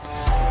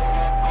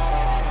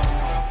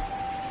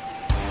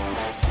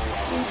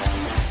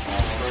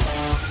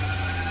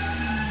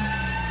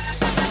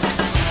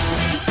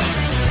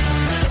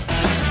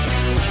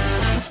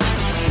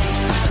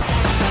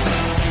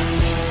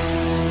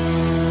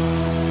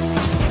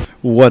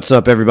What's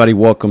up, everybody?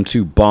 Welcome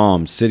to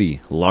Bomb City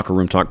Locker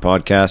Room Talk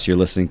Podcast. You're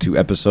listening to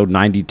episode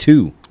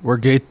 92. We're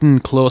getting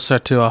closer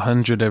to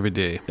 100 every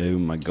day. Oh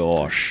my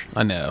gosh.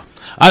 I know.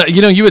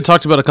 You had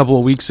talked about a couple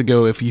of weeks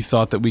ago if you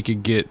thought that we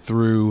could get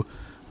through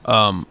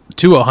to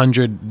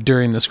 100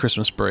 during this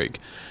Christmas break.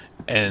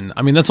 And,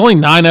 I mean, that's only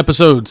 9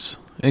 episodes,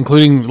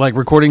 including, like,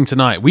 recording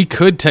tonight. We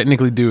could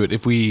technically do it.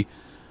 If we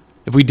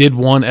did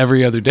one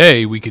every other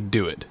day, we could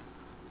do it.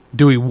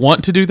 Do we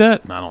want to do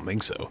that? I don't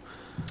think so.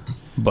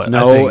 But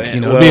No, I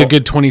think, it'd be a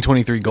good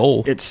 2023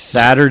 goal. It's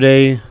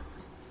Saturday,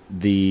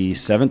 the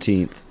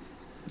 17th.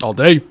 All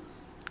day.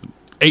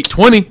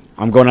 8:20.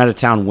 I'm going out of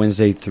town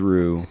Wednesday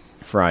through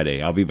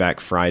Friday. I'll be back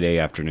Friday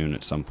afternoon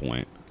at some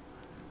point.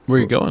 Where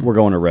are you going? We're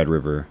going to Red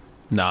River.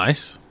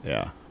 Nice.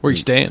 Yeah. Where are you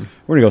staying?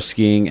 We're going to go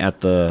skiing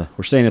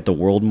we're staying at the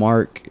World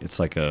Mark. It's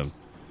like kind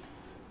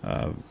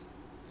of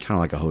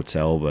like a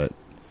hotel, but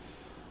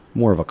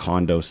more of a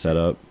condo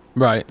setup.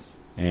 Right.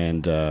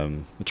 And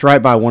it's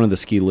right by one of the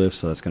ski lifts,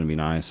 so that's going to be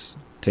nice.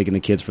 Taking the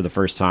kids for the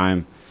first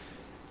time.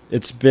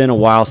 It's been a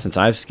while since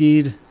I've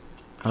skied.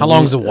 How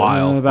long's a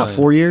while? About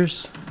 4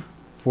 years.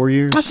 4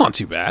 years. That's not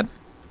too bad.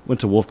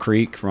 Went to Wolf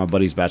Creek for my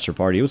buddy's bachelor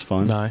party. It was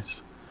fun.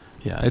 Nice.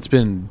 Yeah, it's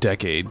been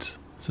decades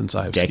since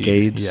I've skied.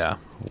 Decades? Yeah.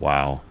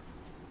 Wow.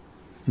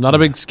 Not a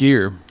big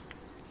skier.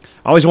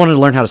 I always wanted to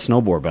learn how to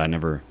snowboard, but I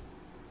never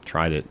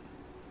tried it.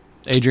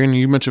 Adrian, are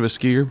you much of a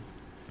skier?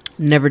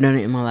 Never done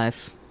it in my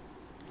life.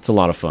 It's a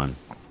lot of fun.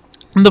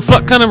 The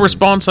kind of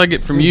response I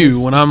get from you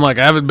when I'm like,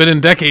 I haven't been in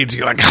decades,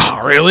 you're like,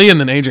 oh, really? And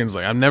then Adrian's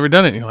like, I've never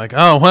done it. And you're like,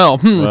 oh,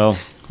 well,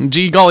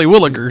 gee golly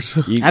willikers.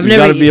 You got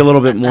to be a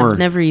little bit more. I've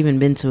never even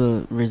been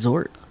to a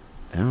resort.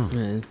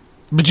 Yeah.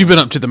 But you've been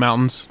up to the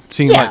mountains,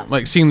 seeing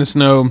seeing the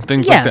snow,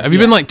 things like that. Have you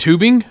been like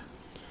tubing?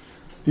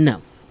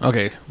 No.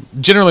 Okay.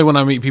 Generally, when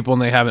I meet people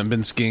and they haven't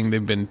been skiing,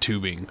 they've been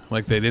tubing.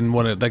 Like they didn't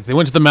want to. Like they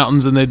went to the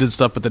mountains and they did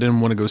stuff, but they didn't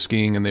want to go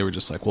skiing, and they were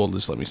just like, "Well,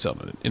 just let me sit on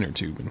an inner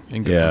tube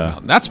and go to the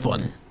mountain." That's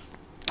fun.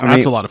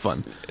 That's a lot of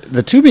fun.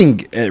 The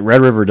tubing at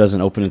Red River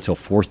doesn't open until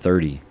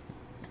 4:30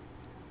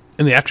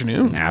 in the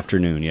afternoon. In the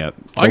afternoon, yep.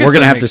 So I guess we're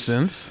gonna have makes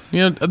sense.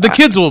 You know, the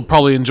kids will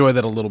probably enjoy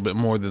that a little bit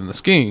more than the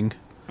skiing.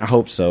 I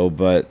hope so,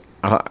 but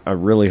I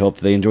really hope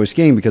they enjoy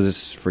skiing because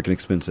it's freaking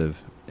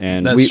expensive.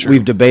 And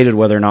we've debated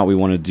whether or not we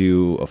want to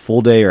do a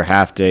full day or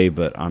half day,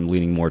 but I'm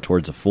leaning more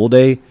towards a full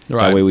day.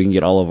 Right. That way we can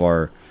get all of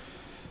our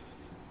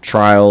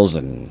trials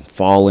and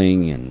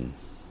falling and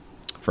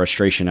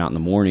frustration out in the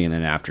morning, and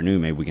then in the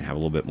afternoon maybe we can have a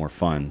little bit more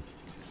fun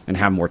and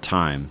have more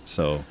time.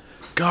 So,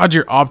 God,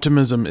 your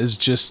optimism is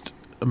just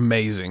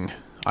amazing.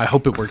 I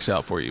hope it works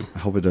out for you. I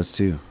hope it does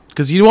too.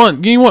 Because you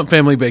want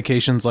family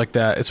vacations like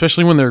that,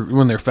 especially when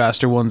they're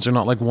faster ones. They're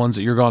not like ones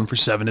that you're gone for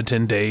 7 to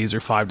 10 days or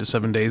 5 to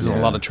 7 days and a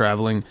lot of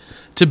traveling,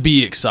 to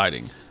be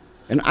exciting.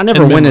 And I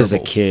never went as a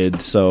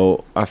kid,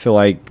 so I feel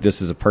like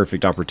this is a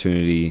perfect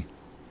opportunity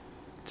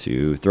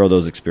to throw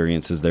those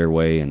experiences their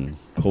way, and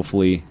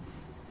hopefully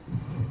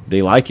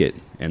they like it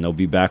and they'll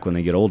be back when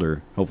they get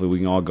older. Hopefully we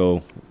can all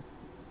go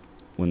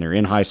when they're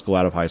in high school,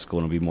 out of high school,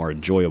 and it'll be more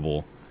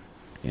enjoyable,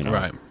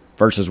 right?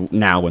 Versus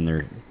now when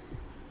they're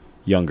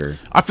younger.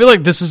 I feel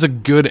like this is a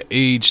good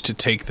age to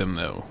take them,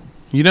 though.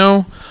 You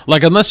know,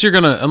 like unless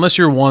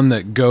you're one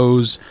that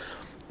goes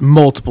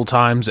multiple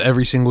times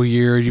every single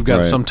year, you've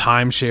got some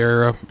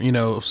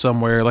timeshare,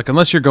 somewhere. Like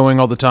unless you're going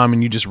all the time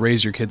and you just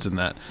raise your kids in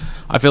that.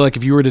 I feel like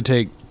if you were to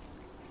take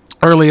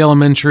early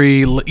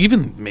elementary,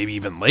 maybe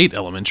even late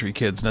elementary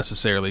kids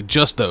necessarily,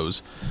 just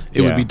those,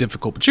 it would be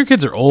difficult. But your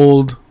kids are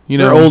old.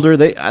 They're older.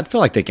 I feel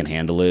like they can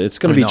handle it. It's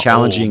going to be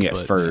challenging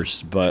at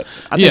first, but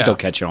I think they'll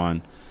catch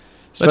on.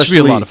 That should be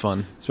a lot of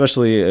fun.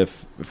 Especially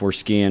if we're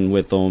skiing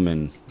with them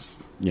and,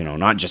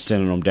 not just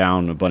sending them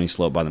down a bunny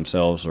slope by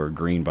themselves or a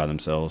green by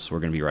themselves. We're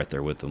going to be right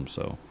there with them.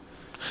 So,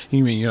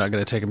 you mean you're not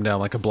going to take them down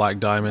like a black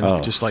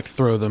diamond, just like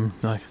throw them?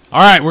 Like,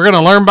 all right, we're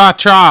going to learn by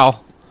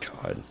trial.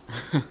 God.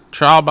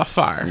 Trial by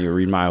fire. You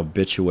read my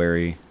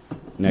obituary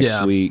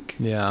next week.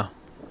 Yeah.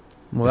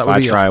 Well, that if would I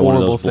be try a one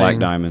of those black thing.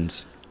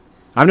 diamonds.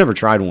 I've never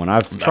tried one.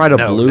 I've tried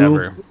a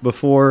blue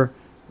before,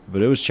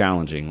 but it was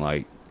challenging.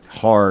 Like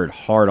hard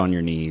on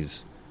your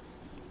knees.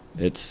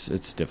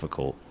 It's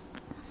difficult.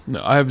 No,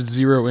 I have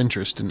zero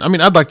interest in. I mean,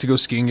 I'd like to go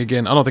skiing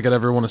again. I don't think I'd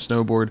ever want to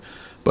snowboard,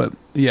 but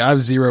yeah, I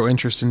have zero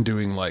interest in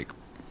doing like.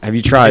 Have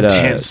you tried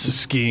intense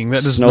skiing?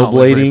 That does not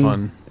look very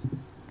fun.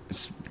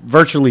 It's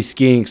virtually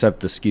skiing,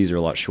 except the skis are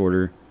a lot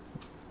shorter, a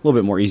little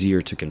bit more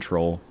easier to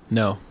control.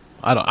 No,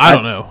 I don't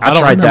know. I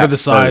don't remember the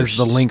size,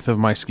 the length of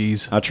my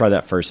skis. I tried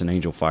that first in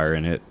Angel Fire,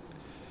 and it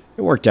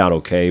worked out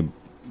okay.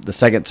 The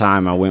second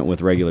time I went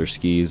with regular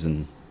skis,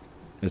 and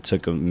it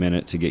took a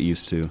minute to get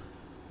used to.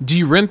 Do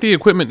you rent the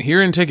equipment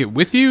here and take it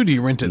with you? Do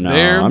you rent it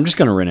there? No, I'm just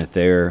going to rent it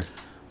there.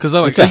 Because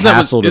isn't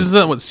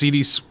that what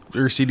CD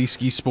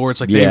Ski Sports,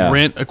 like they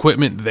rent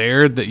equipment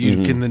there that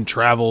you can then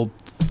travel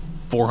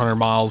 400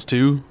 miles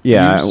to?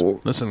 Yeah.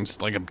 That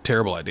sounds like a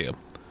terrible idea.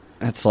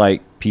 That's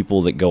like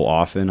people that go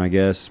often, I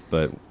guess,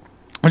 but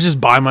I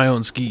just buy my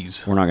own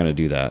skis. We're not going to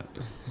do that.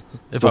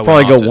 We'll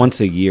probably go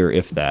once a year,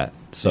 if that.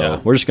 So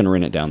we're just going to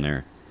rent it down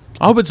there.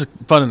 I hope it's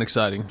fun and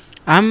exciting.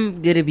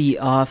 I'm gonna be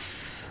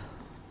off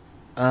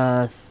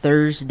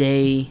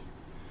Thursday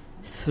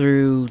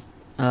through,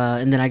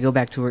 and then I go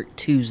back to work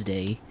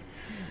Tuesday.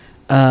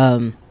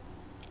 But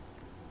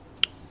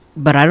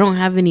I don't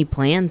have any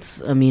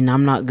plans. I mean,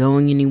 I'm not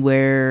going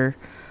anywhere.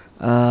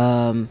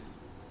 I'm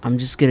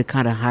just gonna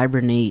kind of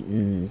hibernate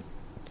and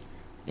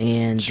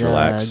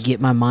get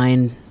my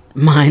mind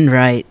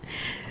right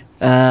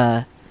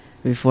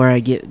before I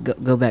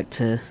go back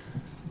to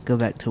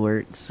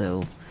work.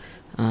 So,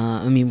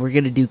 I mean, we're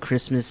gonna do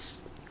Christmas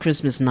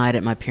night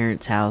at my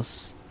parents'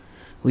 house.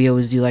 We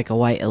always do like a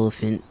white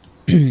elephant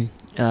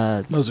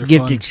Those are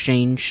gift fun.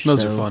 exchange.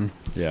 Those are fun.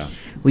 Yeah,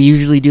 we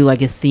usually do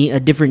like a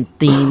different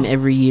theme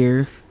every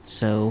year.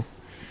 So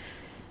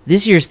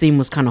this year's theme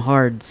was kind of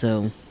hard.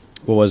 So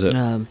what was it?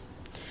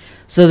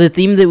 So the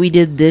theme that we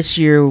did this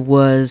year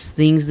was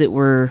things that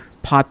were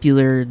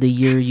popular the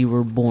year you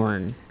were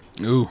born.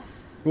 Ooh,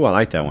 I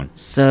like that one.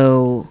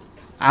 So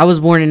I was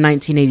born in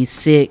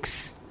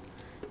 1986.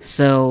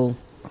 So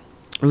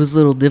it was a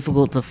little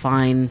difficult to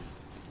find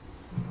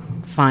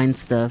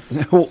stuff.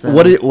 So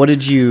What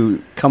did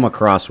you come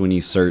across when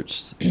you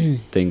searched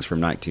things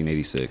from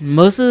 1986?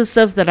 most of the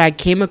stuff that I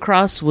came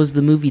across was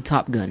the movie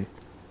Top Gun.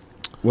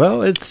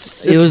 Well,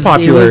 it's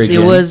popular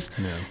again.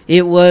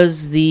 It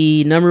was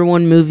the number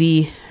one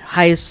movie,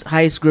 highest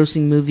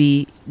grossing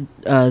movie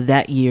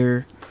that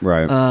year.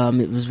 Right.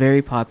 It was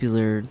very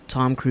popular.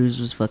 Tom Cruise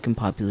was fucking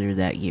popular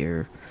that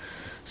year.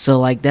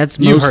 So like that's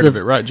you've most heard of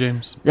it, right,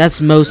 James?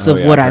 That's most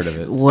of what I've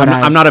I've.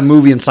 I'm not a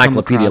movie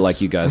encyclopedia like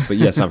you guys, but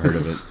yes, I've heard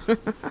of it.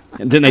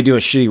 And didn't they do a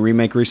shitty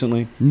remake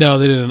recently? No,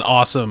 they did an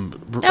awesome.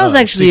 That was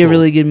actually sequel. a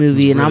really good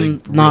movie, and really,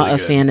 I'm not really a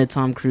good. fan of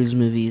Tom Cruise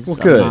movies. Well,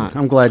 good.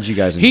 I'm glad you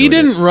guys enjoyed He it.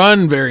 didn't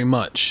run very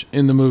much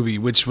in the movie,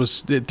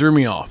 it threw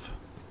me off.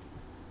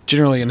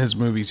 Generally, in his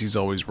movies, he's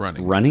always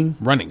running.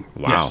 Running?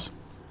 Wow. Yes.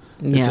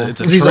 Yeah. It's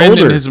a He's trend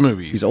older. in his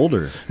movies. He's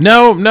older.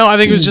 No, I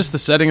think it was just the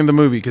setting of the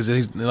movie because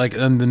he's like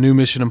in the new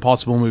Mission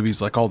Impossible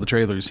movies, like all the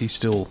trailers, he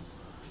still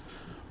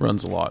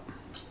runs a lot.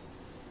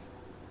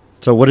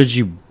 So what did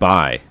you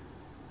buy?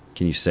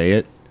 Can you say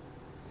it?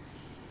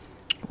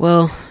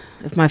 Well,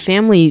 some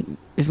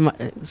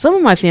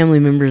of my family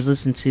members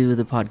listen to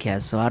the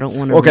podcast, so I don't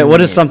want to. Okay,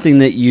 what is something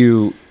that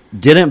you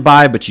didn't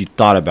buy but you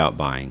thought about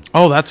buying?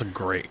 Oh, that's a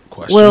great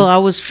question. Well, I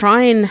was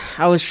trying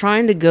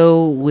to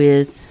go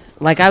with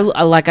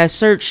I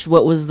searched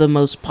what was the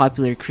most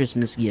popular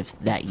Christmas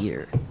gift that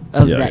year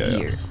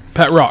year.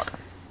 Pet Rock.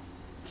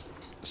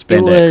 Spandex.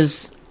 It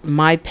was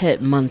My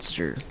Pet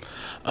Monster.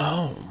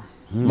 Oh.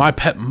 My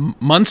Pet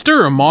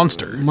Munster or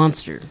Monster?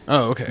 Monster.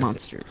 Oh, okay.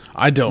 Monster.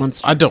 I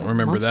don't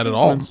remember that at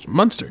all. Munster.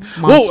 Monster.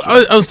 Well,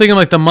 I was thinking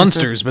like the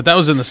Munsters, but that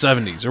was in the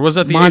 70s, or was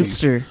that the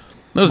Monster. 80s?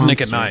 That was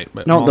Nick at Monster. Night,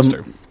 but No,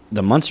 Monster.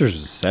 the Munsters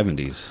was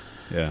 70s.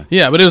 Yeah.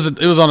 Yeah, but it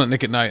was on at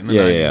Nick at Night in the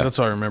 90s. Yeah. That's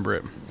how I remember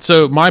it.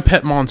 So, My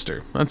Pet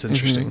Monster. That's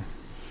interesting.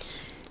 Mm-hmm.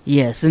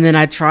 Yes, and then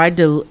I tried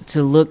to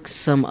look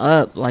some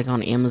up, like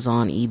on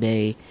Amazon,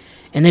 eBay,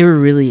 and they were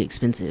really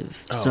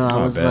expensive. So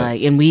I was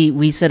like, and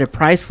we set a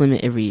price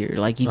limit every year.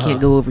 Like you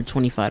can't go over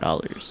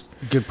 $25.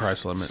 Good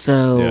price limit.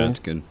 So Yeah, that's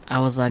good. I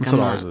was like, That's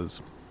what ours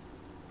is.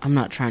 I'm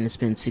not trying to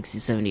spend $60,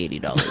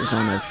 $70, $80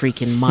 on a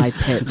freaking My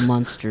Pet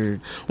Monster.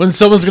 When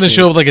someone's going to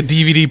show up like a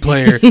DVD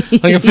player, like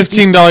a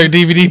 $15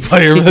 DVD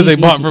player that they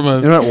bought from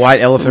You know what White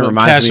Elephant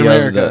reminds me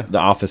America. of? The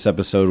Office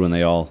episode when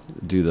they all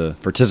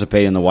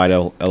participate in the White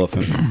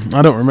Elephant.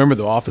 I don't remember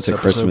the Office It's a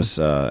episode. Christmas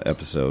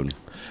episode.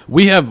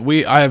 I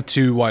have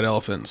two white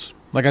elephants.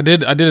 Like I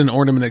did an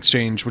ornament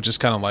exchange, which is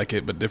kind of like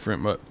it but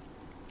different. But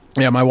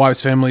yeah, my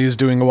wife's family is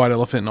doing a white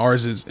elephant, and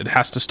ours it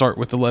has to start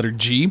with the letter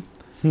G.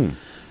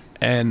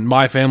 And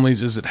my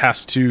family's it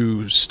has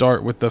to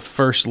start with the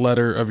first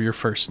letter of your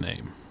first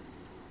name.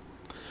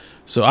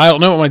 So I don't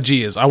know what my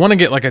G is. I want to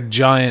get like a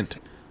giant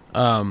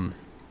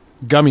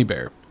gummy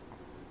bear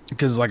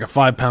because like a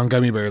 5-pound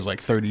gummy bear is like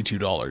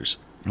 $32.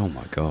 Oh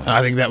my god!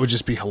 I think that would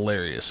just be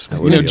hilarious.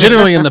 would be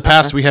Generally in the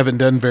past we haven't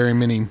done very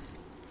many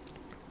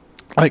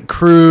like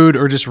crude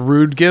or just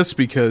rude gifts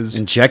because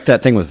Inject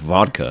that thing with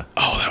vodka.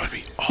 oh, that would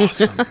be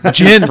awesome.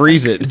 Gin,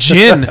 Freeze it.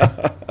 gin,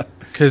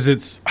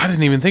 because I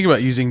didn't even think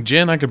about using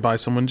gin. I could buy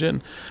someone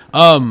gin.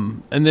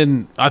 And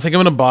then I think I'm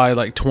gonna buy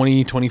like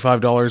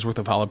 $25 worth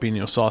of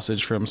jalapeno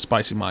sausage from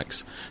Spicy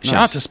Mike's. Shout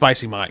out to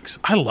Spicy Mike's.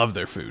 I love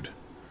their food.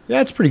 Yeah,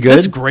 it's pretty good.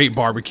 It's great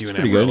barbecue in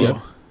pretty good. Amarillo.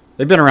 Yeah.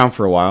 They've been around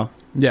for a while.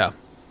 Yeah,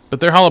 but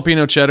their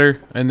jalapeno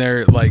cheddar and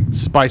their like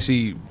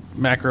spicy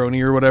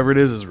macaroni or whatever it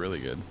is really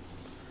good.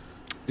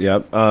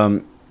 Yep.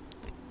 One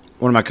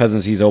of my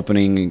cousins, he's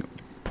opening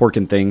Pork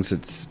and Things.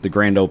 It's the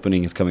grand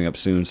opening is coming up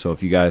soon. So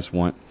if you guys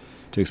want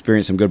to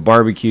experience some good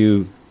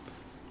barbecue,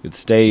 good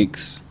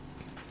steaks,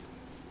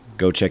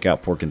 go check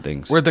out Pork and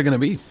Things. Where's that going to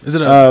be? Is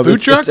it a food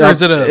truck or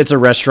is it a? It's a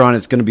restaurant.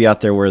 It's going to be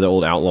out there where the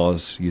old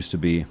Outlaws used to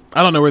be.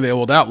 I don't know where the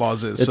old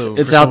Outlaws is.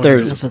 It's out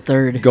there. Off of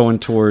Third. Going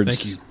towards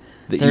Thank you.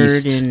 the Third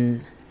east.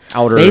 and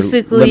Outer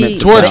basically limits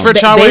of towards town.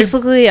 French Highway?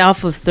 Basically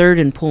off of Third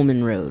and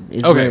Pullman Road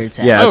is Okay. where it's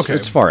at. Yeah, Okay.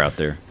 it's far out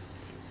there.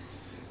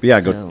 But yeah,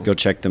 go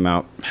check them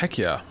out. Heck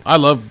yeah.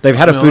 They've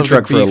had a food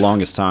truck for the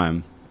longest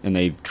time, and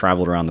they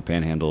traveled around the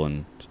Panhandle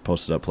and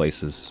posted up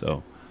places,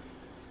 so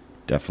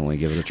definitely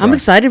give it a try. I'm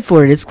excited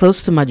for it. It's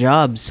close to my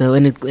job, so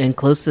and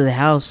close to the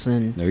house,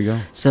 and there you go.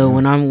 So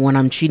when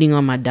I'm cheating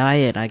on my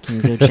diet, I can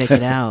go check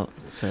it out.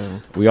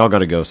 So we all got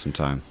to go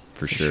sometime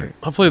for sure.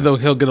 Hopefully, though,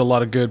 he'll get a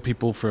lot of good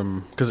people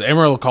from because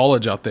Amarillo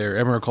College out there,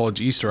 Amarillo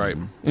College East, right,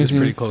 is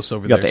pretty close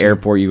over there. You got the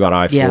airport. You got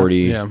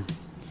I-40.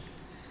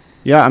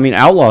 Yeah. I mean,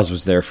 Outlaws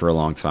was there for a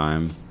long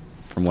time,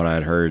 from what I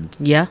had heard.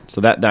 Yeah. So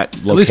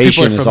that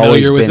location has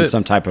always been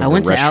some type of. I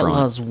went restaurant. to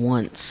Outlaws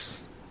once.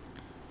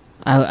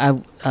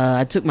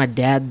 I took my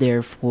dad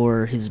there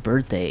for his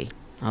birthday.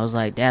 I was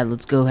like, Dad,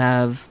 let's go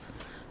have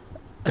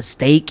a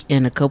steak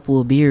and a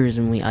couple of beers,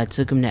 and I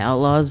took him to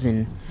Outlaws.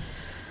 And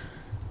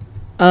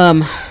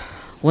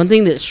one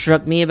thing that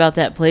struck me about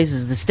that place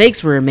is the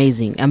steaks were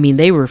amazing. I mean,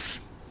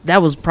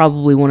 that was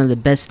probably one of the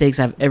best steaks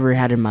I've ever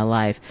had in my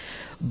life.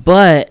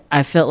 But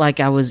I felt like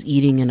I was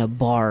eating in a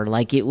bar.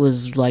 Like it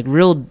was like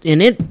real,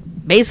 and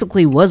it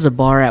basically was a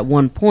bar at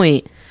one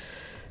point.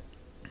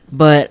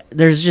 But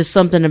there's just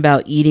something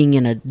about eating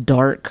in a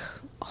dark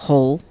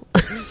hole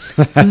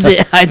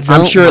that I don't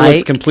I'm sure like. It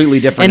looks completely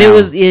different and now.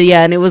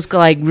 It was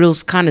like real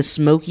kind of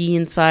smoky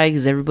inside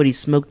because everybody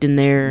smoked in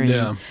there.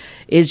 And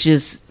it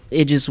just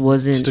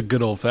wasn't. Just a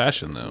good old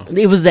fashioned though.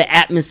 It was the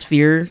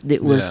atmosphere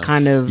that was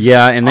kind of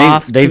and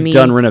they've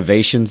done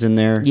renovations in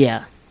there.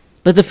 Yeah.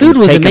 But the food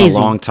was amazing. It's taken a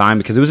long time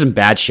because it was in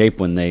bad shape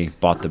when they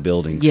bought the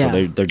building. Yeah.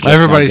 So they're just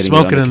everybody's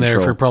smoking in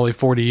there for probably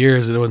 40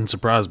 years. It wouldn't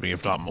surprise me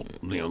if not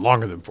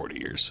longer than 40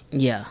 years.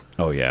 Yeah.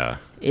 Oh yeah.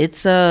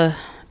 It's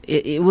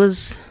it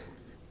was.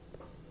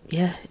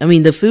 Yeah, I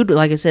mean the food.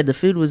 Like I said, the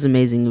food was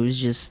amazing. It was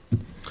just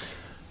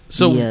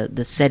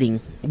the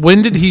setting.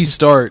 When did he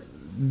start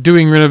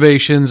doing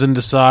renovations and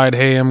decide,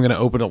 hey, I'm going to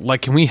open up?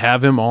 Like, can we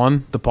have him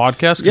on the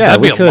podcast? Because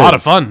that'd be a lot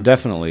of fun.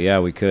 Definitely, yeah,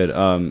 we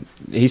could.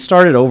 He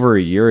started over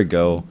a year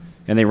ago.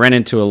 And they ran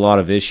into a lot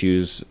of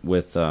issues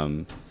with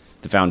the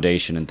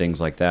foundation and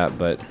things like that.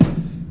 But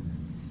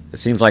it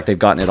seems like they've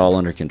gotten it all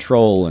under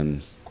control,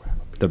 and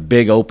the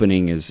big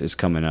opening is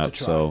coming up.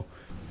 So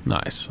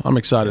nice. I'm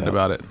excited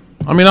about it.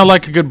 I mean, I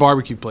like a good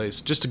barbecue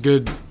place. Just a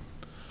good,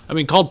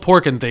 called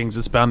Pork and Things,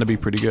 it's bound to be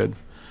pretty good.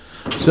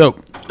 So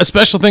a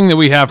special thing that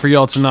we have for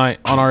y'all tonight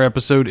on our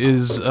episode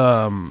is,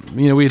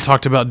 we had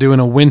talked about doing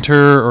a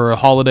winter or a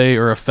holiday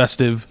or a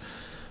festive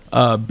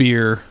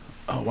beer.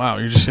 Oh, wow,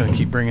 you're just going to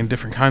keep bringing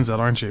different kinds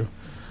out, aren't you?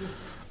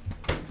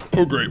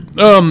 Oh, great.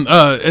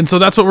 And so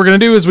that's what we're going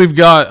to do is we've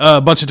got a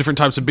bunch of different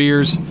types of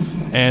beers,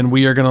 and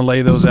we are going to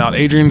lay those out.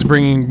 Adrian's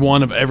bringing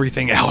one of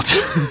everything out,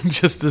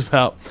 just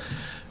about.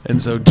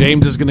 And so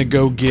James is going to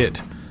go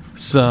get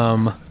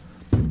some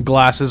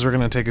glasses. We're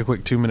going to take a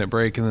quick 2-minute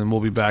break, and then we'll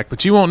be back.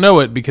 But you won't know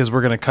it because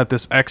we're going to cut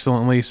this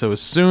excellently. So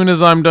as soon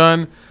as I'm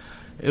done,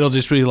 it'll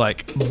just be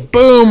like,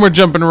 boom, we're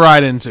jumping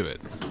right into it.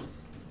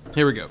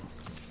 Here we go.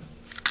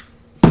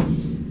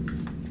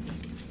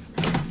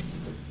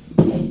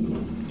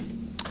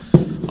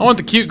 I want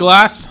the cute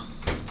glass.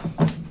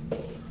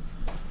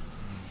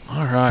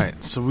 All right,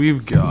 so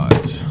we've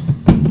got...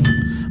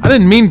 I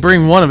didn't mean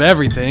bring one of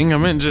everything. I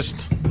meant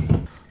just...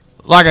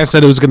 Like I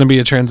said, it was going to be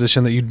a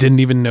transition that you didn't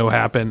even know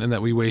happened and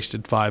that we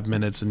wasted 5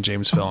 minutes and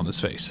James fell on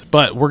his face.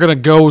 But we're going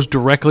to go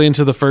directly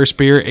into the first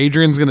beer.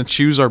 Adrian's going to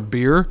choose our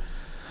beer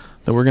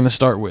that we're going to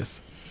start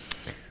with.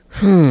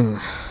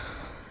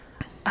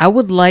 I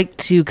would like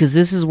to, because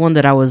this is one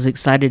that I was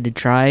excited to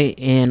try,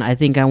 and I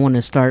think I want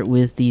to start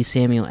with the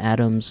Samuel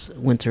Adams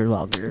Winter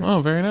Lager. Oh,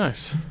 very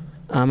nice.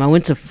 I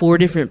went to 4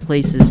 different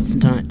places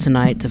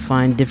tonight to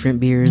find different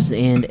beers,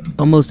 and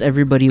almost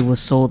everybody was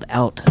sold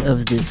out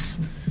of this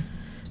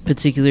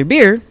particular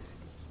beer.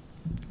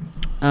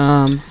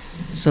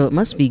 So it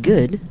must be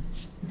good.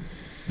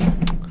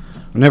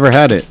 I've never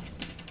had it.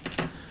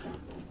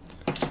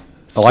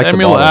 I like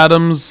Samuel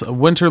Adams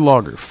Winter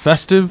Lager,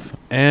 festive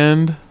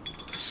and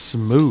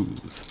smooth.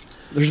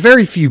 There's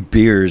very few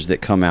beers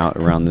that come out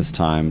around this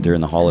time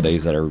during the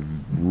holidays that are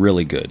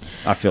really good,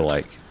 I feel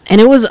like. And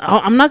it was,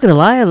 I'm not going to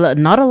lie,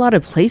 not a lot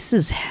of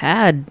places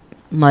had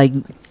like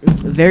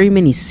very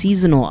many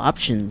seasonal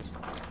options.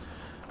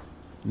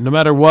 No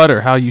matter what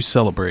or how you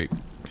celebrate,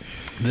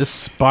 this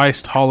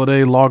spiced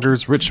holiday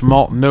lager's rich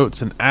malt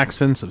notes and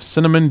accents of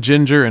cinnamon,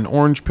 ginger, and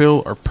orange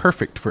peel are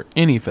perfect for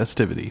any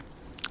festivity.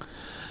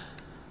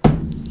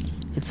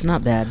 It's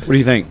not bad. What do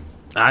you think?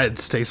 It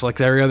tastes like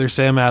every other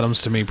Sam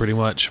Adams to me, pretty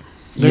much.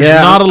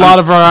 There's not a lot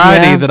of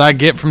variety that I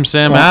get from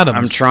Sam Adams.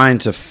 I'm trying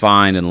to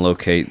find and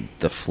locate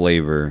the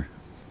flavor,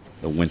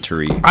 the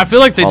wintry. I feel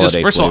like they just,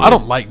 first of all, I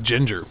don't like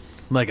ginger,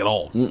 like at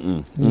all.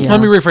 Yeah. Let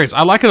me rephrase.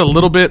 I like it a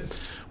little bit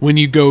when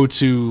you go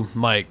to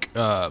like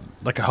a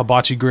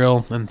hibachi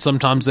grill, and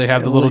sometimes they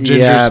have the little gingers.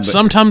 Yeah,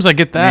 sometimes I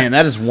get that. Man,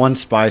 that is one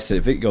spice that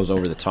if it goes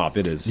over the top,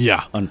 it is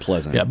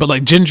unpleasant. Yeah, but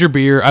like ginger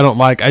beer, I don't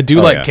like. I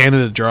do like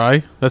Canada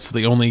Dry. That's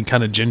the only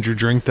kind of ginger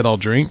drink that I'll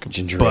drink.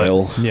 Ginger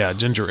ale. Yeah,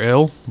 ginger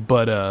ale.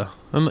 But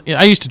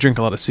I used to drink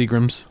a lot of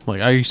Seagrams.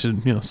 Like I used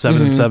to,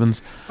 7 and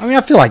 7s. I mean,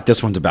 I feel like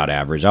this one's about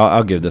average.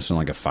 I'll give this one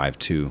like a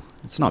 5.2.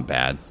 It's not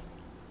bad.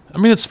 I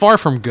mean, it's far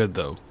from good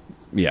though.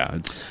 Yeah,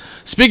 it's.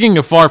 Speaking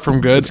of far from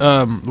good,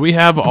 we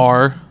have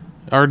our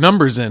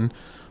numbers in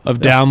of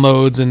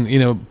downloads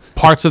and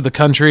parts of the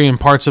country and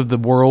parts of the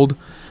world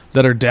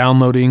that are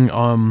downloading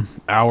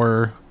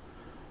our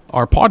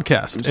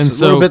podcast. It's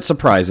a little bit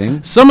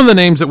surprising. Some of the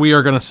names that we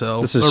are going to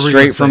sell. This is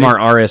straight from our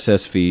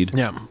RSS feed.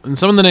 Yeah, and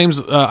some of the names,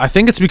 I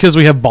think it's because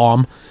we have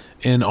bomb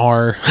in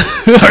our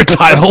our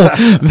title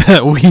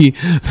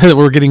that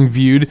we're getting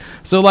viewed.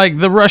 So like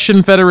the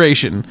Russian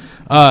Federation,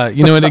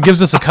 and it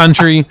gives us a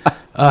country,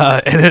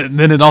 and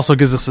then it also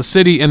gives us a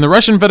city. And the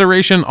Russian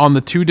Federation on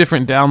the 2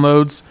 different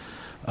downloads,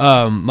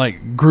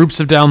 like groups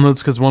of downloads,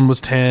 because one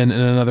was 10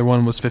 and another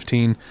one was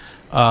 15.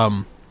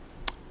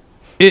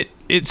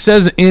 It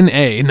says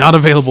NA, not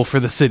available for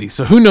the city.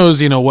 So who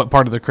knows, what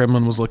part of the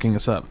Kremlin was looking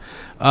us up.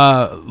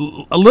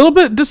 A little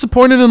bit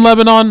disappointed in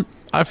Lebanon.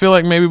 I feel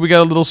like maybe we got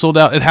a little sold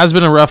out. It has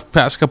been a rough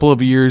past couple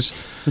of years.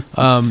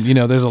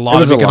 There's a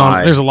lot of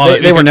economic. There's a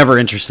lot. They were never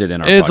interested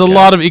in our. It's podcast. A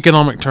lot of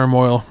economic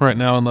turmoil right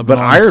now in Lebanon.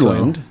 But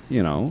Ireland,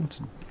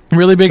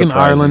 really big surprising. In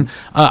Ireland.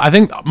 I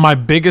think my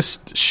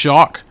biggest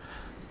shock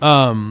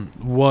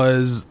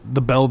was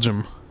the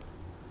Belgium.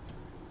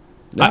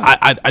 Yeah.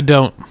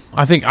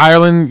 I think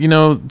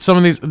Ireland. Some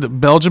of these.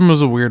 Belgium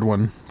was a weird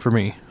one for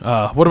me.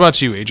 What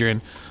about you,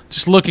 Adrian?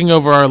 Just looking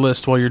over our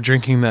list while you're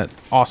drinking that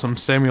awesome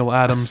Samuel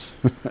Adams.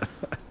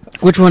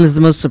 Which one is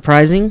the most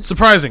surprising?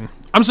 Surprising.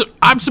 I'm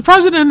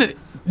surprised at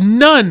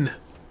none.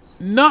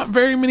 Not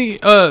very many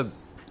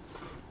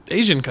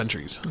Asian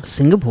countries.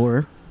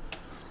 Singapore.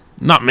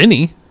 Not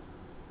many.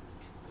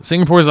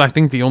 Singapore is, I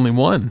think, the only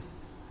one.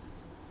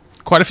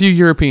 Quite a few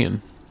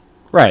European.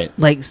 Right.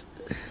 Like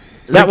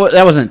that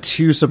wasn't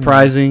too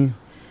surprising.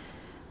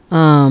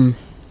 But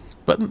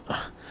I'm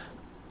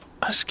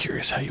just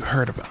curious how you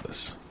heard about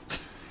us.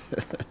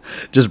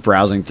 Just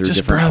browsing through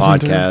different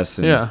podcasts,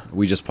 and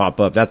we just pop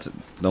up. That's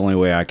the only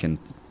way I can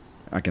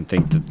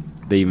think that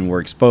they even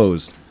were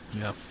exposed.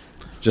 Yeah,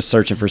 just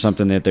searching for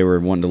something that they were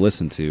wanting to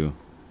listen to,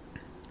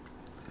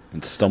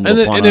 and stumbled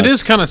upon us. And it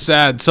is kind of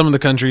sad. Some of the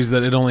countries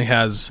that it only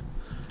has,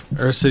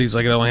 or cities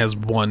like it only has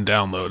 1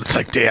 download. It's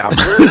like, damn,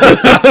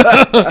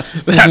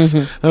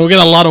 we get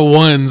a lot of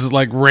ones,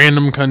 like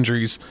random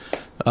countries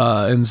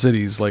in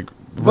cities like.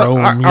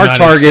 Rome, our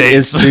target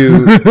is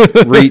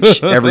to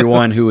reach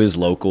everyone who is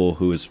local,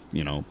 who is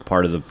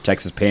part of the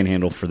Texas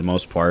Panhandle for the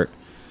most part.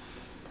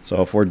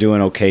 So if we're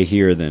doing okay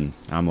here, then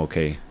I'm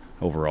okay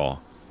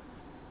overall,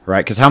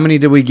 right? Because how many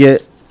did we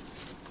get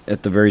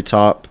at the very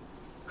top?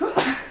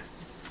 Oh,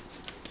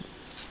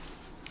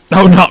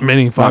 not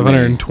many.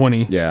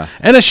 520. Yeah,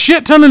 and a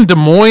shit ton in Des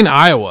Moines,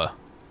 Iowa.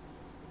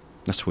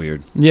 That's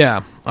weird.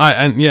 Yeah,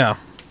 yeah.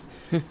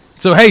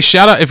 So hey,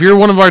 shout out if you're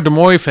one of our Des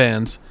Moines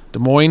fans.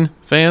 Thank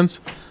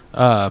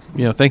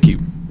you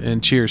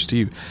and cheers to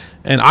you.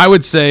 And I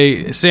would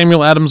say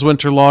Samuel Adams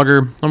Winter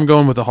Lager, I'm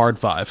going with a hard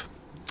 5.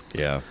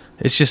 Yeah.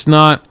 It's just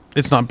not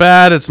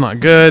bad, it's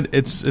not good.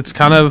 It's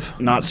kind of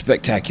not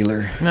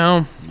spectacular.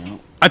 No.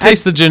 I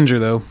taste the ginger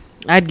though.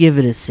 I'd give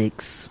it a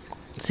 6.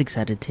 6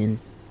 out of 10.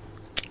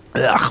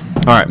 Ugh.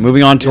 All right,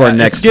 moving on to our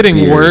next It's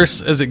getting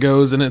worse as it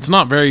goes, and it's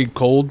not very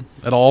cold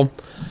at all,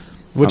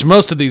 which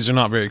most of these are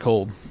not very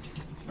cold.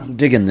 I'm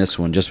digging this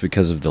one just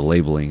because of the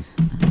labeling.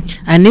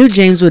 I knew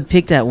James would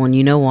pick that one.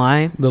 You know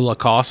why? The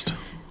Lacoste?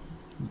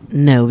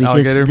 No,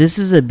 because Alligator? This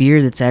is a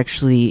beer that's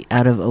actually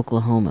out of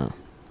Oklahoma.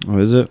 Oh,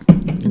 is it?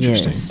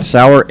 Yes.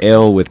 Sour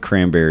ale with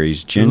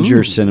cranberries,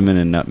 ginger, cinnamon,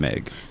 and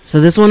nutmeg. So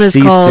this one is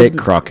Seasick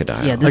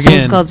Crocodile. Yeah, this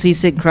one's called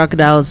Seasick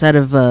Crocodile. It's out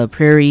of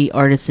Prairie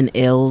Artisan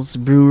Ales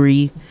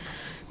Brewery,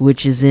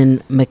 which is in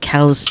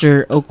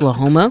McAlester,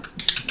 Oklahoma.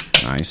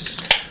 Nice.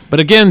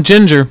 But again,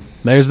 ginger.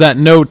 There's that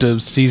note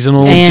of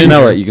seasonal.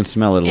 You can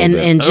smell it a little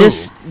bit. And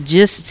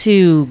just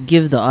to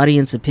give the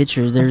audience a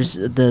picture, there's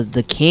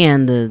the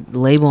can. The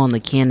label on the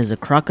can is a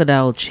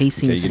crocodile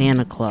chasing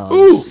Santa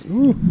Claus.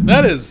 Ooh,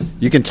 that is.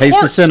 You can taste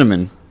the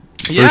cinnamon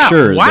for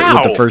sure. Wow.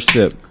 With the first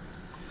sip.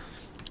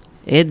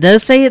 It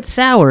does say it's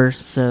sour,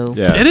 so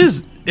yeah. It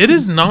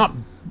is not.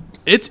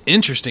 It's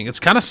interesting. It's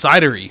kind of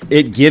cidery.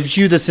 It gives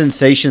you the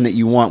sensation that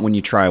you want when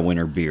you try a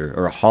winter beer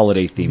or a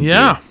holiday themed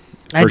beer.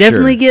 You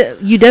definitely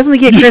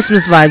get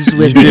Christmas vibes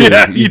with it.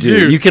 Yeah, you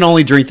do. You can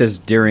only drink this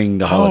during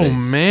the holidays.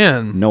 Oh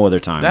man, no other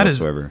time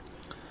whatsoever.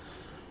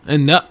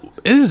 It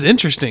is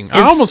interesting.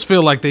 I almost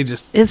feel like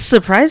it's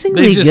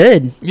surprisingly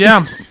good.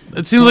 Yeah,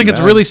 it seems like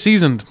it's really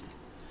seasoned.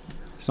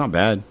 It's not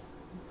bad.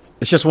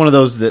 It's just one of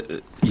those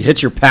that you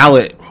hit your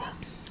palate,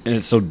 and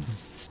it's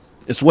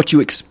what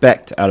you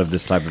expect out of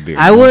this type of beer.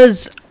 I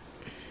was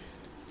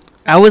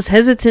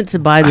hesitant to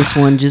buy this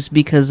one just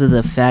because of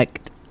the fact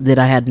that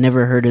I had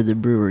never heard of the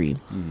brewery.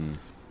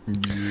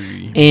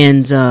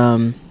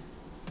 and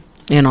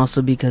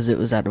also because it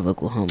was out of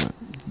Oklahoma.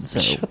 So.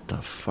 Shut the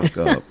fuck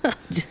up,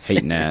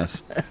 hating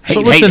ass.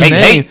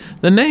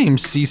 The name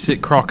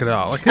Seasick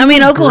Crocodile. Like, I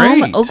mean,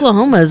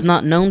 Oklahoma is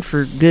not known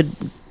for good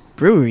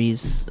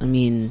breweries. I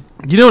mean,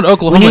 you know what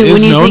Oklahoma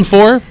is known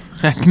for?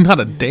 Not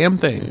a damn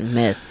thing.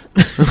 Meth.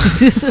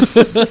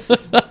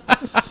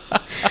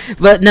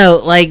 But no,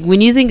 like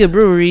when you think of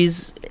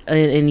breweries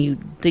and you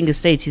think of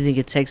states, you think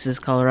of Texas,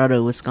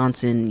 Colorado,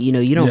 Wisconsin. You know,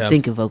 you don't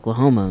think of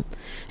Oklahoma,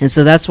 and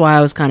so that's why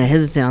I was kind of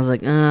hesitant. I was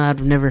like,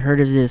 I've never heard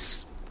of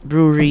this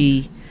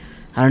brewery.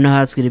 I don't know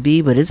how it's going to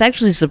be, but it's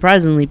actually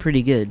surprisingly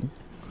pretty good.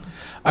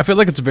 I feel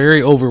like it's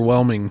very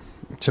overwhelming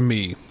to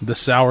me, the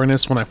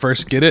sourness when I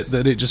first get it,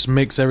 that it just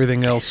makes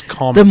everything else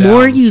calm down. The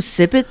more you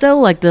sip it, though,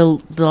 like the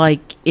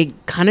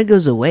it kind of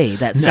goes away.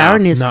 That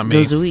sourness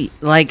goes away.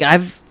 Like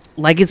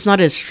it's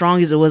not as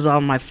strong as it was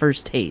on my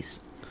first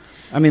taste.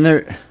 I mean,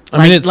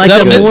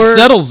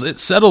 it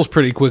settles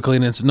pretty quickly,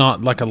 and it's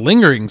not like a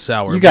lingering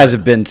sour. You guys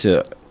have been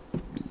to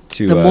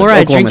the more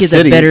I drink it,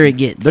 the better it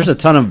gets. There's a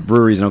ton of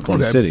breweries in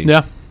Oklahoma City.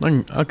 Yeah,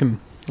 I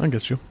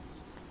get you.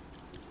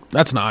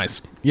 That's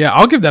nice. Yeah,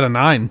 I'll give that a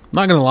 9.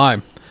 Not gonna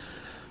lie.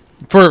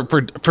 For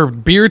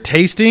beer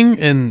tasting,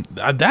 and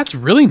that's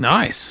really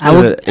nice. I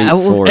would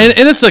 8.4. And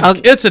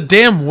it's a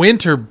damn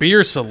winter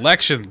beer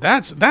selection.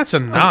 That's a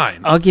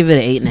 9. I'll give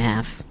it an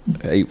 8.5.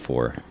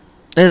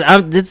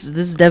 8.4. This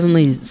is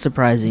definitely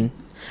surprising.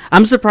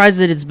 I'm surprised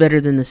that it's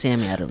better than the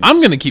Sam Adams. I'm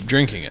going to keep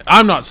drinking it.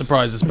 I'm not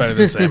surprised it's better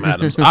than Sam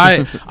Adams.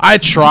 I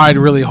tried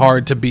really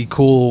hard to be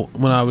cool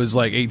when I was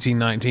like 18,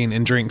 19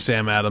 and drink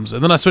Sam Adams.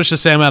 And then I switched to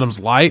Sam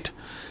Adams Light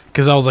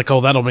because I was like,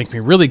 oh, that'll make me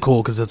really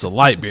cool because it's a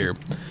light beer.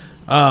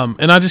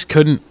 And I just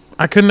couldn't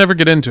ever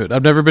get into it.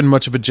 I've never been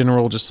much of a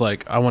general, just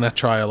like, I want to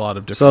try a lot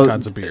of different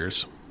kinds of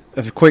beers.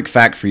 A quick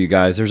fact for you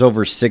guys. There's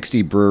over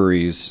 60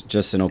 breweries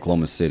just in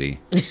Oklahoma City.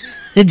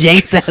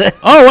 Jake said it.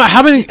 Oh,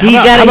 how many?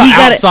 How about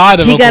outside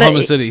of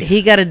Oklahoma City?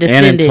 He got to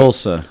defend and in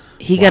Tulsa.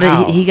 He got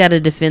to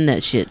defend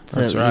that shit. So,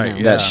 that's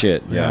right. That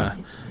shit. Yeah.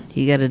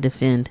 He got to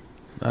defend.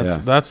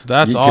 That's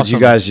awesome. You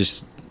guys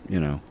just,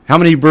 how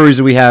many breweries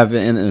do we have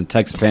in the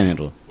Texas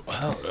Panhandle?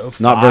 Well,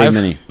 not very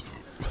many.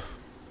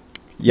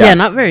 Yeah,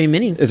 not very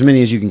many. As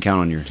many as you can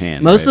count on your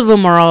hand. Most of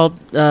them are all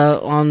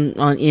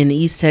in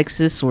East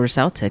Texas or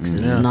South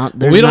Texas. Yeah.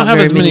 We don't have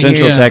as many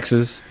Central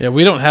Texas. Yeah,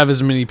 we don't have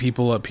as many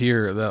people up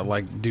here that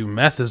like do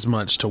meth as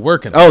much to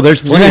work in. Oh,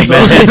 there's plenty of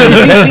meth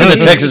in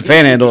the Texas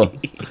Panhandle.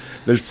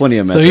 There's plenty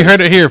of meth. So you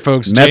heard it here,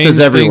 folks. Meth James is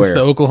everywhere. Thinks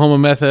the Oklahoma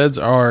meth heads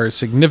are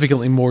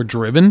significantly more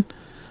driven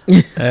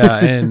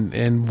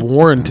and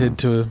warranted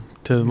to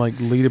like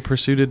lead a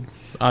pursuit.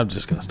 I'm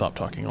just gonna stop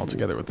talking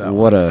altogether with that.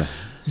 What a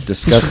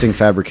disgusting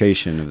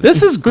fabrication.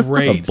 This is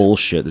great. Of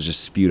bullshit that's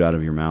just spewed out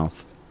of your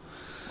mouth.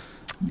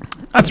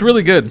 That's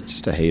really good.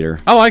 Just a hater.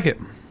 I like it.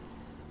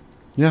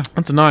 Yeah.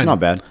 That's a 9. It's not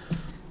bad.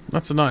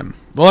 That's a 9.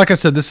 Well, like I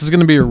said, this is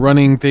going to be a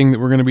running thing that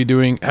we're going to be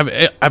doing.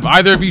 Have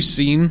either of you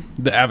seen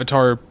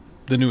the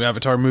new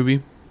Avatar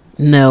movie?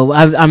 No,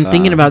 I'm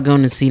thinking about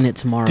going to see it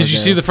tomorrow. Did you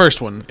see the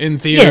first one in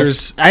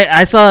theaters? Yes,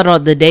 I saw it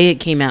on the day it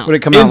came out. Would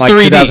it come out like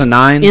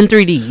 2009? In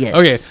 3D, yes.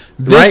 Okay.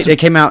 Right? It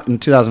came out in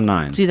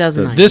 2009.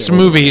 2009. This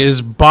movie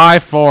is by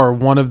far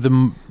one of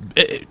the...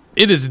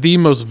 It is the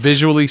most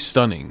visually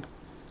stunning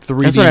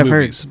 3D That's what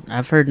movies.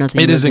 I've heard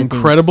nothing. It is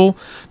incredible.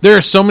 There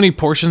are so many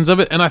portions of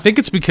it, and I think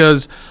it's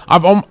because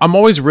I'm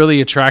always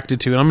really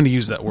attracted to, and I'm going to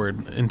use that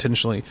word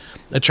intentionally,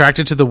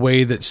 attracted to the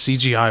way that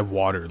CGI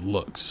water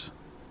looks.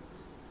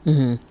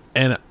 Mm-hmm.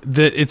 And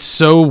that it's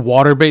so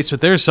water-based, but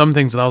there are some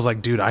things that I was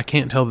like, dude, I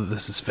can't tell that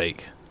this is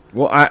fake.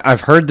 Well,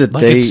 I've heard that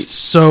it's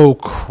so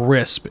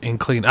crisp and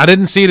clean. I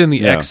didn't see it in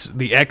the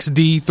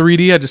XD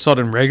 3D. I just saw it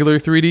in regular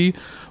 3D.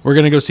 We're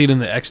going to go see it in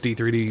the XD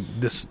 3D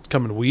this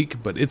coming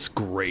week, but it's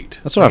great.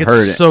 That's what I've heard.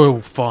 It's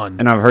so fun.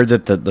 And I've heard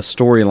that the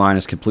storyline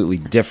is completely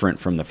different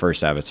from the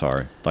first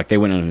Avatar. Like, they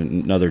went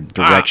in another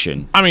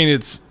direction. I mean,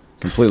 it's...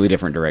 completely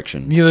different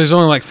direction. Yeah, there's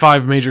only like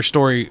 5 major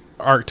story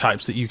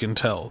archetypes that you can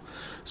tell.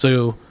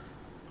 So...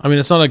 I mean,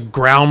 it's not a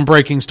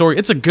groundbreaking story.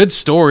 It's a good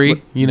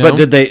story, But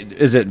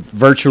is it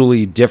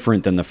virtually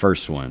different than the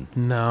first one?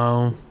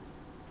 No,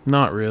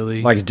 not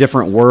really. Like a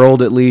different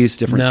world, at least,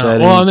 different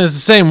setting? Well, and it's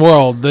the same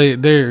world. They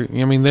were...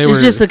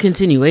 It's just a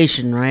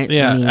continuation, right?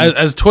 Yeah,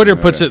 as Twitter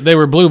puts it, they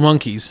were blue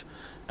monkeys.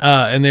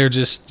 And they're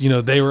just,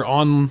 they were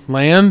on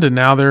land, and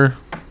now they're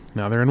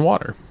in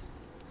water.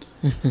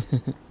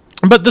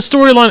 But the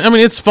storyline, I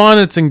mean, it's fun,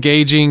 it's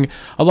engaging.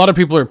 A lot of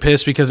people are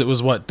pissed because it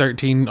was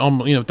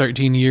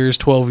 13 years,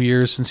 12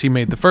 years since he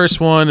made the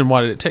first one, and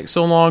why did it take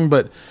so long?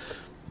 But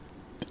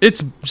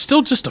it's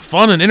still just a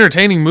fun and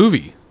entertaining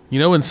movie.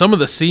 And some of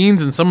the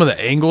scenes and some of the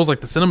angles,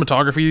 like the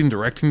cinematography and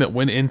directing that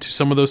went into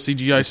some of those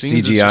CGI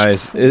scenes,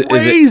 is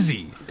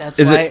crazy.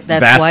 Is it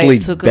vastly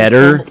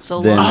better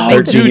than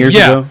 13 years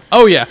ago?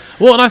 Oh yeah.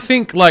 Well, and I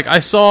think I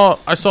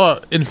saw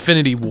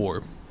Infinity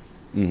War.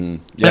 Mm-hmm.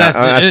 Yeah,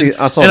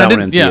 I saw that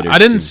one in theaters. Yeah, I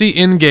didn't see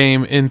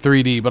Endgame in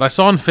 3D, but I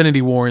saw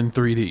Infinity War in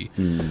 3D.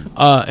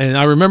 And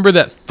I remember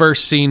that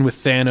first scene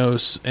with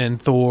Thanos and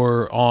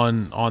Thor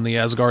on the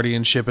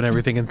Asgardian ship and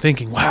everything, and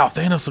thinking, wow,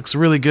 Thanos looks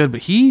really good,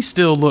 but he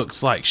still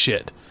looks like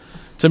shit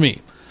to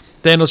me.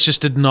 Thanos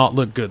just did not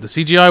look good. The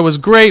CGI was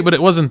great, but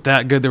it wasn't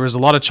that good. There was a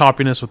lot of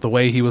choppiness with the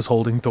way he was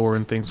holding Thor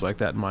and things like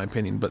that, in my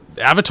opinion. But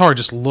Avatar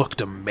just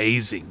looked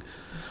amazing.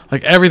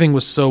 Like, everything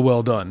was so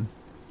well done.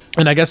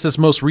 And I guess this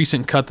most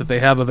recent cut that they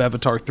have of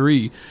Avatar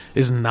 3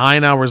 is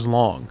 9 hours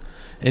long.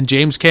 And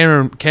James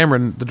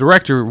Cameron, the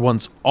director,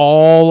 wants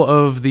all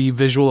of the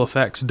visual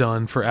effects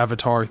done for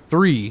Avatar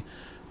 3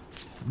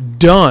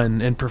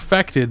 done and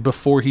perfected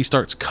before he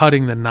starts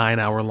cutting the 9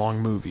 hour long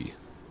movie.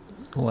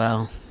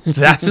 Wow.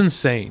 That's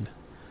insane.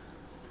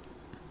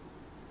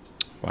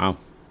 Wow.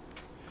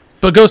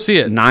 But go see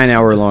it. 9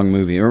 hour long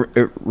movie.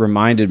 It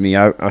reminded me,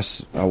 I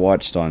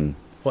watched on...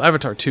 Well,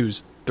 Avatar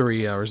 2's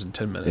 3 hours and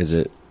 10 minutes. Is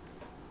it?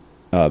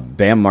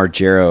 Bam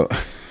Margera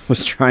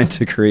was trying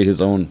to create his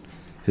own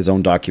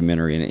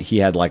documentary, and he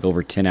had like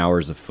over 10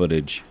 hours of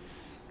footage,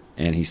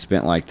 and he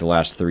spent like the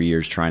last 3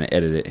 years trying to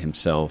edit it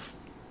himself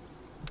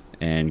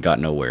and got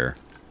nowhere.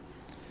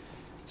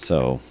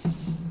 So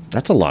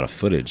that's a lot of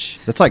footage.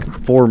 That's like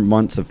 4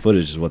 months of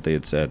footage is what they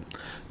had said.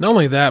 Not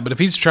only that, but if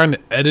he's trying to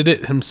edit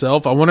it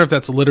himself, I wonder if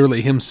that's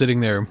literally him sitting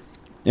there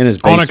in his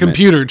basement on a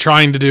computer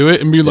trying to do it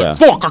and be like,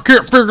 fuck, I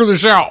can't figure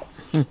this out.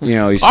 You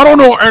know, I don't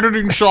know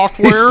editing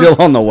software. He's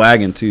still on the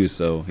wagon too,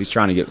 so he's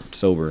trying to get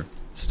sober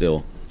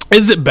still.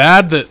 Is it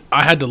bad that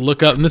I had to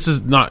look up, and this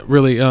is not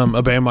really a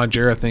Bam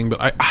Margera thing,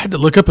 but I had to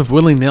look up if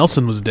Willie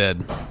Nelson was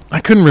dead. I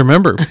couldn't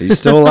remember. He's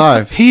still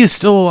alive. He is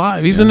still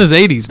alive. He's in his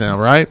 80s now,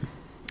 right?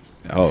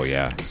 Oh,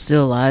 yeah.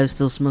 Still alive,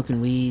 still smoking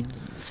weed,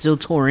 still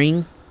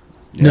touring.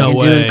 No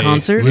way. Doing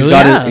concerts.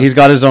 He's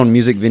got his own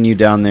music venue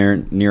down there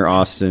near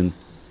Austin.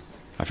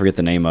 I forget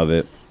the name of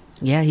it.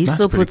 Yeah, he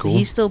still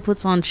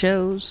puts on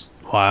shows.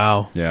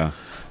 Wow. Yeah.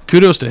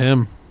 Kudos to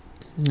him.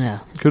 Yeah.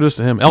 Kudos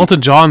to him.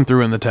 Elton John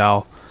threw in the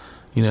towel.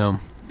 You know,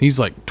 he's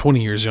like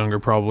 20 years younger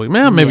probably.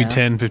 Man, maybe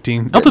 10,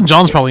 15. Elton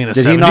John's probably in his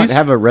 70s. Did he not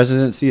have a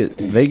residency at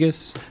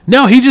Vegas?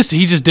 No, he just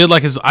did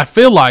like his... I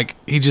feel like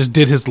he just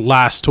did his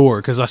last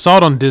tour because I saw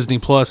it on Disney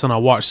Plus and I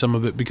watched some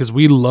of it because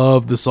we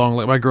love the song.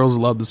 Like, my girls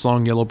love the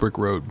song Yellow Brick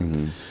Road.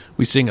 Mm-hmm.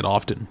 We sing it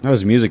often. No,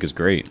 his music is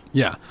great.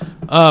 Yeah.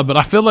 But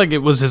I feel like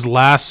it was his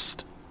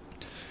last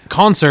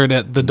concert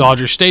at the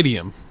Dodger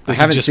Stadium. I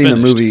haven't seen the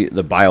movie,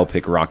 the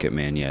biopic Rocket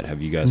Man yet.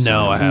 Have you guys seen it?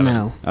 No, I haven't.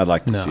 No. I'd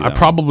like to see that. I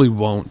probably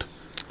won't.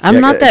 I'm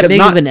not that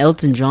big of an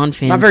Elton John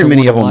fan. Not very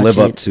many of them live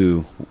up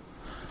to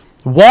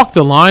Walk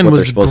the Line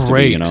was supposed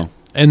great. To be, you know?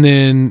 And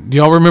then, do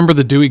y'all remember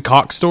the Dewey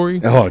Cox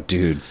story? Oh,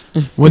 dude.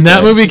 When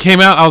that movie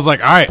came out, I was like,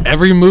 all right,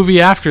 every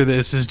movie after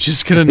this is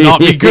just going to not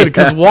be good.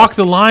 Because Walk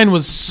the Line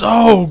was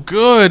so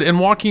good. And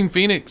Joaquin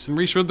Phoenix and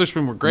Reese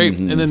Witherspoon were great.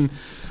 Mm-hmm. And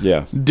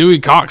then Dewey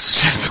Cox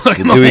was just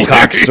fucking the Dewey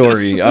Cox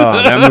story. Oh,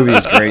 that movie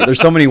is great. There's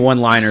so many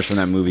one-liners from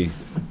that movie.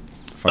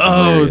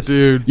 Hilarious.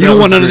 Dude. You don't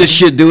want none of this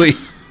shit, Dewey.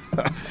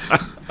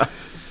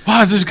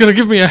 Why is this going to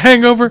give me a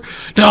hangover?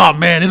 Nah,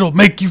 man, it'll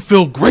make you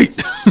feel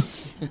great.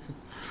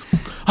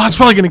 It's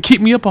probably going to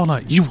keep me up all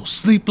night. You will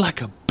sleep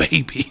like a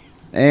baby.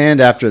 And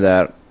after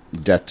that,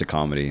 death to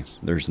comedy.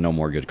 There's no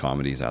more good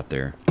comedies out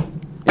there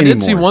anymore. I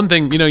did see one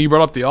thing. You know, you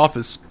brought up The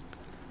Office.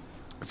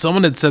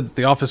 Someone had said that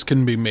The Office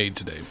couldn't be made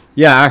today.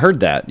 Yeah, I heard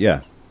that.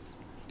 Yeah.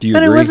 Do you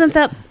agree? But it wasn't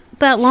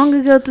that long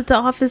ago that The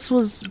Office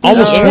was...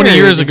 Almost 20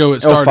 years ago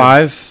it started.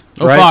 05?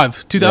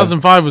 Right?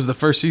 2005 was the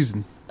first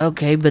season.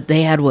 Okay, but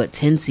they had,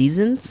 10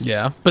 seasons?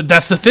 Yeah, but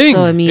that's the thing.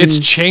 So, I mean, it's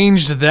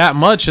changed that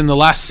much in the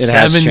last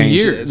 7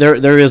 years.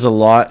 There is a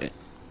lot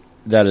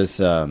that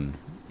is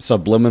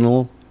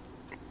subliminal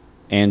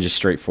and just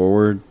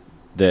straightforward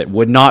that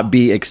would not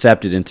be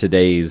accepted in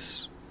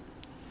today's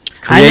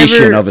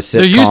creation of a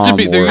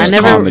sitcom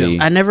or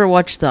comedy. I never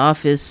watched The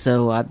Office,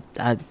 so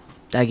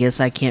I guess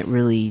I can't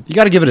really... You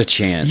got to give it a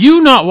chance.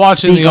 You not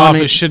watching The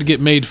Office should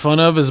get made fun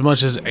of as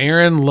much as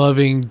Aaron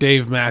loving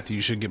Dave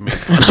Matthews should get made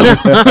fun of.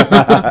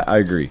 I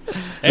agree.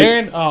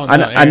 Aaron? Oh,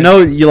 no, I know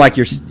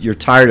you're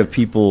tired of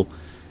people,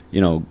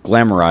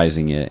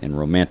 glamorizing it and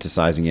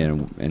romanticizing it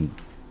and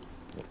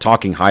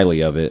talking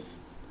highly of it.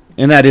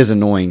 And that is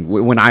annoying.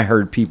 When I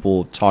heard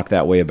people talk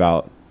that way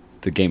about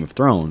the Game of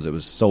Thrones, it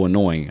was so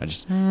annoying. I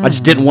just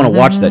didn't want to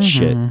watch that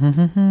shit.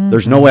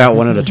 There's no way I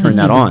wanted to turn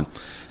that on.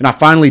 And I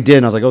finally did,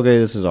 and I was like, okay,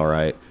 this is all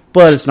right.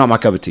 But it's not my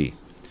cup of tea.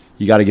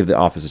 You got to give The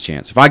Office a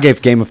chance. If I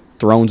gave Game of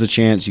Thrones a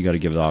chance, you got to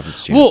give The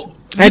Office a chance. Well,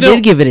 I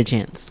did give it a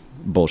chance.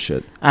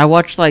 Bullshit. I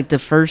watched the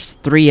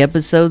first 3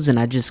 episodes, and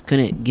I just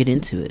couldn't get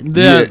into it.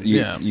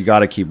 You got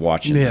to keep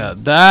watching. Yeah,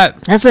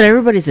 that's what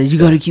everybody says. You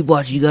got to keep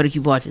watching. You got to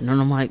keep watching.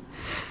 And I'm like,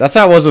 that's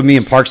how it was with me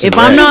in Parks and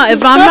Rec.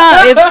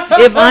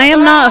 If I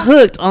am not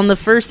hooked on the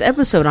first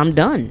episode, I'm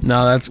done.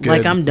 No, that's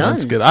good. I'm done.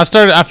 That's good.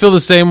 I feel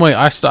the same way.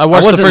 I watched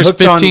the first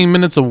 15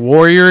 minutes of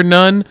Warrior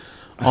Nun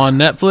on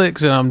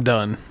Netflix, and I'm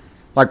done.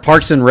 Like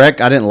Parks and Rec,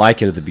 I didn't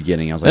like it at the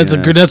beginning. I was like,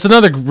 that's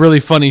another really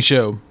funny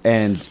show.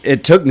 And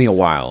it took me a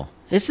while.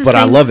 but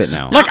I love it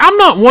now. Like, I'm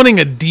not wanting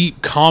a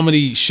deep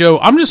comedy show.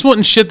 I'm just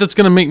wanting shit that's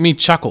going to make me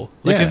chuckle.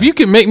 Like, if you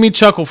can make me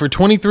chuckle for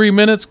 23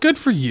 minutes, good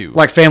for you.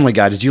 Like Family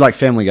Guy. Did you like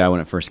Family Guy when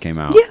it first came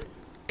out? Yeah.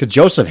 Because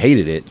Joseph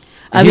hated it.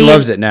 He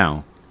loves it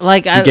now.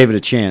 Like, he gave it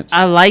a chance.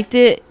 I liked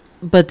it,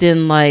 but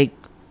then, like,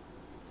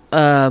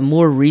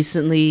 more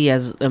recently,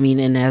 as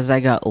I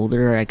got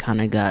older, I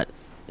kind of got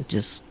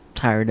just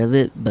tired of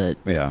it. But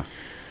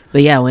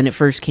yeah, when it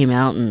first came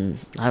out, and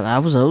I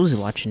was always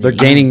watching. They're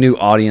gaining new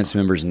audience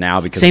members now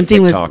because of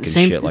TikTok and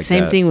shit like that.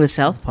 Same thing with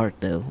South Park,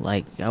 though.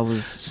 Like, I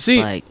was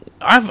like,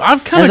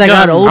 I've kind of as I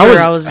got older,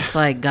 I was just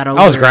like got older.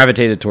 I was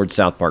gravitated towards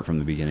South Park from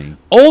the beginning.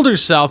 Older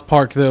South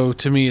Park, though,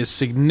 to me is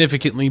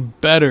significantly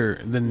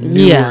better than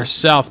newer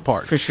South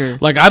Park for sure.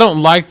 Like, I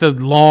don't like the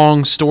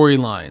long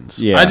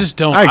storylines. Yeah, I just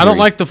don't. I don't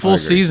like the full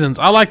seasons.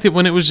 I liked it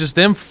when it was just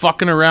them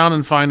fucking around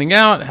and finding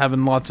out,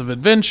 having lots of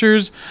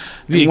adventures.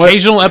 The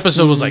occasional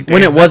episode was like,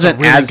 when it wasn't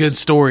really as good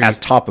story, as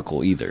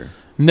topical either.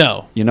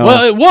 No,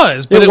 well, it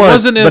was, but it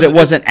wasn't. But it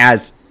wasn't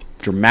as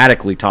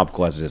dramatically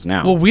topical as it is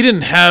now. Well, we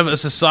didn't have a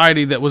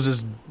society that was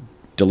as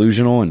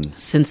delusional and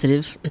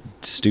sensitive,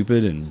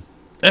 stupid, and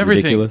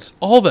everything, ridiculous,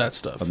 all that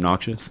stuff,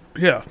 obnoxious.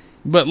 Yeah,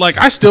 but like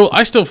I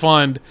still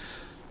find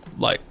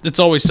like It's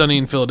Always Sunny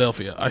in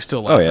Philadelphia. I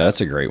still like. Oh yeah,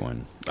 that's a great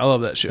one. I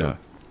love that show. Yeah.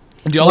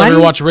 Did y'all ever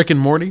watch Rick and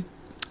Morty?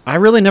 I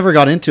really never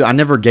got into it. I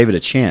never gave it a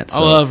chance. I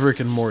love Rick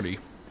and Morty.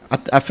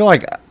 I feel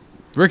like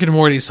Rick and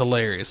Morty is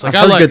hilarious. Like,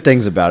 I've heard good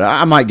things about it.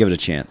 I might give it a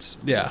chance.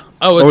 Yeah.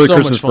 Oh, it's over so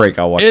Christmas much fun. break,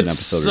 I'll watch an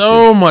episode or two. It's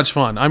so much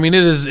fun. I mean,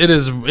 it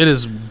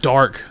is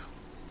dark,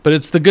 but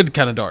it's the good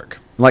kind of dark.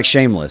 Like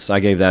Shameless, I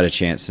gave that a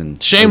chance,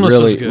 and Shameless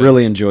was good.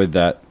 Really enjoyed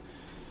that.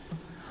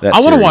 I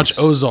want to watch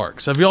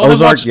Ozarks. Have y'all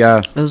Ozark? Watched?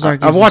 Yeah,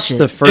 Ozark. I've watched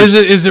the first.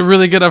 Is it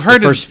really good? I've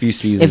heard the first few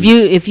seasons.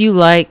 If you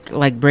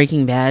like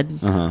Breaking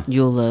Bad,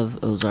 you'll love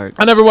Ozark.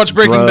 I never watched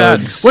Breaking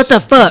Bad. What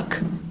the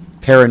fuck?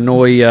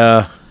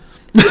 Paranoia.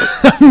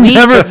 we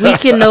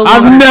can no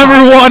longer. I've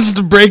never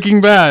watched Breaking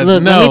Bad.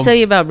 Look, let me tell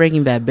you about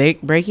Breaking Bad.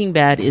 Breaking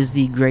Bad is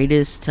the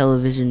greatest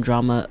television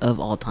drama of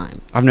all time.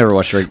 I've never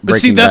watched Breaking Bad. But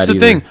see, that's the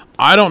thing.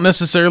 I don't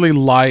necessarily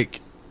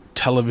like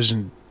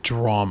television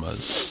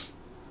dramas.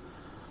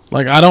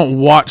 Like, I don't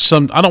want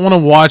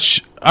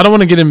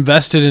to get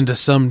invested into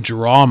some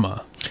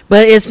drama.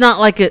 But it's not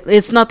like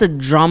it's not the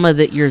drama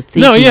that you're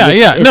thinking. No, yeah.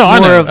 It's no, I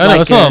know.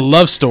 Like it's not a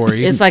love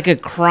story. It's like a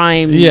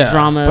crime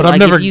drama. But like I've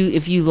never.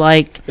 If you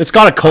like, it's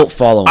got a cult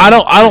following. I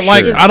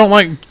don't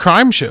like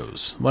crime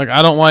shows. Like,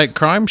 I don't like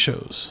crime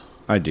shows.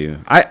 I do.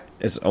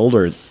 It's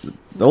older.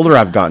 The older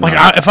I've gotten,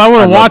 like if I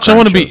want to watch, I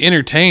want to be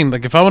entertained.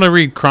 Like, if I want to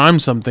read crime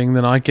something,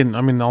 then I can.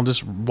 I mean, I'll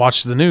just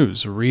watch the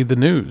news, or read the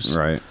news.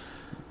 Right.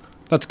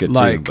 That's good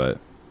too, but.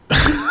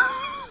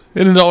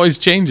 And it always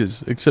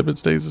changes, except it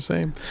stays the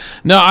same.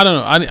 No, I don't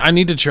know. I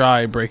need to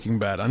try Breaking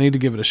Bad. I need to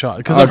give it a shot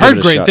because I've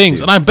heard great things,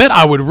 and I bet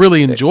I would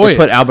really enjoy it.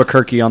 Put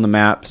Albuquerque on the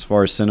map as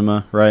far as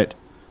cinema, right?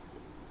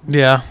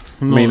 Yeah.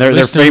 I mean, they're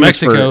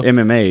famous for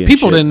MMA.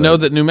 People didn't know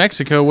that New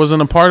Mexico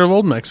wasn't a part of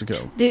Old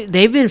Mexico.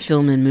 They've been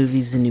filming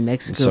movies in New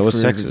Mexico for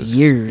Texas.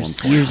 years.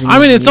 I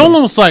mean, it's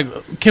almost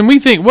like, can we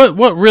think,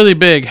 what really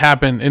big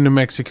happened in New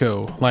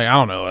Mexico? Like, I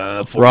don't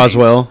know.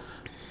 Roswell.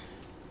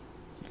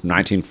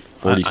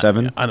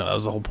 1947. I know, that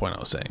was the whole point I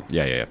was saying.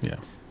 Yeah.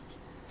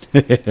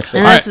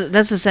 And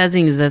that's the sad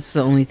thing, is that's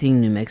the only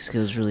thing New Mexico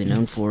is really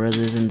known for,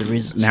 other than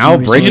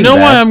the You know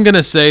why I'm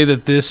gonna say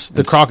that the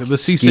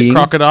Seasick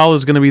Crocodile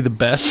is gonna be the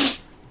best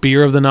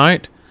beer of the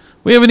night?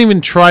 We haven't even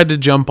tried to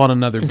jump on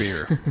another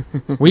beer.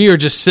 We are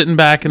just sitting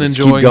back and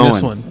enjoying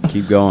this one.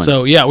 Keep going.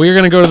 So yeah, we're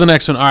gonna go to the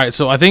next one. All right.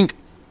 So I think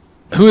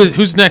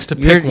who's next to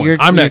pick one?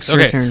 I'm next.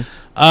 Okay. Turn.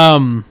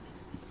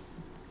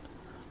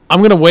 I'm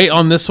going to wait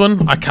on this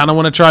one. I kind of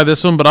want to try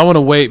this one, but I want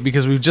to wait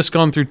because we've just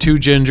gone through two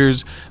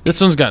gingers.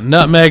 This one's got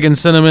nutmeg and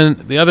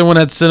cinnamon. The other one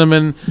had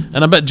cinnamon,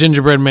 and I bet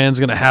Gingerbread Man's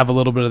going to have a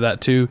little bit of that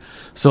too.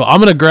 So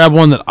I'm going to grab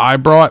one that I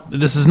brought.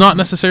 This is not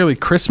necessarily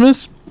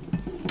Christmas.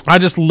 I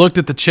just looked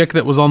at the chick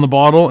that was on the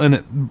bottle, and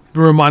it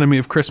reminded me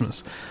of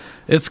Christmas.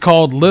 It's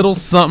called Little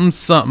Something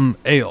Something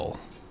Ale.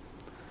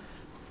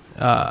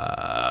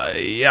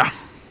 Yeah.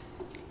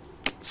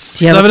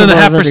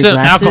 7.5%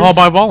 alcohol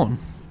by volume.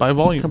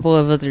 A couple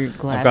of other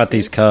glasses. I've got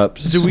these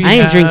cups. I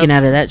ain't drinking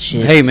out of that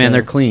shit. Hey, man,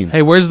 they're clean.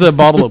 Hey, where's the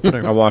bottle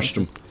opener? I washed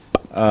them.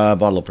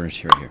 Bottle opener's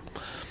here.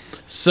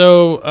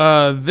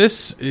 So,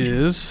 this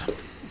is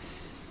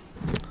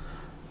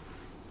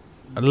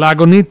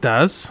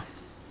Lagunitas.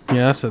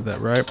 Yeah, I said that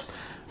right.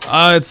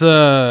 It's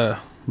a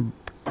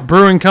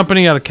brewing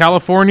company out of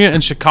California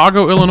and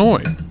Chicago,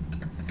 Illinois.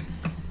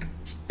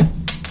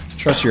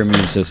 Trust your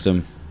immune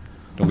system.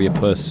 Don't be a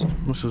puss.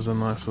 This is a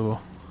nice little...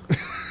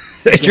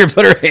 Adrian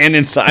put her hand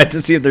inside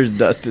to see if there's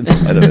dust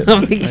inside of it.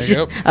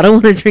 I don't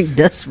want to drink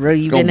dust, bro.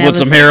 You've been put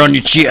some hair on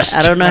your chest.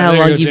 I don't know how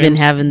long you've been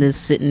having this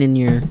sitting in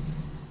your...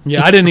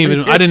 Yeah, I didn't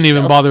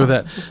even bother with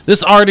that.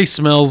 This already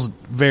smells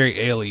very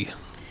ale-y.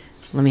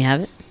 Let me have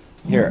it.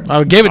 Here.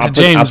 I gave it to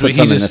James, I'll put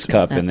some in this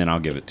cup, and then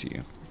I'll give it to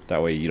you.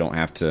 That way you don't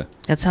have to...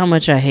 That's how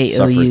much I hate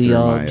OU,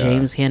 y'all.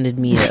 James handed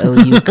me an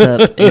OU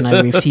cup, and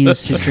I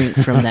refused to drink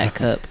from that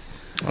cup.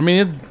 I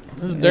mean,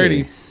 This is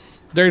dirty.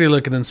 Dirty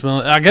looking and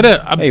smelling.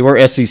 Hey,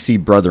 we're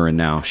SEC brethren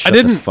now. Shut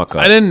the fuck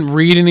up. I didn't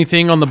read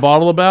anything on the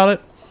bottle about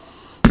it,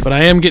 but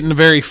I am getting a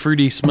very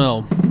fruity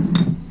smell.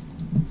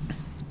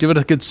 Give it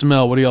a good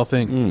smell. What do y'all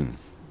think?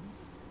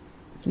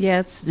 Yeah,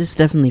 it's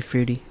definitely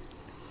fruity.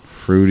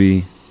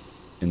 Fruity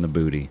in the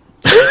booty.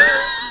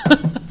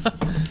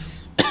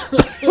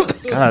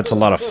 God, that's a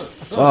lot of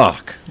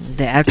fuck.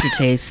 The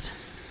aftertaste.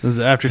 Does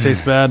the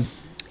aftertaste bad?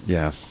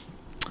 Yeah.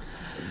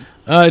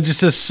 It just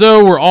says,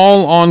 so we're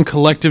all on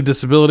collective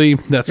disability.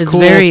 That's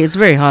cool. It's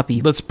very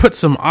hoppy. Let's put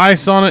some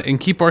ice on it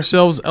and keep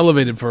ourselves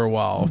elevated for a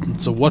while.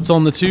 So what's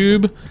on the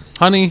tube?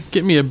 Honey,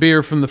 get me a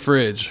beer from the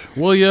fridge.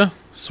 Will ya?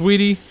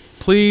 Sweetie,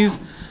 please?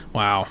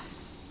 Wow.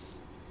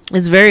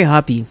 It's very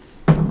hoppy.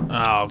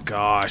 Oh,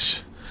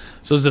 gosh.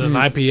 So is it an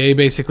IPA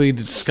basically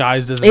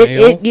disguised as an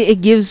ale?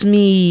 It gives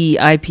me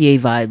IPA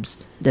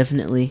vibes,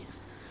 definitely.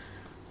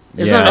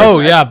 That's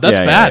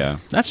bad. Yeah.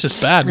 That's just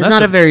bad. It's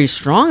not a very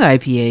strong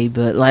IPA,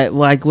 but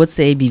like what's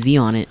the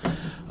ABV on it?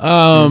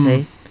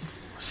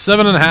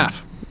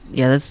 7.5.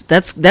 Yeah,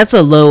 that's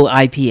a low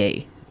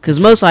IPA because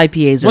most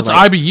IPAs are. What's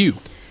IBU?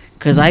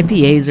 Because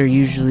IPAs are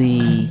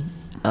usually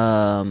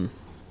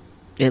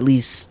at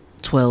least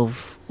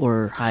 12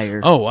 or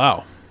higher. Oh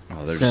wow.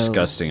 Oh, they're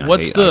disgusting.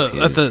 What's at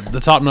the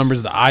top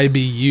numbers? The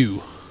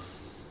IBU.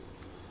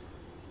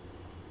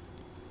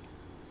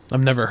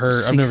 I've never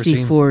heard. I've never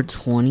seen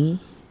 6420.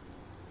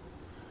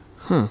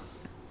 Huh.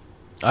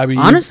 IBU?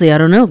 Honestly, I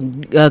don't know.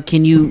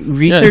 Can you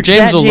research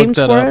James that, will James, look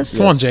that for up. us?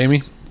 Come on,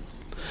 Jamie.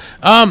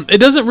 It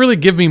doesn't really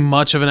give me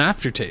much of an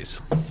aftertaste.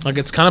 Like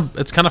it's kind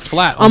of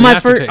flat on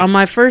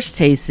my first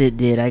taste. It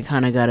did. I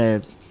kind of got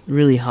a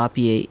really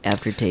hoppy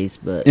aftertaste,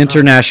 but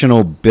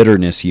International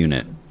Bitterness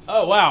Unit.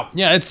 Oh wow,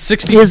 yeah, it's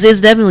 60.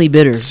 It's definitely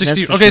bitter.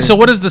 60. Okay, sure. So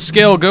what does the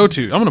scale go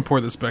to? I'm gonna pour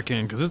this back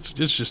in because it's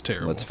just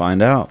terrible. Let's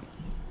find out.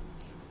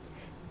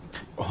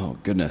 Oh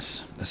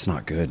goodness, that's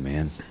not good,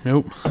 man.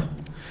 Nope.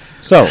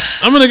 So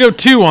I'm gonna go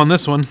 2 on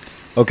this one.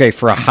 Okay,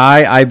 for a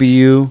high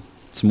IBU,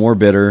 it's more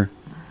bitter.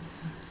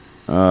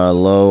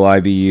 Low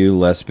IBU,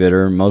 less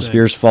bitter. Most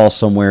beers fall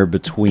somewhere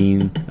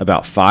between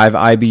about 5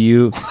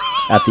 IBU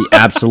at the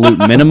absolute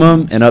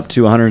minimum and up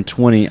to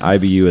 120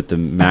 IBU at the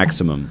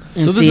maximum.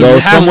 So this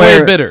is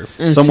halfway bitter.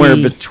 Somewhere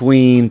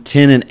between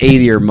 10 and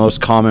 80 are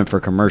most common for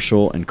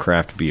commercial and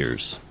craft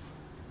beers.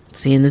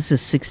 See, and this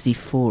is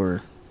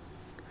 64.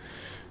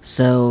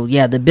 So,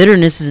 yeah, the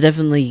bitterness is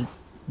definitely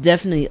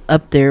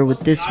up there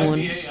with this one.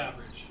 IPA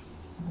average?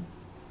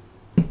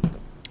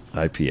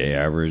 IPA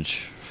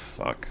average?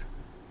 Fuck.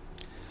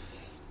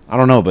 I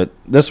don't know, but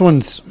this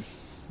one's...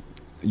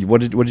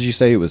 What did you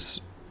say it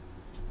was?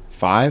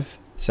 5?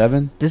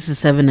 7? This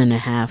is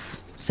 7.5.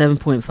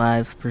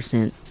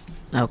 7.5%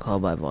 alcohol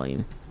by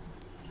volume.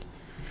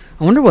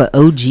 I wonder what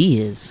OG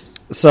is.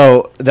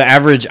 So the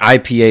average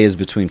IPA is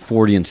between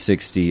 40 and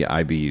 60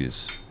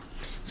 IBUs.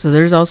 So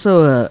there's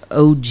also a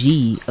OG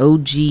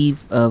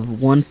of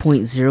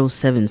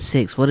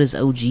 1.076. What does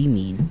OG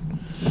mean?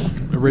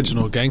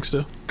 Original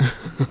gangsta.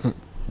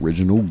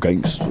 Original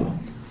gangsta.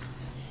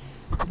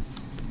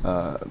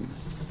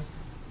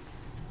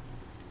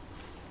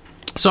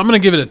 So I'm going to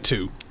give it a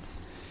 2.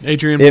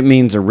 Adrian? It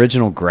means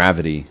original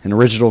gravity. An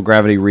original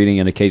gravity reading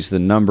indicates the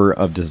number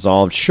of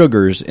dissolved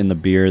sugars in the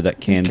beer that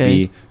can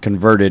be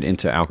converted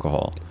into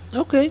alcohol.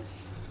 Okay.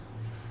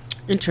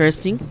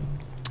 Interesting.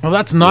 Well,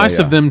 that's nice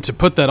of them to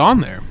put that on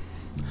there.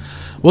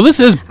 Well, this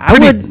is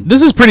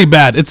pretty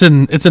bad. It's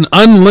an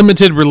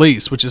unlimited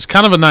release, which is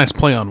kind of a nice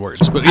play on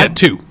words. But yeah,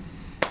 2.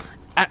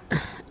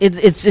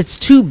 It's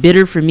too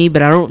bitter for me,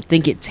 but I don't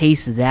think it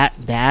tastes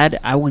that bad.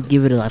 I would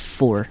give it a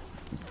 4.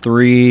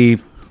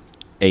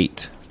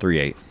 3.8.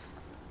 3.8.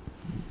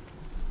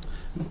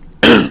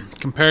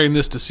 Comparing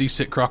this to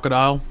Seasick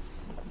Crocodile,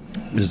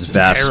 this is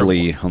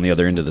vastly on the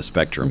other end of the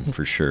spectrum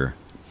for sure.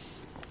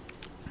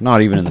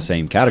 Not even in the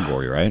same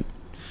category, right?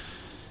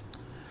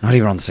 Not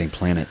even on the same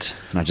planet.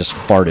 And I just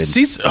farted.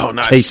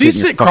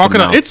 Seasick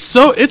Crocodile.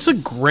 Mouth. It's a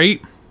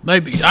great.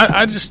 Like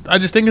I just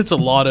think it's a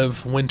lot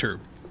of winter.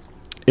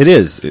 It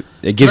is. It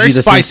gives you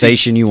the spicy.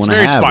 sensation you want to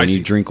have spicy when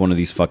you drink one of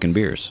these fucking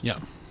beers. Yeah,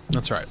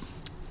 that's right.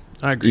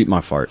 I agree. Eat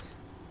my fart.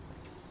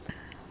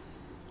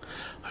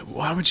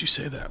 Why would you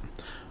say that?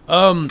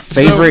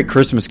 Favorite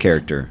Christmas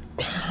character?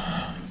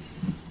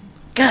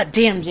 God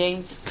damn,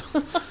 James.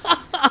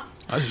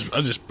 I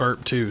just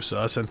burped too,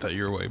 so I sent that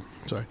your way.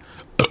 Sorry.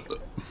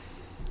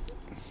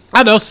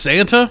 I know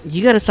Santa.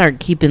 You got to start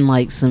keeping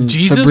like some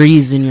Jesus?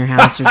 Febreze in your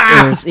house or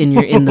in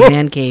the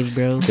man cave,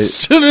 bro.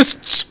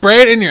 Just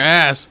spray it in your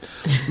ass,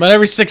 about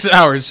every 6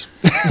 hours.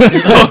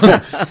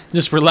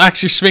 Just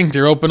relax your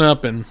sphincter, open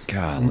up, and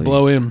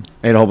blow in.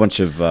 I ate a whole bunch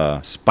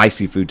of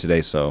spicy food today,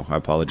 so I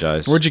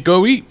apologize. Where'd you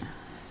go eat?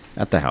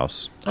 At the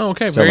house. Oh,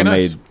 okay, Stella very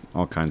nice. made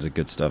all kinds of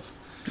good stuff.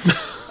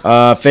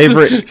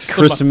 Favorite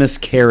Christmas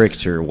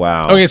character?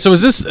 Wow. Okay, so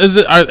is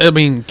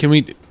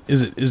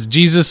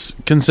Jesus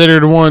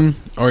considered one,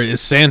 or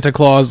is Santa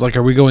Claus, like,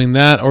 are we going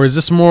that, or is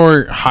this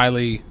more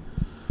highly,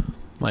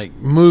 like,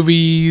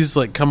 movies,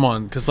 like, come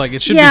on, because, like,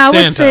 it should be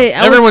Santa.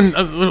 Everyone,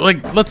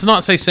 like, let's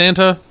not say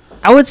Santa,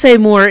 I would say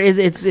more.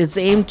 It's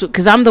aimed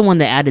because I'm the one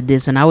that added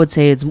this, and I would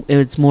say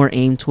it's more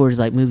aimed towards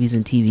like movies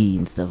and TV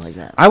and stuff like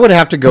that. I would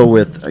have to go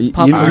with you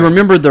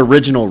remember the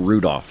original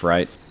Rudolph,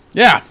 right?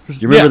 Yeah,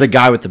 you remember the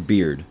guy with the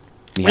beard.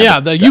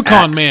 The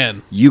Yukon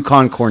man.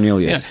 Yukon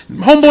Cornelius. Yeah.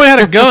 Homeboy had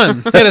a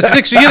gun. He had a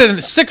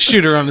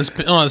 6-shooter on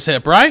his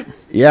hip, right?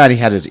 Yeah, and he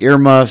had his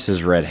earmuffs,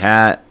 his red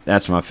hat.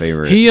 That's my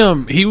favorite.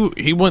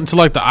 He went to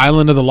like the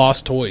island of the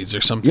lost toys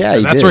or something. Yeah,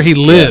 that's where he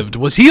lived.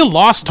 Yeah. Was he a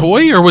lost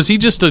toy or was he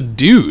just a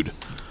dude?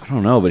 I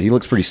don't know, but he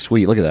looks pretty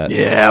sweet. Look at that.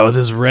 Yeah, with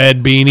his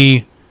red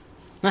beanie.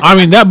 I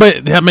mean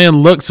that man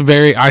looks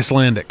very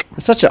Icelandic.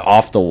 It's such an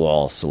off the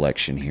wall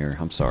selection here.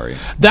 I'm sorry.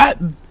 That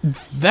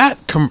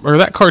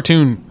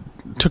cartoon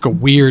took a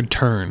weird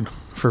turn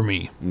for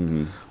me.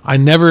 Mm-hmm. I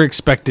never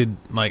expected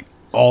like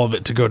all of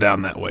it to go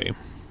down that way.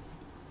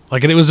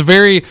 Like, and it was a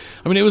very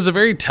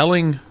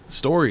telling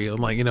story.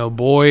 Like,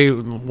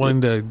 boy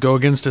wanting to go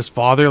against his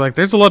father. Like,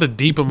 there's a lot of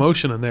deep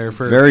emotion in there.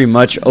 For very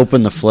much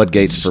opened the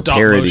floodgates for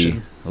parody.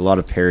 Motion. A lot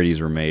of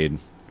parodies were made.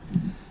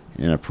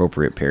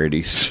 Inappropriate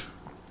parodies.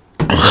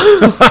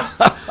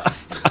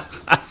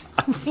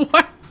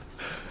 What?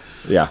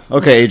 Yeah.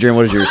 Okay, Adrian,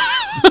 what is yours?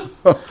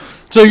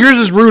 So yours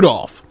is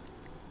Rudolph.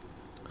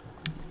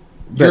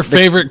 Your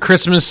favorite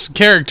Christmas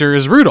character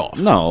is Rudolph.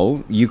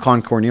 No,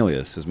 Yukon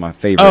Cornelius is my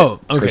favorite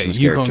Christmas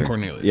Yukon character.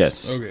 Cornelius.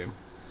 Yes. Okay.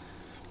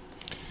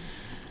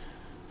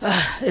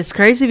 It's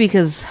crazy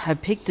because I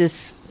picked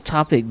this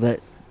topic,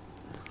 but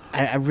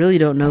I really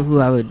don't know who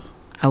I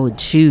would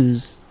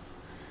choose.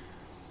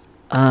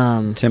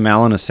 Tim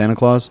Allen as Santa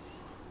Claus?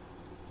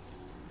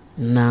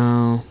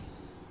 No.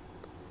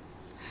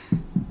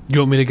 You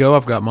want me to go?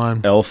 I've got mine.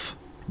 Elf.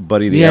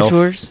 Buddy the Elf. You got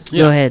yours? Yeah.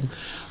 Go ahead.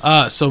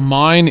 So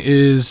mine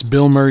is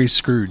Bill Murray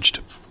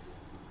Scrooged.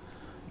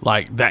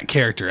 Like that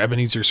character,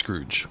 Ebenezer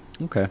Scrooge.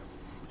 Okay.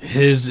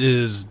 His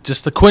is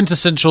just the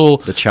quintessential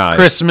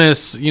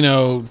Christmas,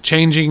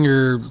 changing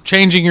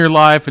your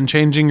life and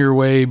changing your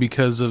way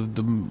because of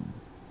the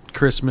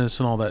Christmas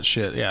and all that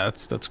shit. Yeah,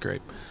 that's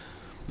great.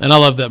 And I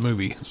love that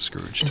movie,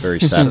 Scrooged. Very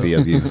sappy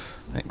of you.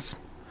 Thanks.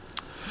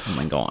 Oh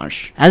my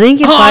gosh. I think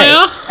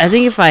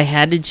if I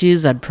had to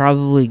choose, I'd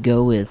probably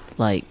go with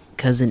like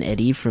Cousin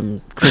Eddie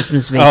from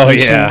Christmas Vacation. Oh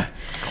yeah,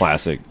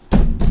 classic.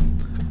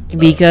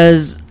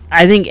 Because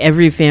I think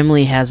every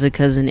family has a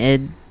Cousin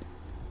Ed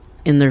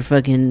in their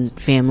fucking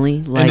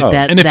family, like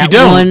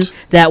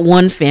that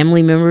one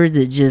family member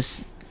that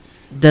just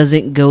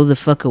doesn't go the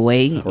fuck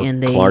away, or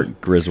and they Clark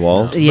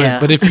Griswold.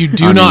 Yeah, but if you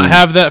do not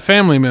have that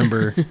family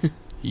member,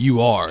 you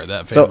are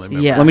that family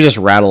member. Yeah. Let me just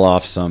rattle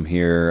off some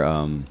here.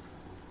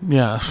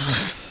 Yeah.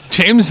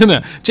 James in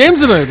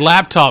a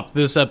laptop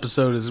this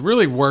episode is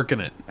really working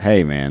it.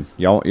 Hey man,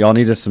 y'all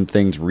needed some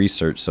things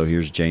researched, so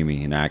here's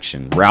Jamie in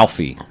action.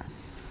 Ralphie.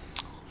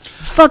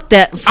 Fuck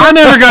that. I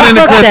never got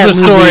into Christmas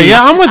Story.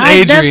 Yeah, I'm with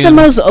Adrian. That's the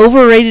most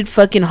overrated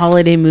fucking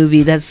holiday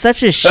movie. That's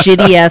such a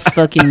shitty ass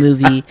fucking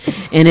movie.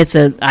 And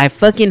I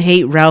fucking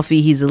hate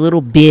Ralphie. He's a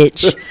little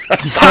bitch.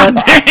 Fuck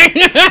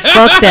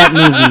that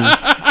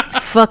movie.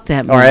 Fuck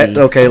that movie. All right,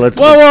 okay, let's...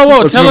 Whoa.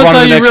 Let's tell us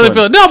how you really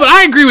feel. No, but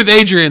I agree with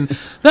Adrian.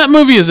 That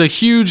movie is a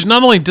huge,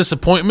 not only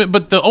disappointment,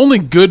 but the only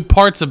good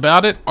parts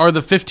about it are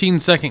the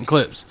 15-second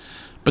clips.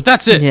 But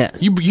that's it. Yeah.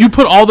 You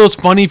put all those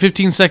funny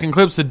 15-second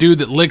clips, the dude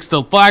that licks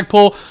the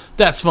flagpole,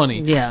 that's funny.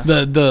 Yeah.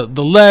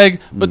 The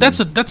leg, but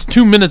that's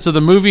 2 minutes of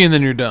the movie and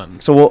then you're done.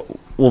 So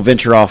we'll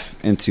venture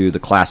off into the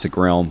classic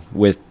realm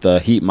with the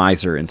Heat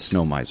Miser and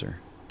Snow Miser.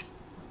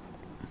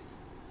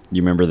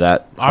 You remember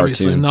that cartoon?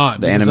 Obviously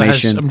not. The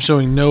animation. I'm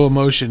showing no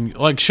emotion.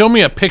 Like, show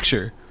me a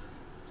picture.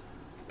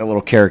 A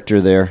little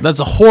character there. That's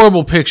a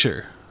horrible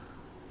picture.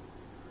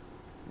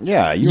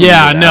 Yeah.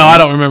 I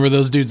don't remember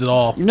those dudes at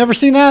all. You've never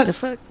seen that? The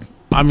fuck?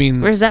 I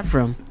mean, where's that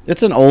from?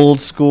 It's an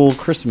old school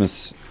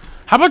Christmas.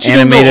 How about you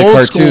animated go old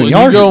cartoon?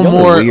 School? You go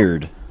more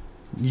weird.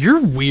 You're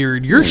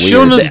weird. You're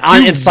showing us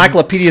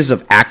encyclopedias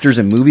of actors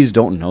and movies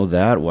don't know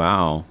that.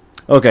 Wow.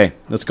 Okay,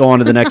 let's go on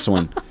to the next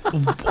one.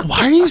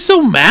 Why are you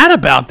so mad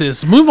about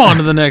this? Move on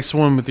to the next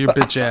one with your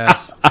bitch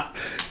ass.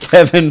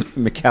 Kevin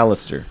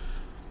McAllister.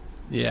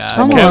 Yeah,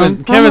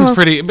 Kevin's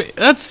pretty.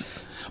 That's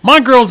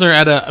my girls are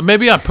at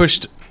maybe I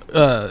pushed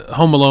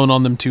Home Alone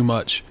on them too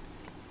much,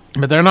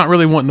 but they're not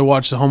really wanting to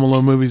watch the Home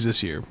Alone movies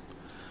this year.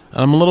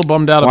 And I'm a little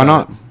bummed out about it.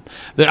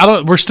 Why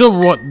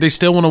not? They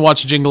still want to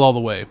watch Jingle All the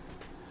Way.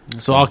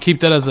 So I'll keep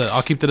that as a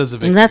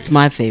victory. And that's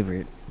my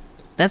favorite.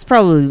 That's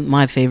probably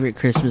my favorite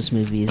Christmas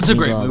movie. It's a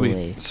great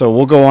movie. So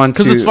we'll go on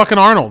to... Because it's fucking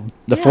Arnold.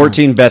 The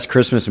 14 best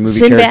Christmas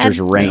movie characters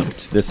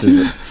ranked. This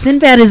is...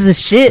 Sinbad is the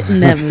shit in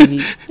that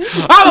movie.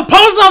 I'm a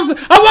post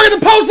office! I work at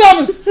the post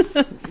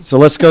office! So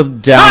let's go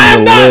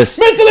down the list.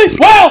 Mentally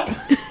well!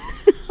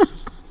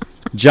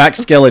 Jack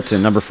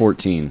Skellington, number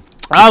 14.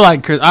 I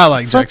like Jack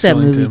Skellington. Fuck that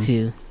movie,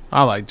 too.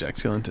 I like Jack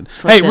Skellington.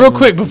 Hey, real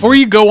quick, before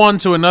you go on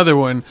to another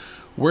one...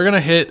 We're going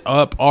to hit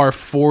up our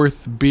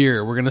fourth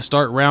beer. We're going to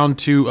start round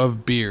 2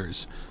 of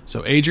beers.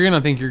 So, Adrian,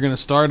 I think you're going to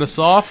start us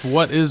off.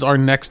 What is our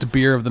next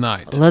beer of the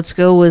night? Let's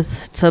go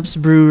with Tubbs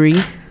Brewery.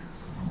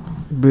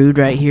 Brewed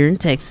right here in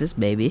Texas,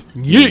 baby.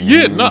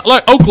 Yeah, not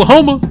like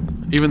Oklahoma.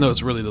 even though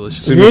it's really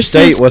delicious. Sooner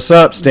State, what's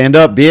up? Stand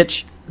up,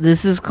 bitch.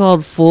 This is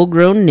called Full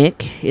Grown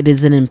Nick. It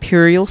is an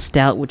imperial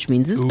stout, which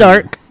means it's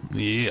dark.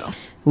 Yeah.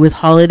 With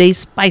holiday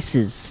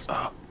spices.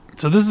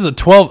 So this is a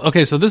 12.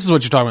 Okay, so this is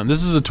what you're talking about.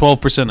 This is a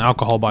 12%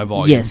 alcohol by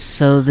volume. Yes.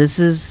 So this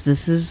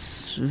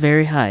is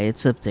very high.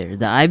 It's up there.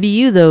 The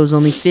IBU though is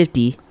only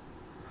 50.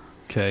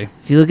 Okay.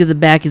 If you look at the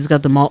back, it's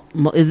got the malt.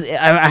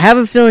 I have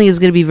a feeling it's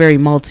going to be very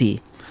malty.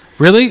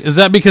 Really? Is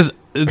that because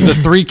the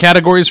 3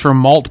 categories for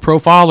malt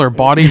profile are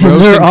body,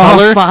 roast, and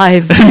color? All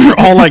 5. And they're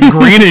all like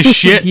green as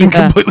shit and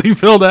completely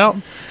filled out.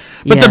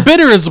 But the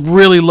bitter is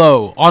really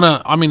low.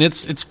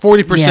 It's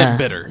 40%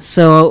 bitter.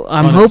 So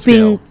I'm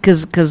hoping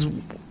because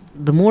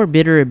the more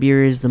bitter a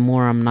beer is, the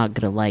more I'm not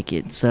gonna like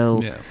it. So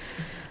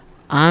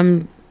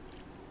I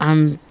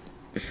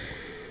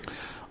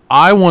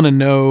want to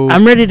know.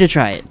 I'm ready to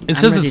try it. It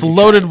says it's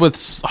loaded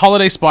with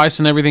holiday spice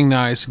and everything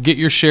nice. Get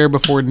your share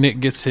before Nick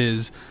gets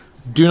his.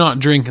 Do not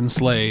drink and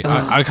slay.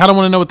 I kind of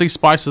want to know what these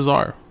spices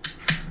are.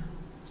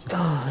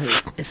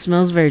 It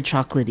smells very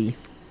chocolatey.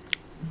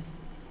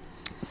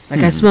 Like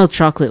I smell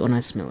chocolate when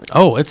I smell it.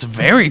 Oh, it's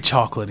very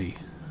chocolatey.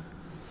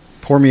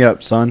 Pour me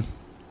up, son.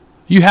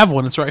 You have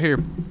one. It's right here.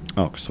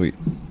 Oh, sweet.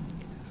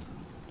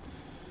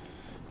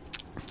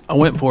 I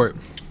went for it.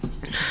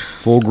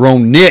 Full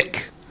Grown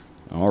Nick.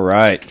 All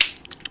right.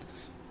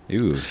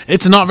 Ooh.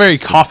 It's not very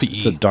coffee-y.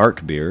 It's a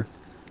dark beer.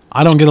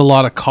 I don't get a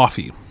lot of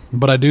coffee,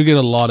 but I do get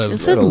a lot of...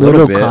 It's a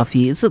little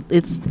coffee.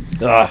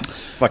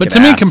 But to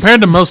me,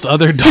 compared to most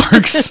other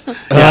darks,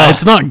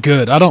 it's not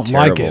good. I don't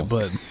like it,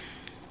 but...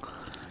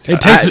 It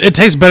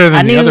tastes better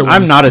than the other one.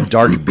 I'm not a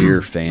dark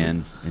beer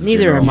fan.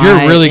 Neither am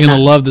I. You're really going to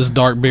love this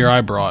dark beer I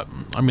brought.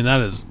 I mean,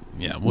 that is...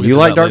 Yeah, we'll you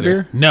like dark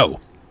beer?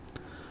 No.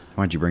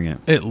 Why'd you bring it?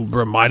 It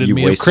reminded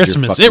me of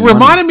Christmas. It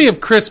reminded me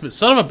of Christmas.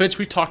 Son of a bitch,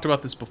 we talked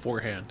about this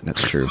beforehand.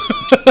 That's true.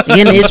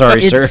 Again,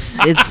 sorry, sir.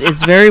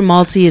 It's very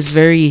malty. It's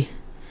very...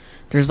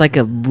 There's like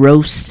a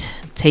roast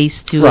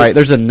taste to it. Right,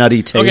 there's a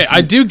nutty taste. Okay,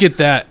 I do get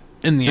that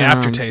in the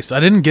aftertaste. I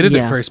didn't get it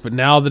at first, but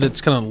now that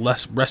it's kind of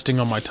less resting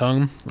on my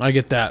tongue, I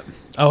get that.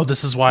 Oh,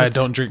 this is why I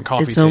don't drink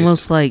coffee. It's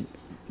almost like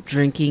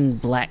drinking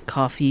black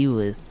coffee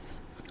with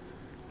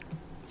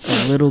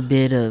a little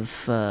bit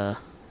of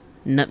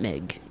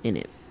nutmeg in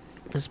it.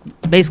 That's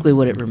basically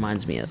what it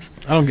reminds me of.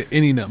 I don't get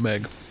any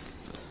nutmeg.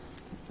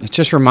 It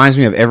just reminds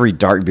me of every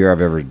dark beer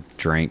I've ever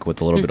drank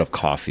with a little bit of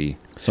coffee.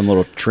 Some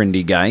little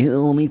trendy guy.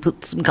 Oh, let me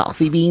put some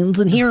coffee beans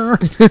in here.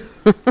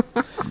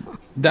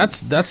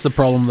 That's the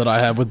problem that I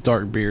have with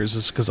dark beers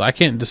is because I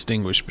can't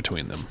distinguish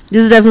between them.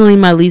 This is definitely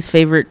my least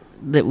favorite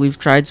that we've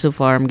tried so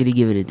far. I'm going to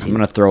give it a 2. I'm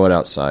going to throw it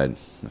outside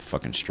the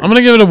fucking street. I'm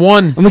going to give it a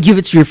 1. I'm going to give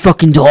it to your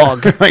fucking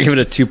dog. I give it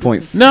a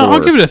 2.4. No,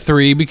 I'll give it a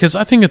 3 because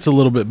I think it's a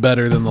little bit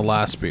better than the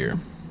last beer.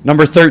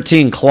 Number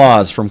 13,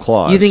 Claws from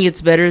Claws. You think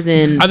it's better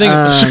than... I think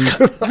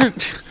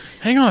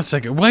hang on a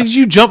second. Why did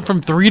you jump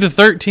from 3 to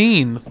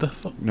 13? What the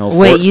fuck? No,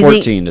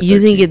 14 to 13.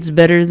 You think it's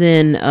better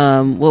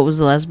than... what was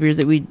the last beer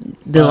that we...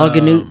 The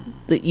Lagunitas...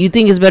 You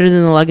think it's better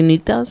than the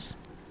Lagunitas?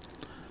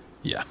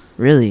 Yeah.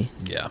 Really?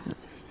 Yeah.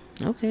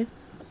 Okay.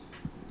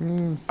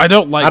 I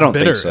don't like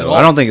bitter think so. at all.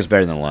 I don't think it's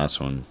better than the last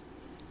one.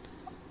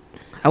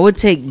 I would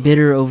take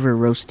bitter over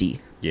roasty.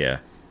 Yeah.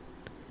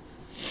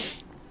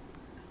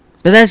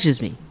 But that's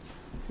just me.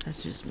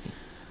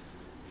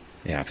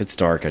 Yeah, if it's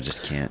dark, I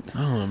just can't.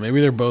 I don't know.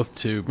 Maybe they're both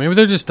 2. Maybe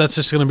that's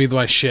just going to be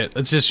my shit.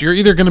 It's just, you're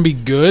either going to be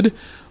good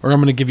or I'm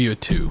going to give you a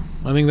 2.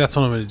 I think that's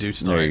what I'm going to do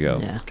tonight. There you go.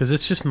 Because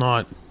it's just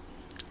not...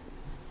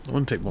 I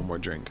want to take one more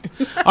drink.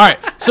 All right,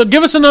 so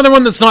give us another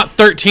one that's not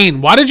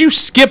 13. Why did you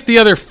skip the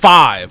other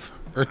 5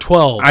 or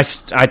 12?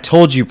 I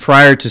told you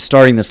prior to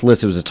starting this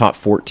list it was a top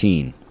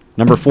 14.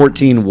 Number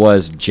 14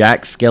 was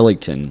Jack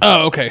Skellington.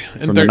 Oh, okay.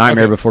 From The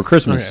Nightmare Before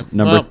Christmas. Okay.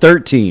 Number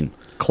 13,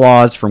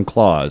 Claws from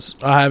Claws.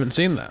 I haven't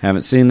seen that.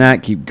 Haven't seen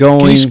that. Keep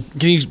going.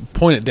 Can you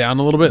point it down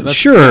a little bit?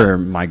 Sure,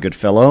 my good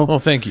fellow. Well,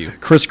 thank you.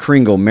 Kris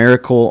Kringle,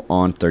 Miracle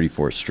on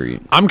 34th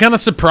Street. I'm kind of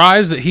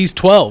surprised that he's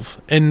 12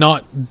 and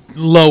not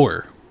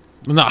lower.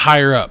 Not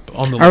higher up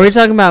on the list. Are we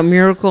talking about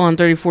Miracle on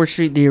 34th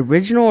Street, the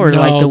original, or no,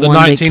 like the one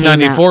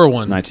 1994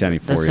 one?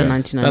 1994. That's the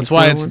 1994. That's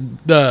why it's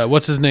the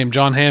what's his name,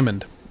 John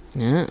Hammond.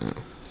 Yeah.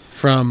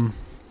 From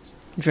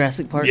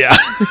Jurassic Park. Yeah.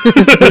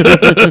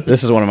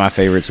 This is one of my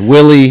favorites.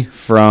 Willie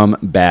from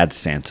Bad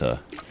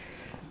Santa.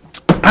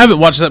 I haven't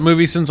watched that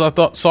movie since I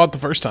saw it the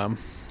first time.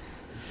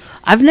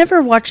 I've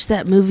never watched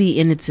that movie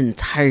in its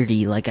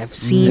entirety. Like, I've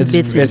seen bits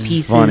and pieces.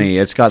 It's funny.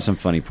 It's got some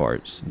funny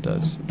parts. It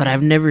does. But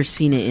I've never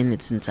seen it in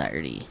its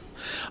entirety.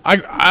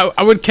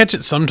 I would catch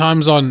it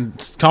sometimes on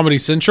Comedy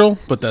Central,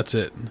 but that's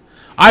it.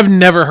 I've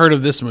never heard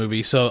of this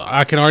movie, so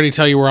I can already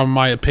tell you where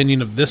my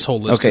opinion of this whole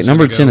list is. Okay,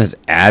 number 10 is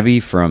Abby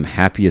from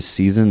Happiest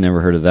Season.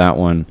 Never heard of that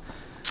one.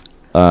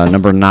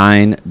 Number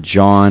 9,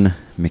 John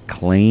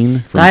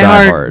McClane from Die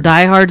Hard.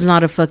 Die Hard's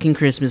not a fucking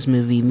Christmas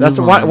movie. That's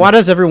why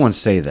does everyone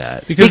say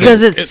that?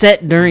 Because it's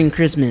set during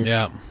Christmas.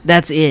 Yeah.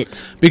 That's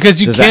it.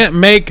 Because you can't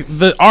make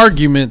the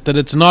argument that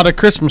it's not a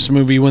Christmas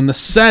movie when the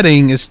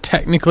setting is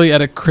technically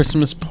at a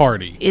Christmas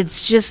party.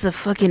 It's just a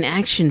fucking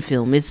action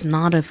film. It's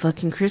not a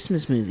fucking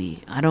Christmas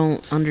movie. I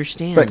don't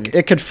understand. But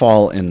it could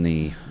fall in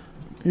the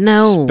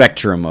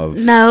spectrum of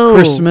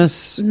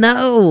Christmas.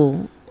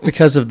 No.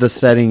 Because of the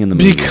setting in the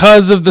movie.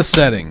 Because of the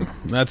setting.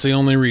 That's the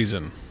only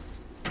reason.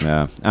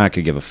 Yeah, I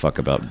could give a fuck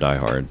about Die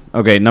Hard.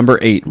 Okay, number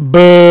 8.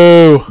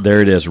 Boo.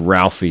 There it is,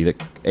 Ralphie,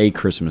 A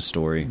Christmas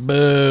Story.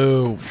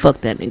 Boo.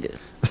 Fuck that nigga.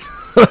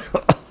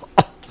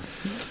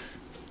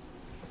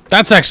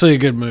 That's actually a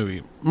good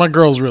movie. My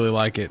girls really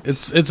like it.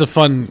 It's a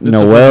fun.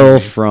 Noel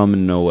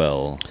from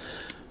Noel.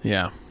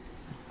 Yeah.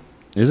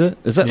 Is it?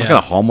 Is that like a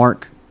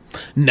Hallmark?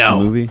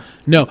 Movie?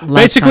 No.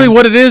 Basically,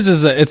 what it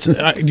is that it's.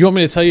 You want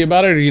me to tell you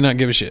about it, or do you not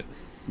give a shit?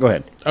 Go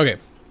ahead. Okay.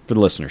 For the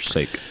listener's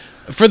sake.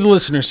 For the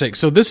listener's sake.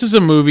 So this is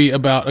a movie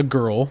about a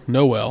girl,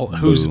 Noelle,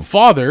 whose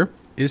father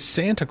is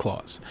Santa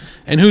Claus,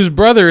 and whose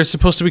brother is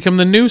supposed to become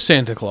the new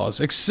Santa Claus.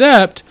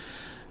 Except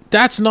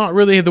that's not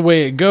really the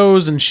way it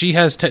goes, and she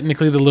has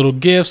technically the little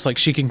gifts, like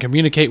she can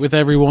communicate with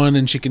everyone,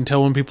 and she can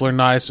tell when people are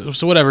nice,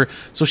 so whatever.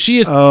 So she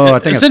is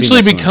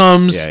essentially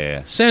becomes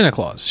Santa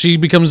Claus. She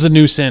becomes the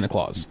new Santa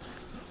Claus.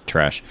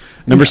 Trash.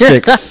 Number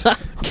 6,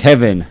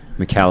 Kevin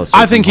McAllister.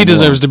 I think he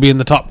deserves to be in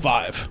the top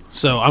 5.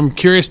 So I'm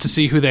curious to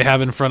see who they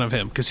have in front of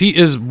him, because he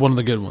is one of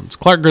the good ones.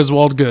 Clark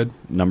Griswold, good.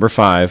 Number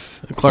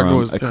 5,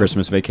 A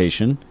Christmas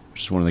Vacation,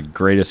 which is one of the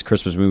greatest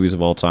Christmas movies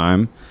of all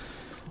time.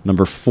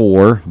 Number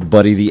 4,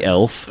 Buddy the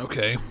Elf.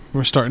 Okay,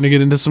 we're starting to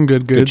get into some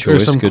good choice, or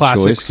some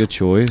classics. Good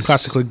choice.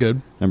 Classically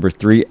good. Number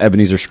 3,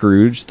 Ebenezer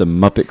Scrooge, The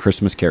Muppet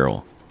Christmas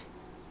Carol.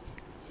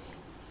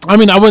 I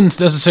mean, I wouldn't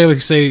necessarily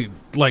say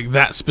like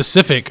that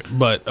specific,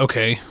 but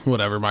okay,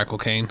 whatever. Michael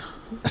Caine.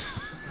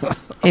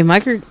 Hey,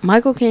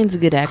 Michael Caine's a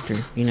good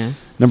actor, you know.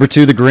 Number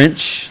 2, The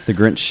Grinch. The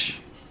Grinch.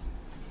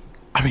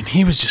 I mean,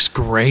 he was just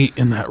great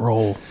in that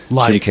role.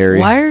 Like,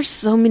 why are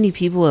so many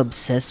people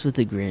obsessed with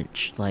The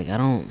Grinch? Like, I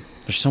don't.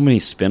 There's so many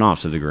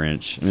spin-offs of The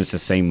Grinch, and it's the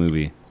same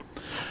movie.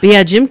 But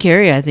yeah, Jim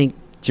Carrey, I think.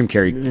 Jim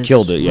Carrey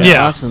killed it.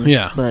 Yeah, awesome.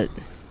 Yeah, but.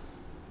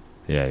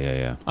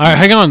 Yeah. All right,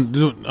 hang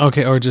on.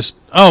 Okay, or just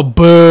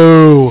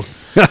boo.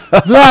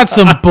 That's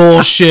some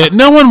bullshit.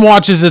 No one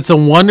watches It's a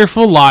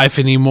Wonderful Life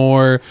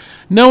anymore.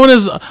 No one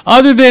is,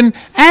 other than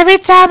every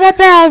time a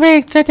bell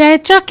rings today,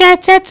 Chuck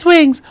gets its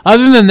wings.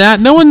 Other than that,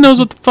 no one knows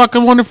what the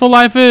fucking Wonderful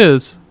Life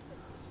is.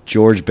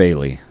 George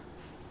Bailey.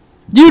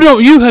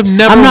 You have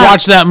never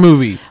watched that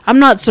movie. I'm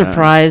not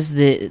surprised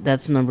that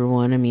that's number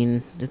 1. I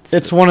mean,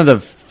 it's one of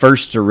the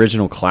first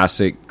original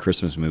classic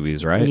Christmas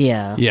movies, right?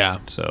 Yeah. Yeah.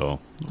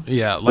 So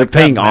yeah, like we're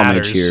paying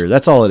homage here.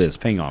 That's all it is,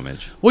 paying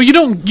homage. Well,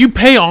 you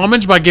pay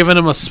homage by giving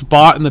them a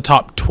spot in the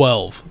top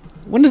 12.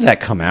 When did that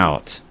come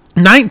out?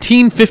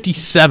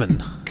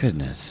 1957.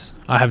 Goodness.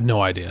 I have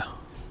no idea.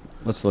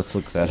 Let's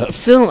look that up.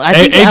 So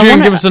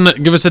Adrian,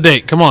 give us a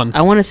date. Come on.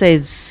 I want to say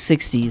it's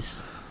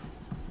 60s.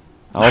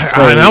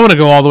 I want to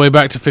go all the way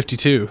back to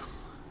 52.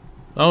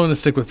 I want to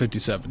stick with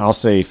 57. I'll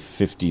say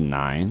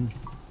 59.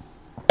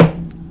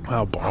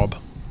 Wow,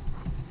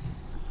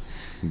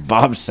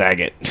 Bob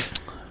Saget.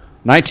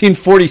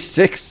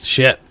 1946.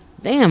 Shit.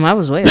 Damn, I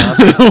was way off.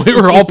 We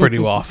were all pretty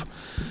off.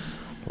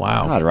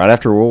 Wow. God, right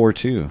after World War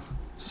II.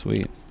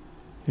 Sweet.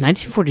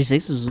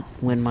 1946 was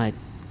when my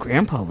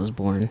grandpa was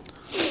born.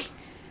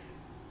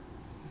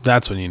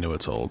 That's when you knew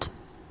it's old.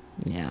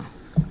 Yeah.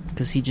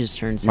 Because he just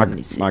turned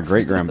 76. My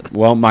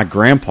my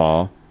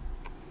grandpa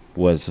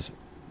was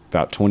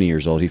about 20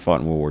 years old. He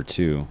fought in World War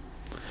II.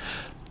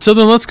 So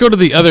then let's go to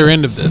the other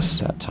end of this.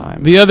 That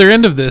time. The other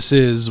end of this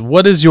is,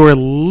 what is your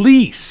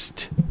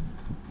least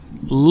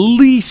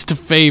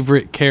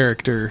favorite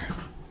character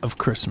of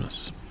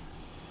Christmas?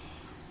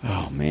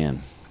 Oh,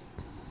 man.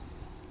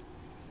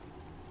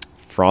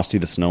 Frosty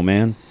the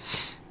Snowman.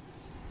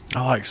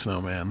 I like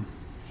Snowman.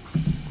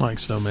 I like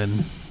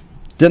Snowmen.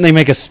 Didn't they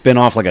make a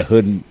spin-off, like a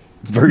hood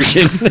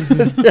version?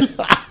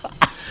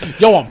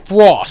 Yo, I'm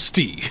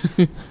Frosty.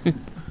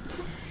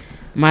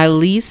 My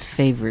least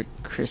favorite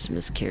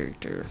Christmas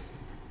character.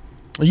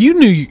 You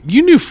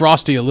knew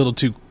Frosty a little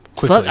too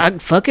quickly.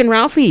 Fucking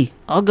Ralphie.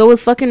 I'll go with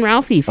fucking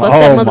Ralphie. Fuck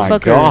that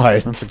motherfucker. Oh my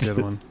God. That's a good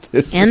one.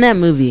 And that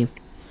movie.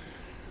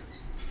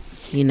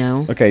 You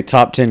know. Okay,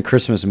 top 10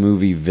 Christmas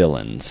movie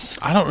villains.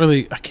 I don't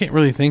really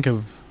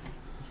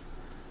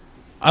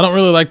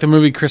like the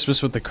movie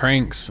Christmas with the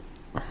Cranks.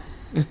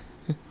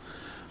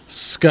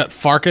 Scut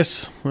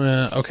Farkus.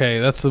 Okay,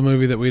 that's the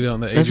movie that we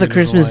don't. That's a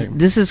Christmas. Like.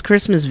 This is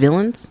Christmas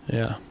villains.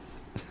 Yeah.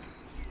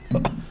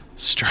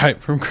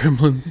 Stripe from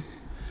Gremlins.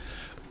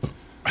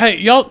 Hey,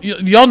 y'all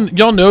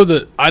know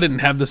that I didn't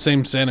have the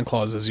same Santa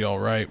Claus as y'all,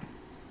 right?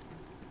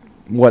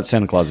 What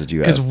Santa Claus did you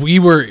have? Because we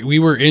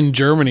were in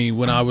Germany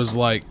when I was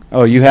like,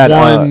 you had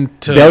 1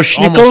 to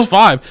almost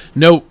 5.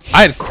 No,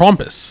 I had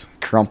Krampus.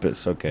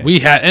 Krampus, okay. We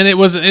had, and it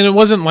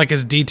wasn't like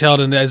as detailed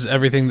and as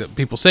everything that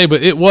people say,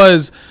 but it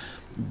was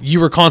you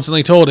were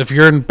constantly told if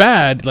you're in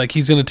bad, like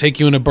he's going to take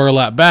you in a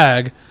burlap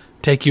bag,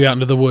 take you out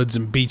into the woods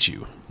and beat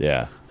you.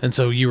 Yeah. And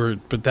so you were,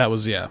 but that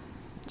was, yeah.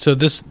 So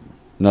this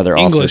another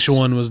English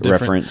one was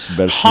different.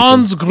 Reference.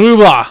 Hans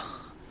Gruber.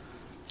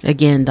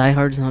 Again, Die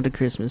Hard's not a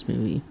Christmas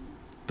movie.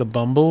 The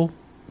Bumble?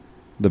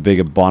 The big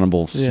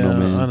abominable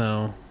snowman. Yeah, I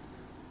know.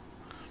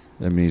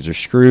 Ebenezer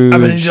Scrooge.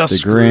 Ebenezer the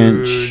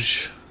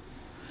Scrooge.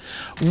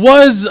 Grinch.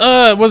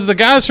 Was the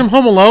guys from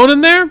Home Alone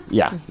in there?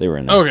 Yeah, they were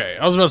in there. Okay,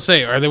 I was about to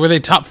say, were they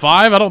top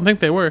 5? I don't think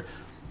they were.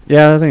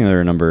 Yeah, I think they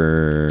were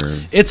number...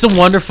 It's a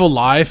Wonderful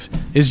Life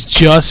is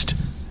just...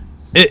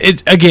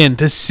 It's again,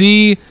 to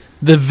see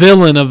the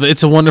villain of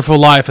It's a Wonderful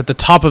Life at the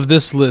top of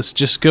this list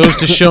just goes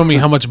to show me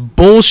how much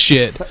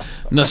bullshit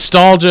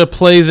nostalgia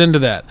plays into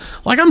that.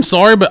 Like, I'm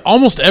sorry, but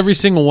almost every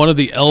single one of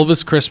the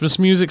Elvis Christmas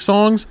music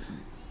songs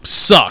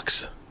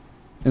sucks.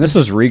 And this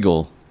was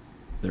Regal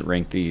that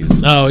ranked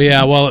these. Oh,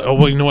 yeah.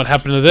 Well, you know what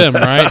happened to them,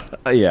 right?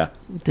 Yeah.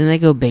 Didn't they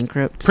go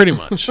bankrupt? Pretty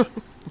much.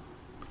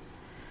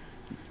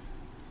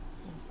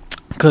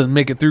 Couldn't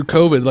make it through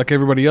COVID like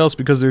everybody else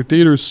because their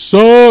theaters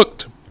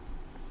sucked.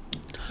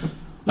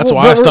 That's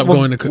why I stopped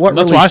going to. What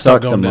that's really why I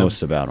stopped going the down.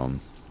 most about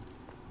them?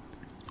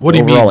 What do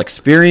you mean? Overall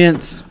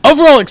experience.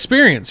 Overall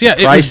experience. Yeah,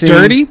 pricing. It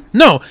was dirty.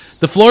 No,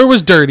 the floor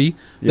was dirty.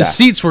 Yeah. The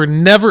seats were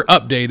never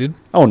updated.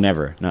 Oh,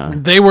 never. No.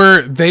 They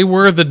were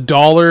the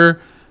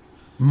dollar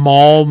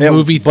mall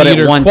movie but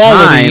theater at one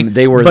quality. time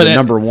they were the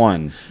number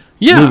one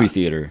movie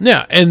theater.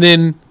 Yeah, and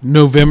then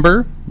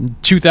November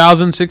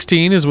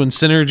 2016 is when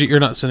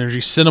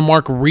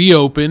Cinemark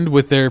reopened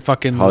with their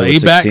fucking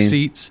layback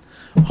seats.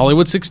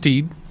 Hollywood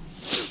 16.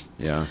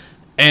 Yeah.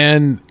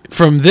 And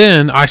from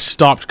then, I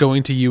stopped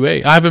going to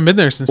UA. I haven't been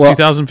there since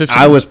 2015.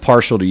 I was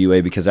partial to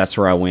UA because that's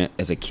where I went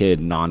as a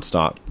kid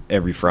nonstop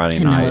every Friday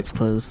night. Now it's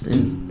closed.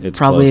 And it's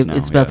probably closed now,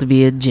 it's about to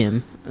be a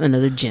gym,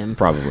 another gym.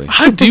 Probably.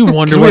 I do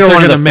wonder what we they're are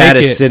one going of to the make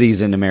fattest it.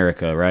 cities in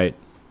America, right?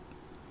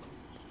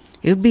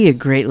 It would be a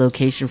great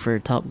location for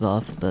a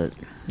Topgolf, but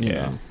you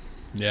know,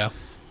 Yeah.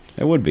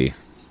 It would be.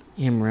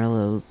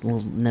 Amarillo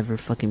will never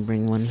fucking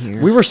bring one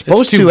here. We were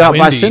supposed to out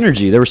by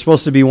Synergy. There was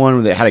supposed to be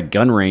one that had a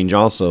gun range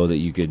also that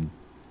you could.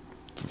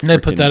 They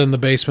put that in the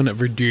basement at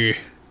Verdure.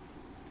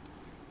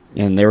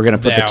 And they were going to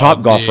put the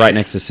Topgolf right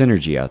next to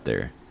Synergy out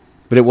there.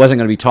 But it wasn't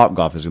going to be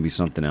Topgolf. It was going to be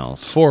something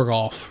else.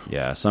 4Golf.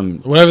 Yeah,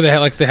 whatever they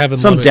have, like they have in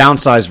some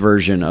downsized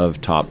version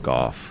of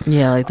Topgolf.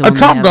 Yeah, like a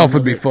Topgolf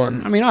would be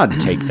fun. I mean, I'd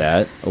take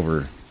that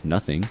over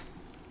nothing.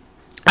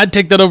 I'd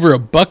take that over a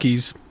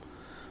Buc-ee's.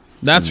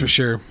 That's for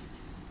sure.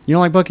 You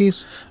don't like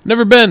Buc-ee's?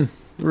 Never been.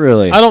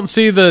 Really? I don't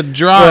see the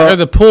or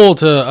the pull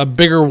to a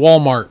bigger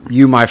Walmart.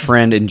 You, my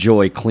friend,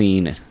 enjoy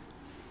clean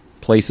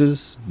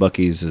places.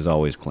 Buc-ee's is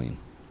always clean.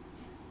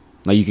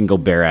 Now you can go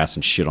bare ass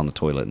and shit on the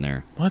toilet in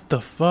there. What the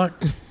fuck?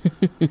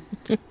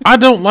 I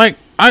don't like.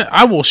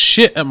 I will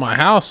shit at my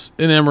house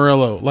in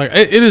Amarillo. Like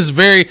it is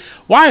very.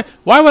 Why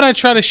would I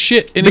try to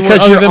shit anywhere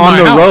because other you're than on my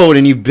the house? road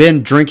and you've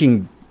been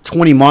drinking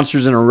 20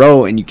 monsters in a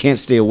row and you can't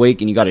stay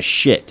awake and you got to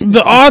shit.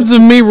 The odds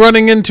of me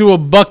running into a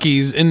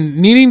Buc-ee's and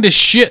needing to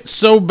shit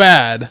so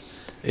bad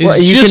is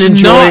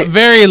just not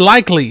very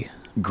likely.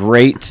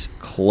 Great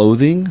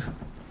clothing,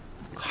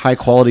 high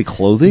quality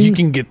clothing. You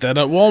can get that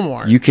at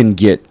Walmart. You can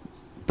get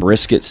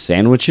brisket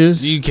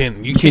sandwiches. You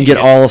can get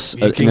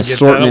an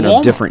assortment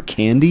of different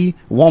candy.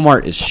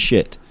 Walmart is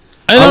shit.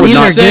 I'm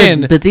not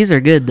saying, but these are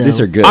good though.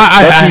 These are good.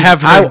 I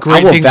have heard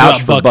great things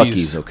about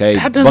Buc-ee's. Okay,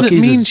 that doesn't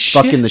Buc-ee's mean is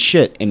shit. fucking the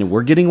shit, and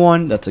we're getting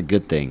one. That's a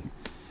good thing.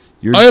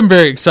 I am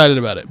very excited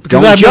about it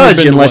because don't I've judge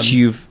never been unless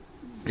you've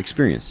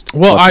experienced.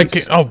 Well,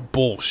 Buc-ee's. I can. Oh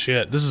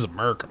bullshit! This is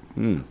America.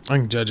 I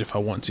can judge if I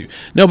want to.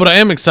 No, but I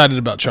am excited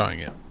about trying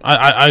it.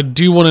 I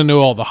do want to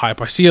know all the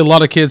hype. I see a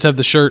lot of kids have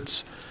the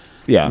shirts.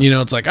 Yeah, you know,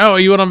 it's like, oh,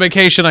 you went on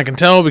vacation. I can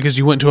tell because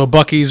you went to a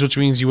Buc-ee's, which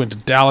means you went to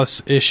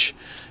Dallas-ish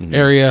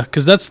area,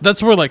 because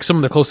that's where like some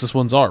of the closest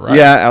ones are, right?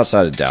 Yeah,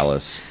 outside of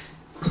Dallas.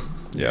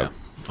 Yeah,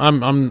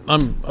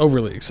 I'm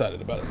overly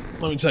excited about it.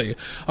 Let me tell you.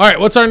 All right,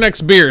 what's our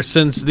next beer?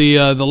 Since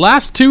the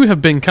last two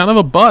have been kind of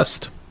a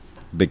bust,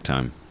 big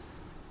time.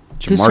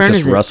 Whose turn Marcus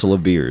is it? Russell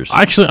of beers.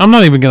 Actually, I'm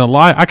not even gonna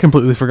lie. I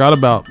completely forgot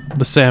about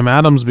the Sam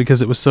Adams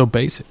because it was so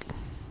basic.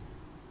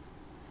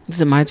 Is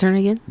it my turn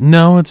again?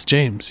 No, it's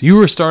James. You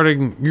were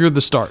starting. You're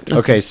the start.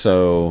 Okay,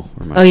 so.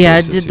 Oh yeah,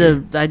 I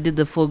did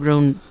the full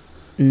grown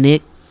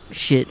Nick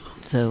shit.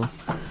 So.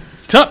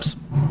 Tups.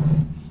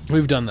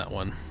 We've done that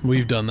one.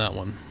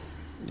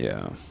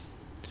 Yeah.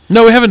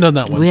 No, we haven't done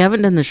that one. We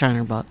haven't done the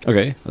Shiner Bock.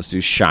 Okay, let's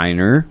do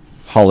Shiner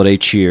Holiday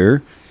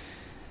Cheer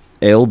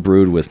Ale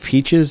brewed with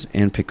peaches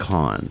and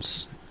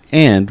pecans,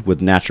 and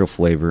with natural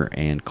flavor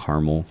and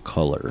caramel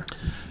color.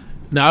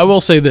 Now, I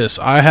will say this.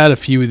 I had a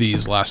few of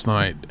these last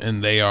night,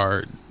 and they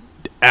are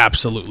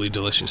absolutely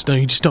delicious. No,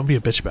 you just don't be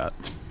a bitch about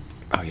it.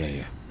 Oh,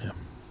 yeah.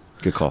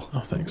 Good call.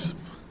 Oh, thanks.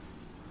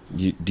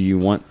 Do you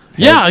want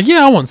head?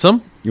 Yeah, I want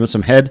some. You want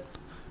some head?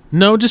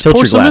 No, just Tilt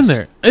pour your some glass. in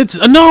there. It's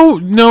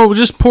no,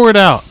 just pour it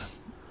out.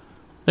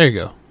 There you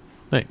go.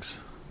 Thanks.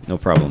 No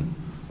problem.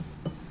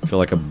 I feel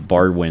like a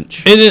bar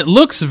winch. And it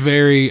looks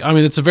very, I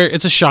mean, it's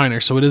a Shiner,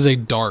 so it is a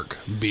dark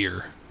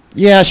beer.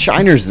 Yeah,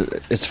 Shiner's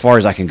as far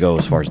as I can go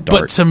as far as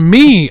dark. But to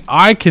me,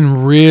 I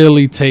can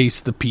really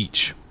taste the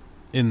peach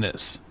in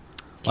this.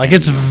 Like,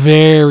 it's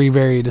very,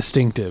 very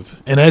distinctive.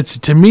 And it's,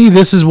 to me,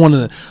 this is one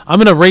of the... I'm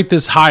going to rate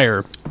this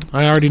higher.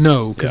 I already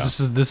know,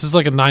 because this is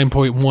like a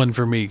 9.1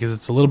 for me, because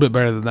it's a little bit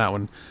better than that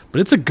one.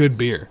 But it's a good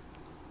beer.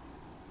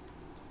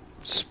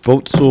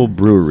 Spoetzl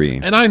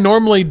Brewery. And I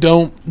normally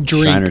don't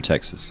drink Shiner,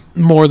 Texas.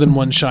 more than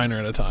one Shiner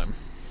at a time.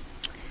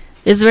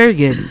 It's very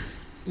good.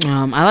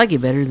 I like it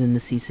better than the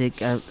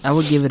Seasick. I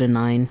would give it a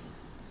 9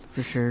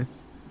 for sure.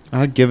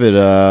 I'd give it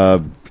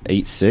a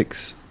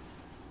 8.6.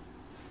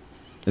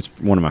 It's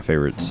one of my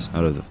favorites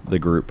out of the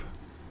group,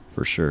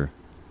 for sure.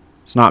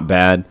 It's not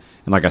bad.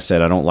 And like I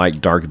said, I don't like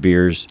dark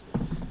beers,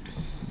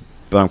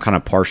 but I'm kind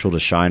of partial to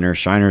Shiner.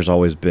 Shiner's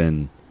always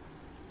been...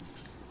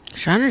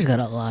 Shiner's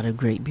got a lot of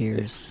great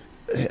beers.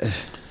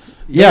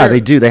 Yeah, they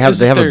do. They have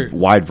a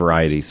wide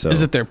variety. So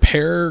is it their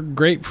pear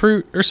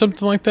grapefruit or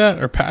something like that,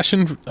 or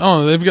passion?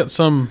 Oh, they've got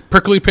some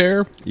prickly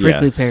pear.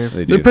 Prickly pear.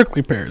 They do. The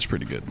prickly pear is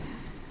pretty good.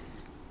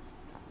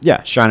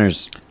 Yeah,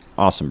 Shiner's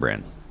awesome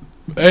brand.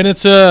 And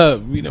it's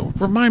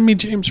remind me,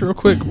 James, real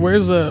quick. Where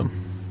do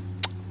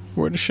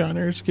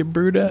Shiners get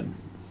brewed at?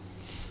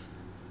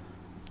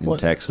 In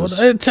Texas.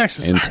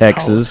 Texas. In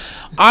Texas.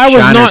 I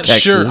was Shiner, not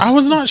Texas. sure. I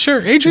was not sure.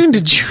 Adrian,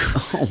 did you?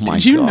 Oh my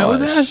did you gosh. know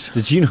that?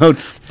 Did you know?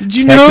 Did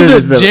you know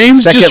Texas that is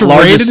James the just second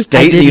largest rated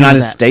state in the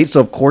United States?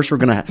 So of course we're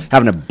gonna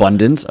have an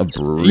abundance of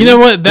breweries. You know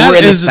what?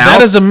 That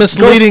is a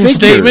misleading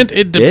statement.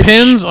 It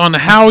depends on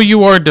how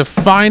you are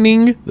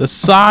defining the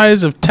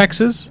size of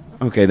Texas.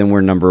 Okay, then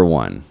we're number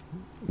one.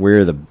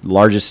 We're the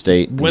largest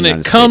state in when the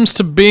United it comes States.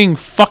 to being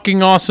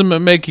fucking awesome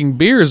at making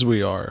beers.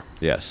 We are.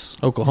 Yes.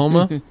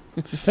 Oklahoma.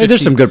 Hey,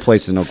 there's some good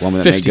places in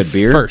Oklahoma that make good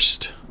beer.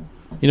 51st.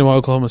 You know why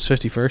Oklahoma's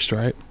 51st,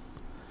 right?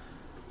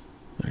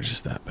 They're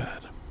just that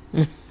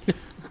bad.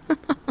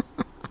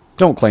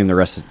 Don't claim the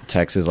rest of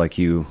Texas like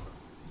you.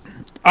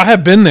 I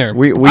have been there.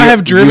 I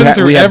have driven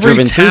through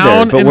every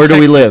town. But where do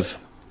we live?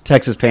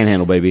 Texas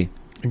Panhandle, baby.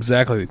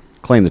 Exactly.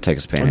 Claim the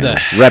Texas Panhandle.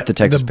 Rep the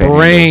Texas Panhandle. The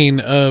brain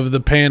of the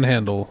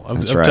Panhandle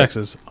of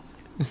Texas.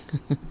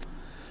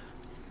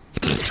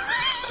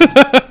 All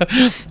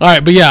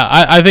right, but yeah,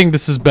 I think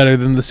this is better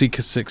than the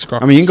C6 crocodile.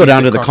 I mean, you can go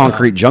down to the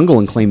concrete jungle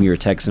and claim you're a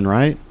Texan,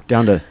 right?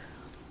 Down to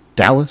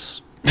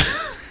Dallas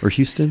or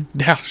Houston.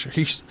 Dallas or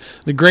Houston,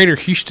 the greater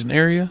Houston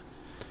area.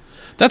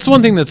 That's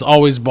one thing that's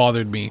always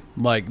bothered me.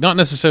 Like, not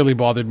necessarily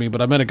bothered me, but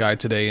I met a guy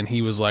today, and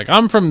he was like,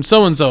 "I'm from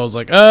so and so." I was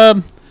like,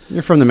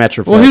 You're from the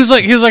Metroplex." Well, he was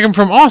like, "I'm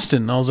from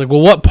Austin." I was like,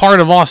 "Well, what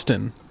part of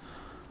Austin?"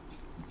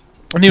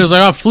 And he was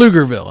like, "Oh,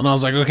 Pflugerville." And I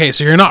was like, "Okay,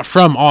 so you're not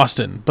from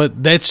Austin."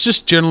 But that's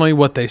just generally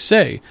what they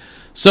say.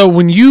 So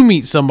when you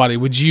meet somebody,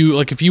 would you,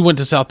 like, if you went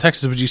to South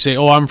Texas, would you say,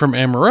 "Oh, I'm from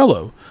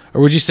Amarillo,"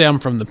 or would you say, "I'm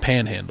from the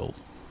Panhandle"?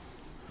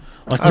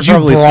 Like, would you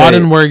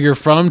broaden where you're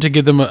from to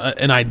give them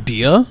an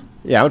idea?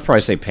 Yeah, I would probably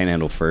say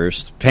Panhandle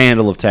first.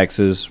 Panhandle of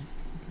Texas.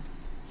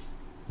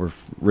 We're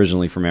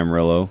originally from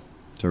Amarillo,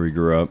 so we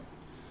grew up.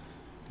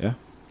 Yeah.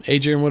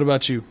 Adrian, what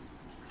about you?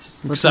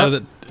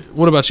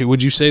 What about you?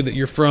 Would you say that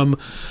you're from,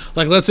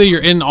 like, let's say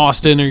you're in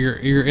Austin or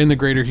you're in the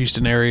greater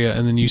Houston area,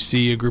 and then you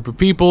see a group of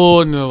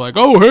people and they're like,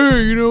 "Oh,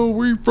 hey,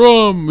 where you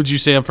from?" Would you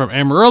say, "I'm from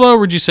Amarillo," or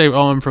would you say,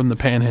 "Oh, I'm from the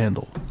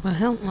Panhandle"? Well,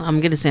 hell,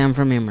 I'm gonna say I'm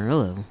from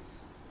Amarillo.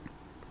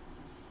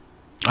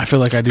 I feel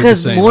like I do the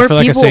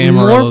same.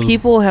 More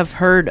people have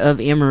heard of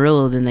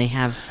Amarillo than they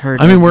have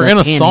heard. I mean, we're in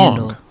a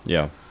song.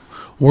 Yeah,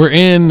 we're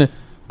in.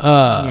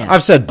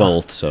 I've said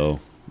both, so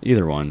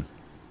either one.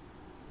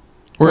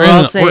 We're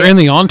in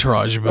the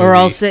Entourage movie. Or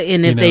I'll say,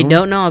 and if they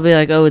don't know, I'll be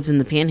like, "Oh, it's in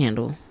the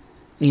Panhandle."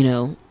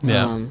 Yeah.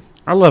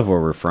 I love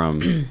where we're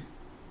from.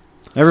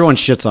 Everyone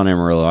shits on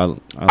Amarillo.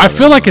 I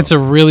feel like it's a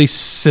really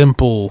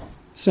simple.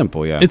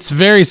 Simple, yeah. It's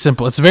very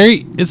simple. It's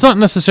not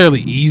necessarily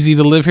easy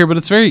to live here, but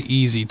it's very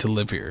easy to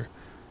live here.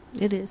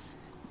 It is.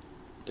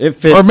 It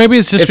fits, or maybe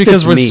it's just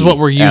because this is what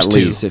we're used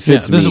to. Least. It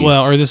fits me. This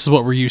is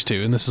what we're used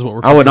to, and this is what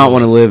we're. I would not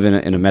want to live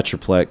in a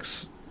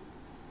Metroplex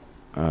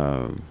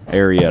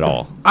area at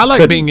all. I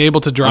like being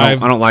able to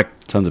drive. I don't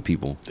like tons of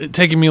people. It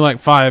taking me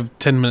like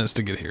 5-10 minutes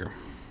to get here.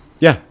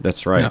 Yeah,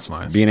 that's right. That's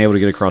nice. Being able to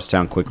get across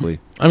town quickly.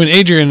 I mean,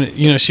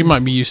 Adrian, she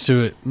might be used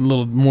to it a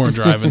little more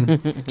driving,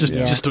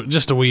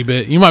 just a wee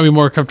bit. You might be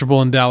more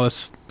comfortable in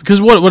Dallas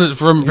because what is it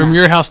from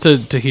your house to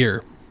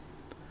here?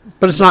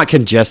 But it's not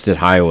congested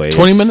highway.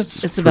 20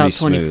 minutes? It's about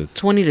 20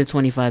 to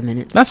 25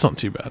 minutes. That's not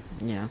too bad.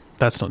 Yeah.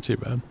 That's not too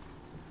bad.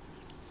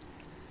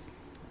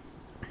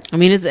 I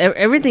mean,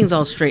 everything's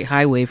all straight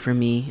highway for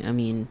me. I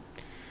mean,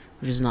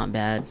 which is not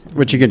bad.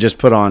 But you can just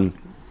put on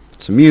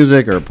some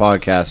music or a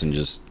podcast and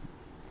just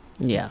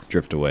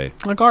drift away.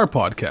 Like our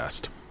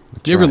podcast.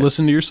 Do you ever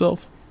listen to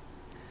yourself?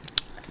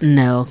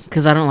 No,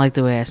 because I don't like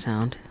the way I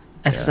sound.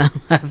 I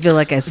feel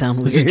like I sound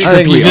weird. Does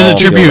it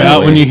trip you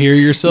out when you hear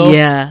yourself?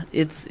 Yeah,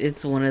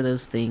 it's one of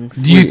those things.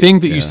 Do you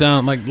think that you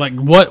sound like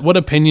what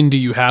opinion do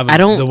you have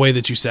of the way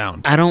that you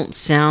sound? I don't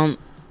sound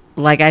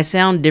like I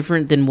sound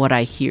different than what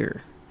I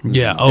hear.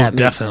 Yeah,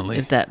 definitely.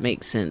 If that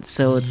makes sense.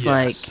 So it's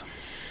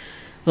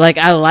like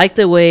I like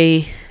the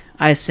way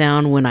I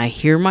sound when I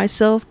hear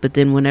myself, but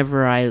then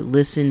whenever I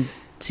listen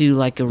to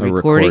like a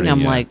recording,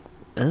 I'm like,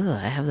 ugh,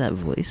 I have that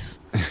voice.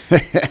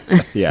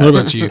 Yeah. What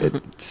about you?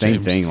 Same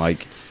James? Thing.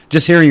 Like,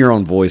 just hearing your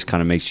own voice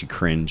kind of makes you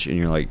cringe, and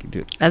you're like,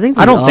 dude, I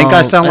don't think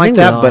I sound like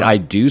that, but I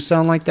do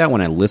sound like that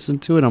when I listen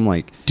to it. I'm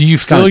like, do you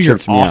feel you're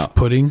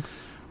off-putting?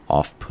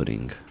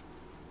 Off-putting.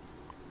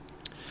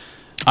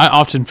 I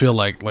often feel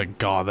like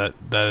God,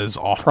 that is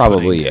off-putting.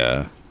 Probably,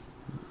 yeah.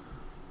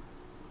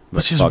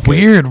 Which is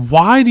weird.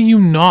 Why do you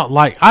not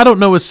like? I don't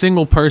know a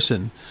single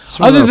person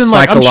other than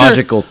like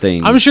psychological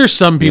things. I'm sure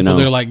some people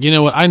they're like, you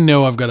know what? I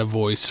know I've got a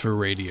voice for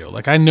radio.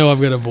 Like I know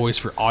I've got a voice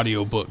for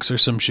audiobooks or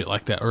some shit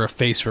like that, or a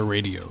face for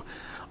radio.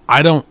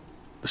 I don't.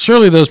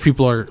 Surely those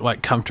people are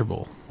like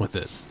comfortable with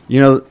it.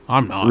 You know,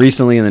 I'm not.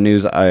 Recently in the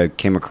news, I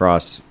came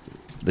across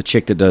the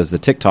chick that does the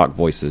TikTok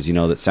voices. You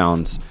know, that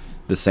sounds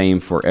the same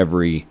for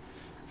every.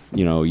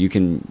 You know, you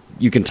can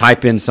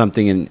type in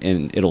something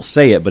and it'll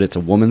say it, but it's a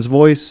woman's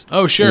voice.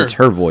 Oh, sure. And it's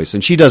her voice.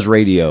 And she does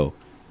radio.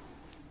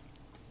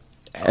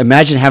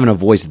 Imagine having a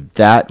voice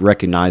that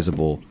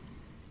recognizable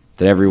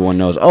that everyone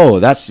knows, oh,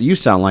 you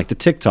sound like the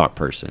TikTok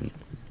person.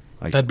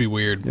 Like, that'd be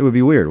weird. It would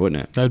be weird,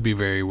 wouldn't it? That'd be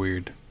very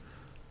weird.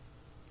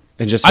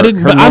 And just I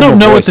don't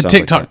know what the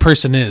TikTok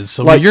person is,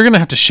 so you're going to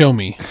have to show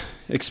me.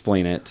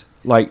 Explain it.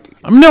 Like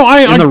in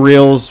the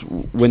reels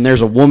when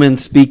there's a woman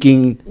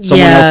speaking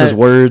someone else's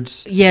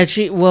words. Yeah,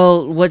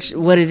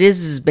 what it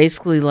is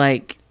basically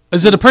like.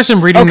 Is it a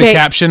person reading the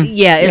caption?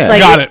 Yeah, it's like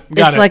got it.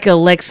 It's like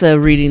Alexa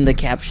reading the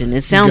caption.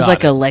 It sounds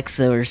like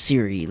Alexa or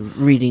Siri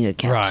reading a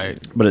caption.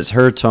 Right, but it's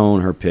her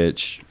tone, her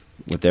pitch,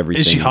 with everything.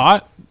 Is she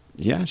hot?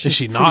 Yeah, is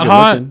she not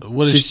hot?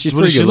 What does she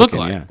look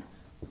like? Yeah.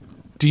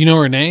 Do you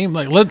know her name?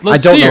 Like let's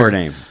I don't know her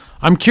name.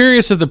 I'm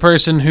curious of the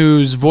person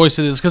whose voice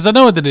it is because I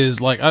know what it is.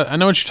 Like I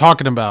know what you're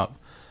talking about,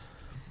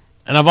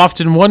 and I've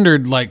often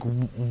wondered, like,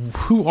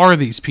 who are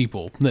these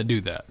people that do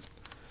that,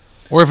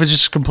 or if it's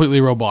just completely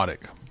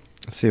robotic.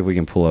 Let's see if we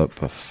can pull up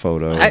a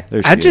photo.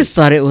 I just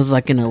thought it was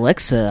like an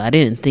Alexa. I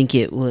didn't think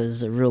it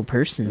was a real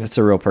person. That's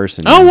a real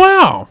person. Oh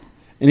wow!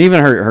 And even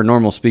her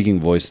normal speaking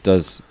voice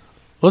does.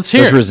 Let's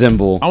hear. Does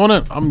resemble.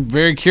 I'm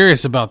very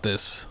curious about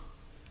this.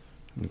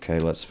 Okay,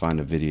 let's find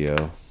a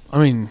video. I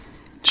mean,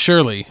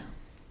 surely.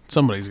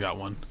 Somebody's got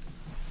one.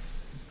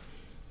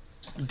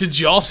 Did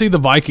y'all see the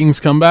Vikings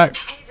come back?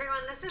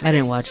 I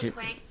didn't watch it.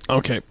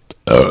 Okay.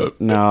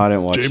 No, I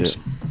didn't watch it.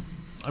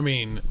 I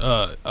mean,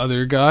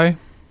 other guy.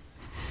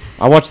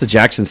 I watched the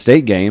Jackson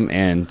State game,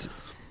 and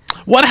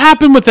what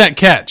happened with that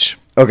catch?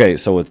 Okay,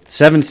 so with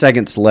 7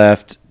 seconds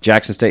left,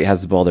 Jackson State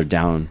has the ball. They're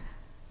down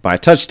by a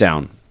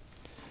touchdown.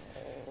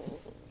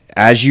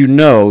 As you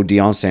know,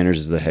 Deion Sanders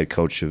is the head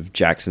coach of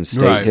Jackson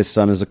State. Right. His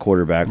son is a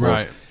quarterback.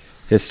 Right.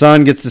 His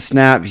son gets the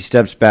snap. He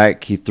steps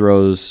back. He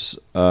throws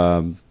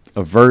a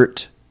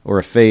vert or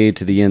a fade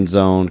to the end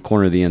zone,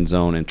 corner of the end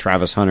zone, and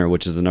Travis Hunter,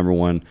 which is the number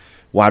one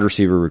wide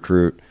receiver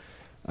recruit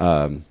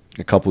a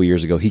couple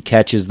years ago, he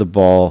catches the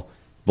ball,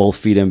 both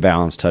feet in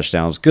bounds,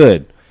 touchdowns,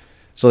 good.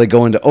 So they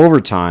go into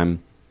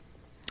overtime,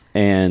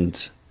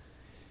 and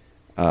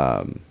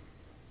the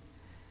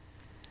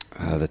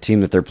team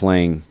that they're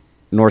playing,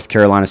 North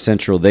Carolina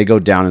Central, they go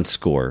down and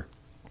score,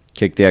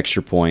 kick the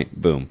extra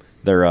point, boom,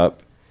 they're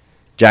up.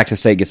 Jackson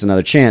State gets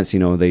another chance. You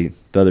know, the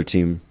other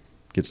team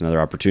gets another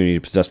opportunity to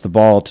possess the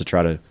ball to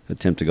try to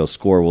attempt to go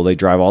score. Well, they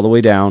drive all the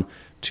way down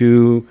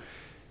to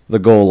the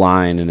goal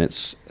line, and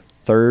it's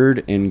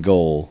 3rd and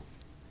goal.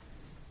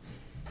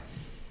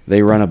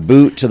 They run a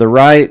boot to the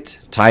right.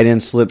 Tight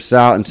end slips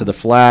out into the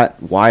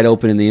flat, wide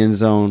open in the end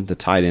zone. The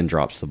tight end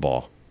drops the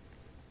ball.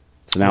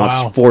 So now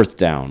it's 4th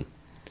down.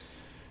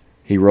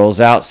 He rolls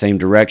out, same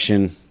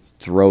direction,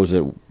 throws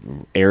it,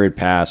 arid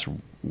pass,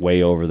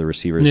 way over the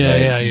receiver's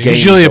head. Yeah.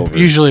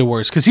 Usually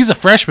worse because he's a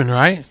freshman,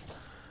 right?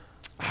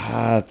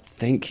 I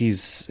think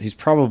he's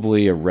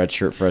probably a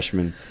redshirt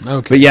freshman.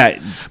 Okay,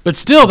 but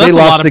still, that's they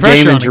a lost lot of the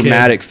pressure game on in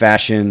dramatic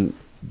fashion.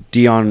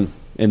 Deion,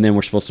 and then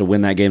we're supposed to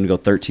win that game to go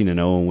 13-0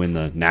 and win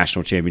the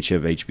national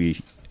championship.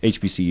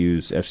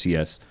 HBCU's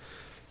FCS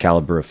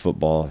caliber of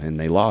football, and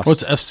they lost.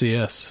 What's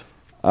FCS?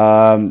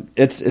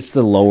 It's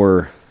the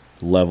lower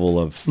level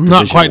of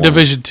not quite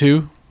Division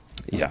II.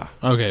 Yeah.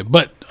 Okay,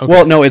 but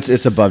well, no,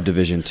 it's above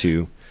Division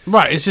II.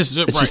 Right. It's just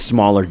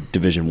smaller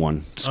Division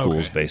I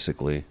schools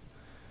basically,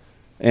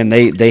 and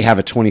they have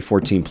a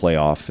 2014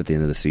 playoff at the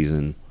end of the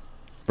season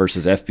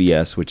versus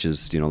FBS, which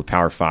is the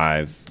Power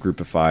 5 Group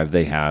of 5.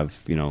 They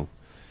have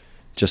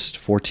just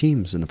 4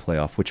 teams in the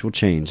playoff, which will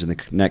change in the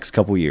next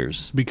couple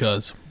years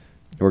because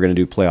we're going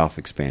to do playoff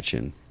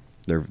expansion.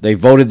 They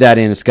voted that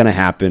in. It's going to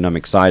happen. I'm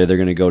excited. They're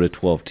going to go to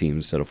 12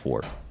 teams instead of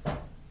 4.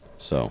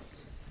 So.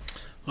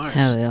 All right.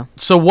 Hell yeah.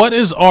 So what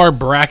is our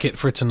bracket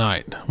for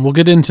tonight? We'll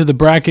get into the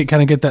bracket,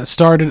 kind of get that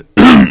started,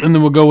 and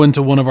then we'll go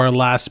into one of our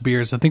last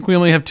beers. I think we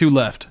only have 2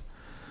 left.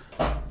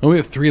 Oh, we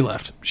have 3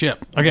 left. Shit.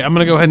 Okay, I'm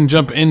going to go ahead and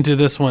jump into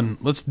this one.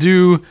 Let's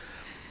do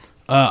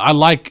I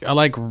like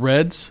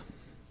reds.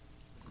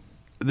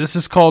 This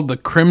is called the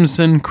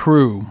Crimson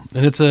Crew,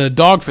 and it's a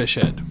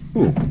Dogfish Head.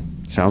 Ooh,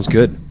 sounds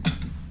good.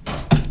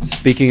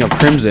 Speaking of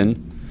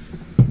Crimson,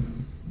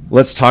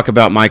 Let's talk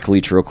about Mike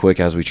Leach real quick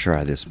as we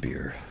try this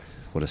beer.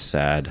 What a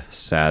sad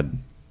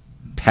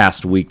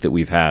past week that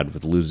we've had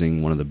with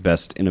losing one of the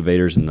best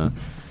innovators in the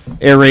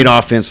air raid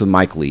offense with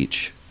Mike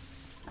Leach.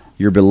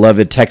 Your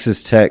beloved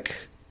Texas Tech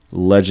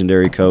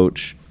legendary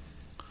coach.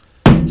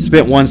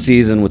 Spent one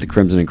season with the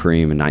Crimson and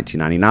Cream in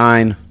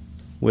 1999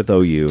 with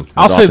OU.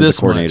 I'll say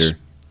this much.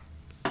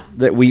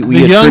 That we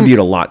attribute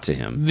a lot to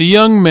him. The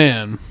young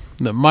man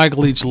that Mike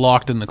Leach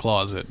locked in the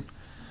closet,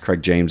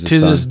 Craig James' to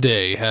son, this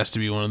day has to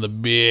be one of the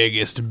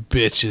biggest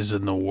bitches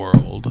in the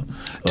world.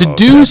 To do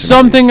definitely.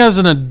 Something as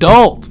an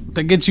adult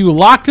that gets you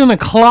locked in a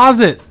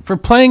closet for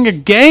playing a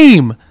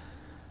game,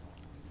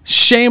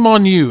 shame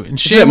on you and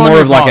shame on your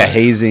father. Is it more of like a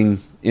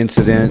hazing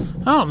incident?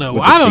 I don't know.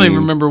 I don't even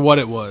remember what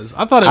it was.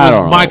 I thought it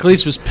was Mike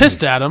Leach was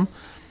pissed at him.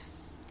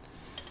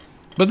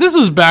 But this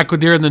was back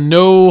during the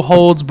no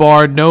holds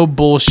barred, no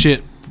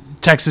bullshit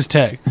Texas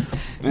Tech.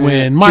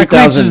 When Mike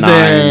Leach was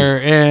there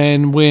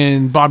and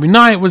when Bobby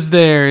Knight was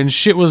there and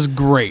shit was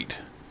great.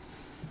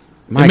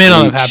 It may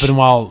not have happened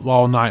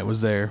while Knight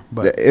was there.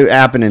 But it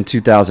happened in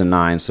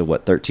 2009, so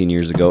 13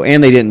 years ago.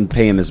 And they didn't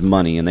pay him his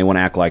money, and they want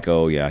to act like,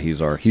 oh, yeah,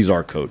 he's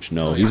our coach.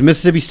 No, he's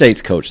Mississippi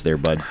State's coach there,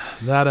 bud.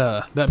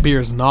 That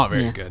beer is not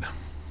very good.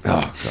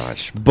 Oh,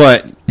 gosh.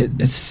 But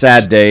it's a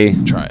sad day.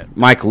 Try it.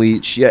 Mike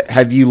Leach,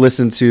 have you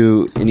listened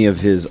to any of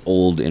his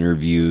old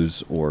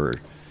interviews or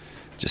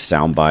just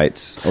sound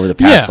bites over the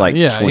past 20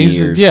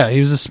 years? He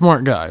was a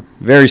smart guy.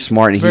 Very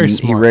smart. And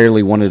he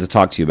rarely wanted to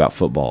talk to you about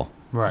football.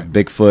 Right.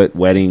 Bigfoot,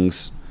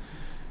 weddings,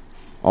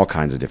 all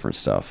kinds of different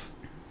stuff.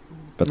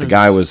 But the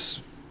guy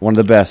was one of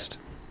the best.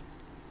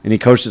 And he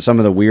coached at some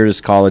of the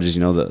weirdest colleges,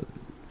 the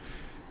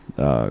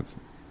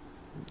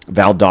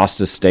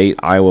Valdosta State,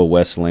 Iowa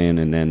Wesleyan,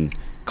 and then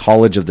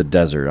College of the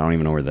Desert. I don't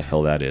even know where the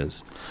hell that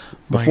is.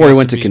 Before he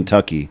went to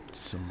Kentucky.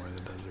 Somewhere in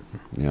the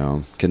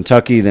desert.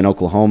 Kentucky, then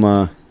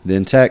Oklahoma,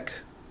 then Tech,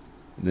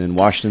 then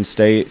Washington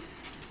State,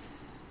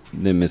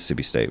 then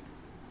Mississippi State.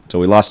 So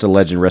we lost a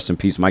legend. Rest in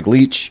peace, Mike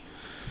Leach.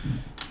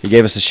 He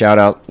gave us a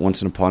shout-out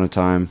once upon a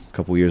time a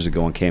couple years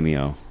ago on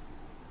Cameo.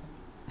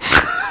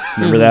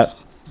 Remember that?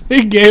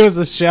 He gave us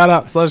a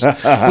shout-out.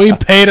 We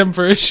paid him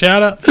for a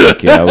shout-out.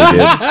 Yeah, we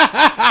did.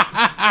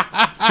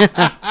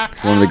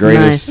 It's one of the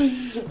greatest. Nice.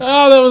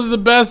 Oh, that was the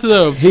best,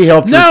 though. He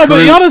helped recruit.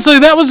 But honestly,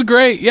 that was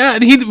great. Yeah,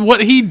 and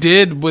what he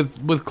did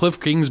with Cliff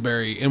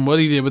Kingsbury and what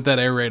he did with that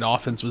air raid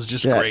offense was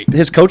just great.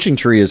 His coaching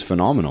tree is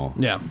phenomenal.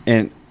 Yeah.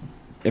 And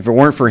if it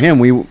weren't for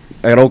him,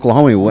 at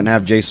Oklahoma, we wouldn't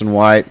have Jason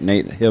White,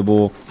 Nate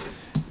Hibble,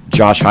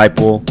 Josh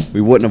Heupel.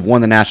 We wouldn't have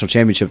won the national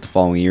championship the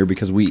following year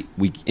because we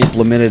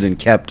implemented and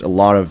kept a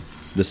lot of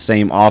the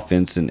same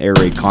offense and air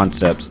raid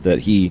concepts that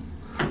he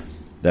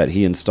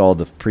installed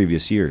the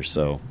previous year.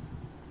 So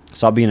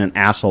stop being an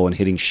asshole and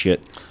hitting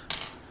shit.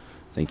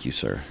 Thank you,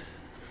 sir.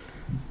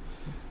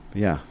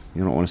 But yeah,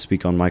 you don't want to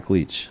speak on Mike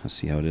Leach. I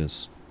see how it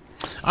is.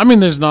 I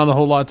mean, there's not a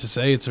whole lot to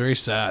say. It's very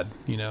sad,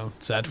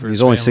 sad for his family.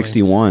 He's only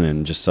 61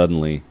 and just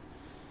suddenly.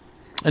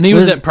 And he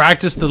was at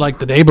practice the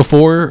day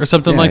before or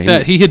something like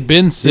that. He had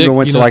been sick. He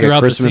went to a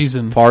Christmas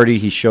party.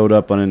 He showed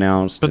up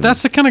unannounced. But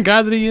that's the kind of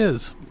guy that he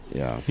is.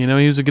 Yeah. He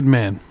was a good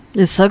man.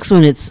 It sucks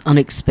when it's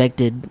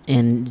unexpected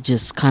and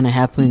just kind of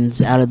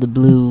happens out of the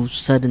blue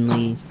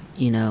suddenly,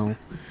 It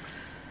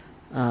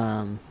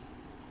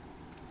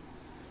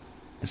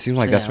seems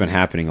like that's been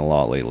happening a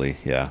lot lately,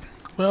 yeah.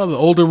 Well, the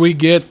older we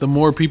get, the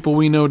more people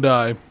we know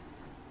die.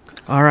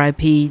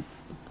 R.I.P.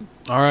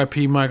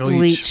 R.I.P. Michael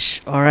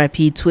Leach.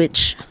 R.I.P.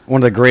 Twitch.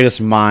 One of the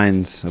greatest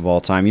minds of all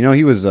time.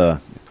 He was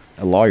a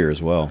lawyer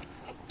as well.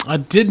 I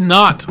did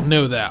not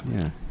know that.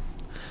 Yeah.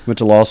 Went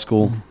to law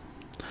school.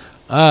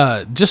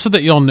 Just so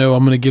that y'all know,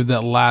 I'm going to give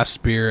that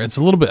last beer. It's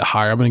a little bit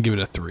higher. I'm going to give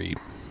it a 3.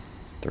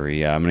 3,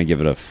 yeah. I'm going to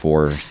give it a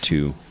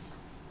 4.2.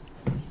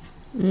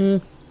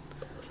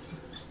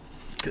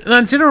 And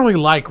I generally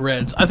like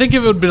reds. I think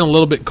if it would have been a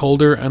little bit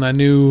colder and I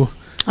knew...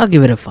 I'll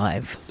give it a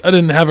 5. I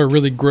didn't have a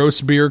really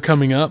gross beer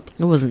coming up.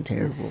 It wasn't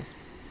terrible.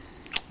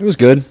 It was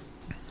good.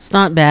 It's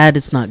not bad.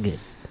 It's not good.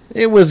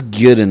 It was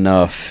good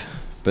enough,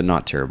 but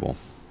not terrible.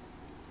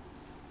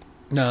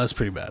 No, that's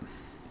pretty bad.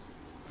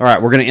 All right,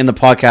 we're going to end the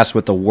podcast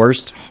with the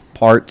worst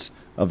parts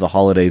of the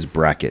holidays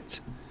bracket.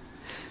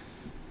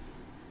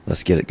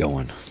 Let's get it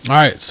going. All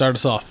right, start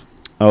us off.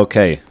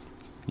 Okay.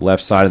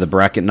 Left side of the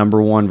bracket,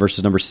 number 1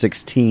 versus number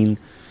 16.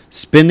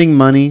 Spending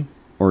money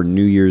or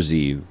New Year's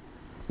Eve?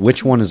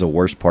 Which one is the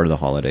worst part of the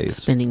holidays?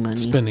 Spending money.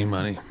 Spending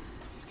money.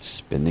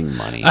 Spending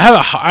money.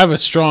 I have a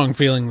strong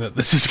feeling that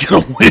this is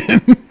going to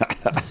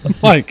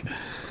win.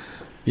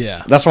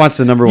 Yeah. That's why it's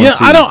the number 1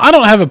 seed. I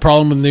don't have a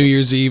problem with New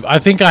Year's Eve. I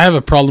think I have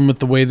a problem with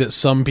the way that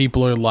some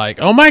people are like,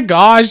 "Oh my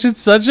gosh,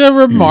 it's such a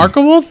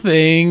remarkable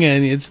thing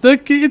and it's a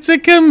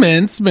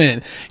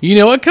commencement." You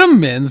know what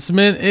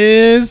commencement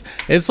is?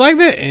 It's like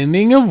the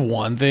ending of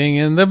one thing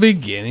and the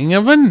beginning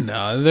of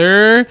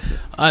another.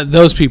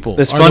 Those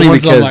people it's funny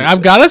because I'm like,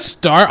 I've got to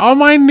start on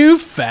my new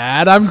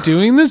fad. I'm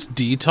doing this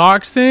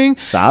detox thing.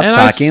 Stop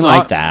talking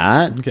like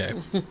that. Okay.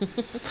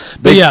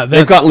 But yeah,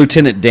 they've got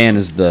Lieutenant Dan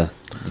as the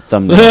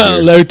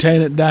thumbnail.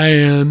 Lieutenant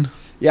Dan.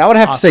 Yeah, I would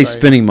have to say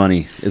spending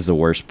money is the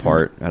worst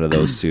part out of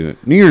those two.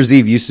 New Year's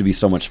Eve used to be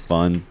so much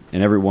fun,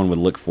 and everyone would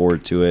look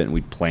forward to it, and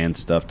we'd plan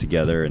stuff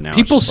together. And now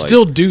people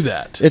still do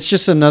that. It's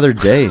just another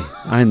day.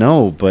 I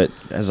know, but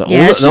as the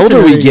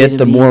older we get,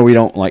 the more we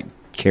don't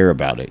care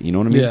about it. You know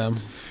what I mean? Yeah.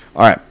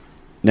 All right.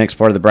 Next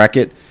part of the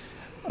bracket.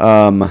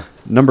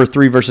 Number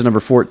 3 versus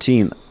number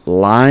 14.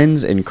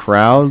 Lines and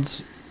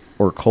crowds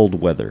or cold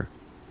weather?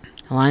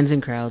 Lines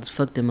and crowds.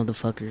 Fuck them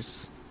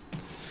motherfuckers.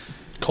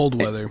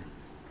 Cold weather.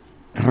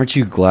 Aren't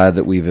you glad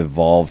that we've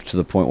evolved to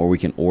the point where we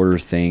can order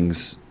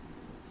things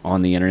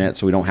on the internet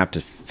so we don't have to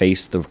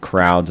face the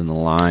crowds and the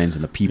lines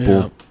and the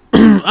people?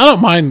 Yeah. I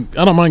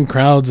don't mind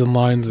crowds and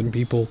lines and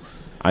people.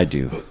 I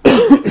do.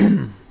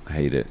 I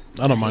hate it.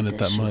 I don't mind it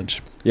that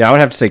much. Yeah, I would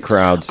have to say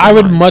crowds. I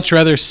would much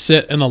rather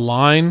sit in a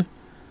line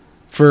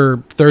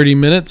for 30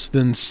 minutes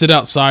than sit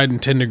outside in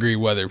 10-degree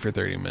weather for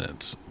 30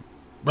 minutes.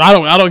 I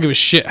don't give a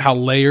shit how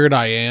layered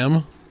I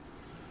am.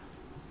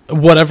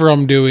 Whatever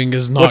I'm doing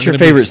is not. What's your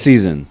favorite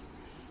season?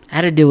 I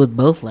had to deal with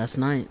both last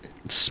night.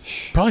 It's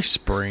probably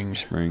spring.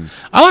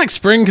 I like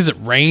spring because it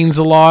rains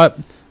a lot,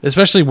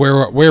 especially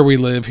where we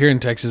live here in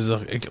Texas.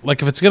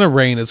 Like if it's gonna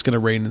rain, it's gonna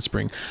rain in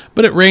spring.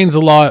 But it rains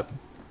a lot.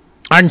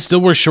 I can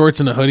still wear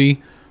shorts and a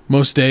hoodie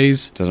most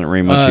days. Doesn't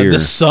rain much here. The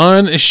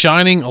sun is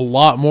shining a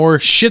lot more.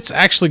 Shit's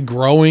actually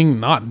growing,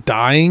 not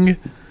dying.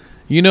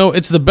 You know,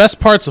 it's the best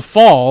parts of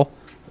fall,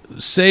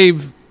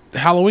 save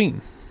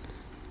Halloween.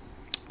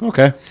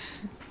 Okay,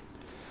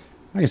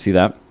 I can see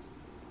that.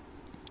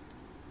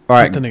 All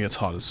right. Then it gets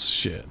hot as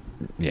shit.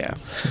 Yeah.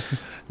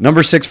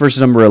 Number 6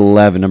 versus number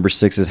 11. Number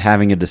 6 is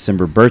having a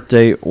December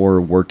birthday or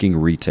working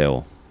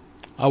retail.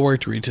 I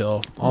worked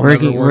retail. I'll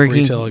never work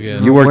retail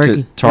again. You worked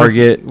at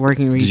Target.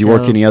 Working retail. Did you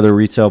work any other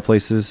retail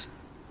places?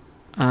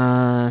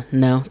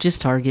 No, just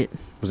Target.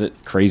 Was it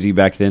crazy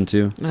back then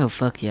too? Oh,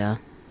 fuck yeah.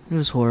 It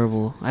was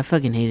horrible. I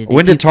fucking hated it.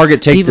 When did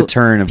Target take the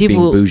turn of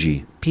being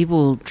bougie?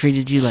 People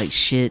treated you like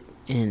shit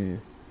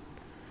and...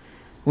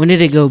 When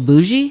did it go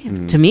bougie?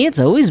 Mm. To me, it's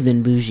always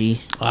been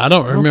bougie. I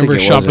don't remember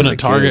shopping at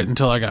Target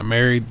until I got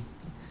married.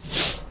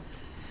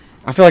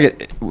 I feel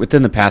like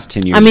within the past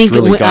 10 years, it's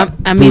really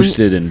got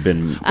boosted and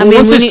been...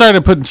 once they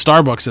started putting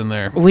Starbucks in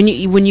there. When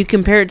you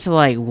compare it to,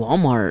 like,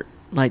 Walmart,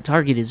 like,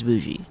 Target is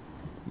bougie.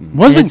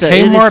 Wasn't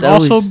Kmart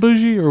also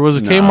bougie? Or was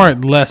it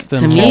Kmart less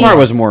than Walmart? Kmart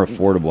was more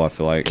affordable, I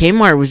feel like.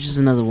 Kmart was just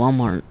another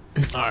Walmart.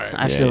 All right.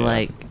 I feel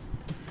like...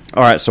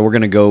 All right, so we're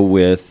going to go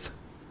with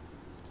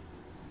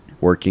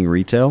working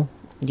retail.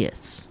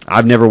 Yes.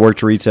 I've never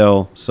worked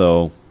retail,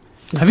 so...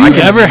 Have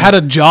you ever had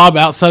a job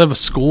outside of a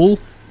school?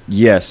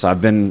 Yes,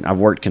 I've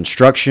worked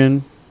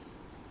construction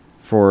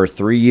for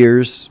 3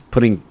 years,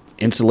 putting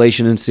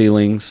insulation in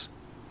ceilings,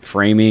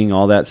 framing,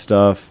 all that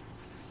stuff.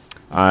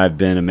 I've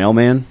been a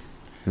mailman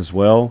as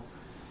well.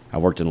 I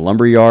worked in a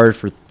lumber yard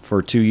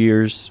for 2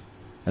 years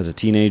as a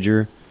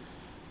teenager.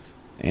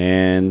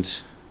 And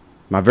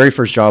my very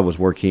first job was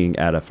working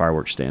at a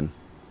fireworks stand.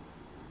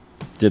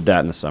 Did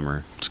that in the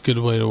summer. It's a good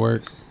way to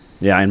work.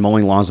 Yeah, and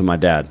mowing lawns with my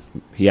dad.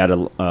 He had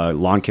a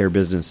lawn care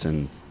business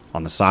and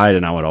on the side,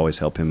 and I would always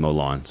help him mow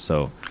lawns.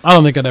 So I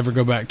don't think I'd ever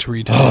go back to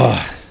retail.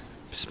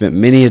 Spent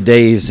many a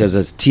days as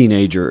a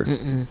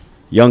teenager,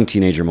 young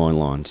teenager, mowing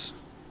lawns.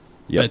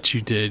 Yep. Bet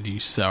you did, you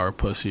sour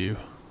pussy. You.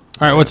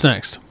 All right, what's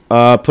next?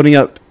 Putting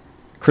up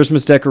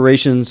Christmas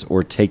decorations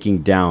or taking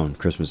down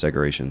Christmas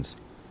decorations.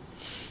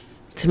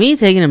 To me,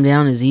 taking them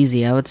down is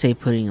easy. I would say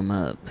putting them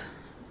up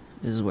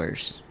is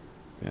worse.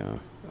 Yeah,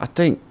 I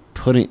think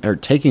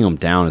taking them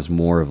down is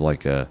more of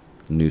like a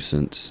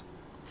nuisance.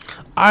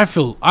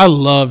 I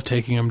love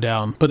taking them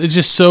down, but it's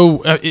just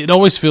so it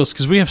always feels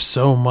because we have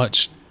so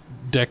much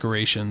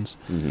decorations.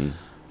 Mm-hmm.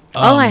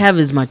 All I have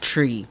is my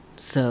tree,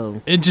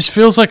 so it just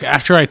feels like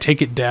after I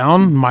take it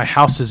down, my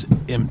house is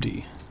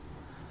empty.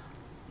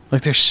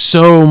 Like there's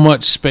so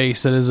much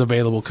space that is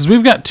available because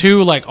we've got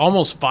 2 like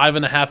almost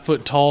 5.5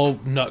 foot tall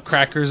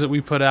nutcrackers that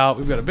we put out.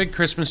 We've got a big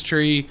Christmas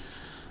tree.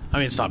 I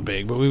mean, it's not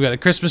big, but we've got a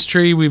Christmas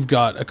tree. We've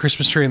got a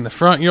Christmas tree in the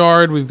front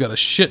yard. We've got a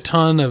shit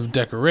ton of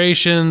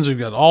decorations. We've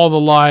got all the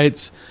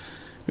lights.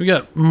 We've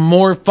got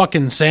more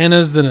fucking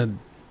Santas than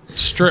a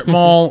strip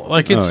mall.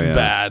 Like, it's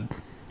bad.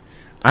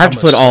 I have to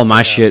put all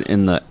my shit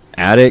in the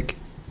attic,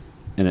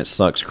 and it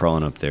sucks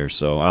crawling up there.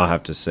 So I'll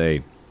have to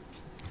say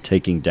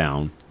taking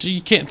down.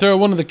 You can't throw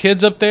one of the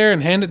kids up there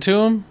and hand it to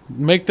them?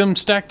 Make them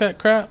stack that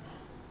crap?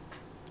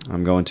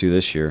 I'm going to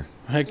this year.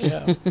 Heck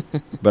yeah.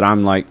 But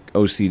I'm like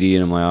OCD,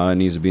 and I'm like, it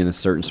needs to be in a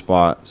certain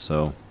spot.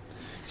 So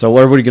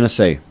what are we going to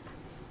say?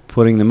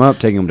 Putting them up,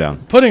 taking them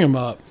down? Putting them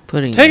up.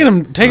 Taking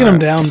them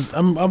down.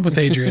 I'm with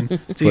Adrian.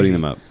 It's putting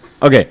them up.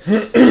 Okay.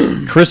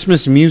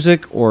 Christmas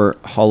music or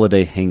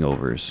holiday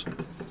hangovers?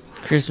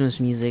 Christmas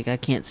music. I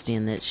can't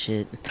stand that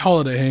shit.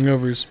 Holiday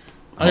hangovers.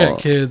 I got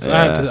kids.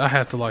 I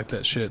have to like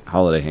that shit.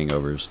 Holiday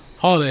hangovers.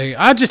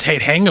 I just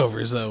hate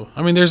hangovers, though.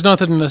 I mean, there's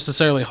nothing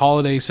necessarily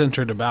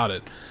holiday-centered about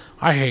it.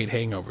 I hate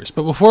hangovers.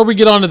 But before we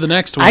get on to the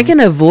next one... I can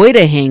avoid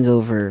a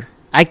hangover.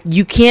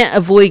 You can't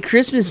avoid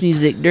Christmas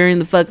music during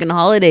the fucking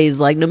holidays.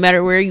 Like, no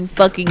matter where you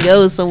fucking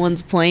go,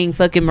 someone's playing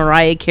fucking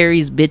Mariah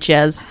Carey's bitch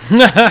ass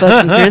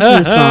fucking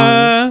Christmas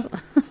songs.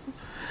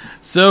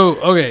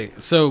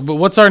 But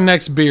what's our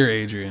next beer,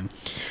 Adrian?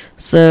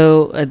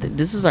 So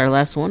this is our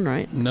last one,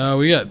 right? No,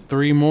 we got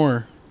 3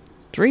 more.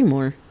 3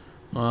 more.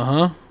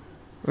 Uh-huh.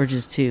 Or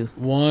just 2?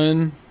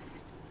 1,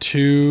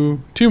 2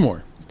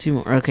 more. 2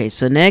 more. Okay,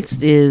 so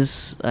next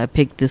is, I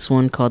picked this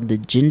one called the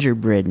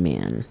Gingerbread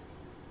Man.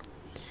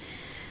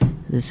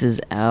 This is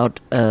out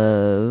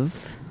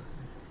of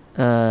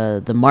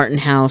the Martin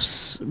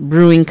House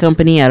Brewing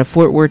Company out of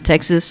Fort Worth,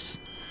 Texas.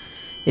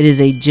 It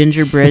is a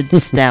gingerbread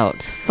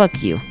stout.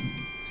 Fuck you.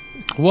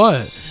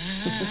 What?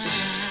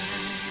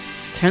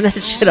 Turn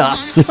that shit off.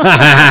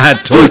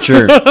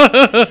 Torture.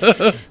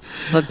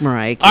 Fuck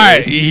Mariah Carey. All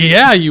right,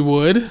 yeah, you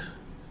would.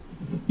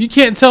 You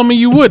can't tell me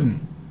you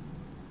wouldn't.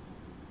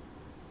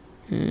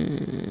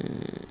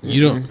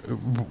 You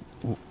don't.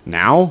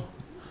 Now?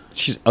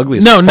 She's ugly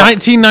as fuck.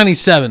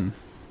 1997.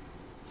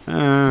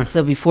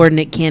 So before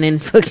Nick Cannon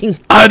fucking...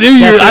 I knew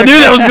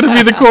that was going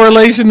to be the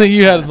correlation that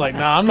you had. It's like,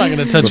 I'm not going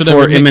to touch before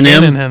whatever Nick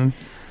Cannon had.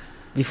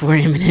 Before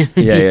Eminem.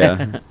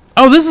 Yeah.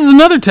 Oh, this is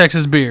another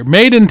Texas beer.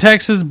 Made in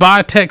Texas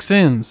by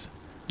Texans.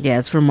 Yeah,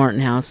 it's from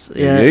Martin House.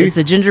 It's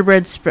a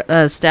gingerbread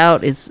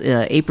stout. It's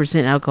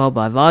 8% alcohol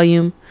by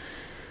volume.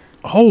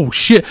 Oh,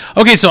 shit.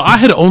 Okay, so I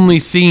had only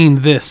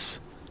seen this.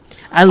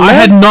 I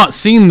had not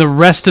seen the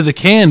rest of the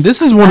can.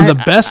 This is one of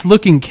the best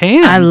looking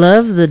cans. I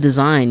love the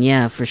design,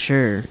 yeah, for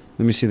sure.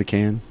 Let me see the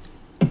can.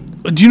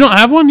 Do you not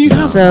have one? You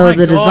have. So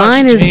the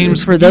design is,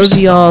 James, for those of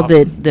y'all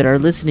that are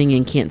listening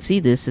and can't see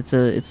this,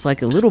 it's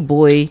like a little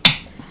boy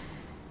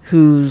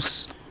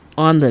who's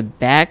on the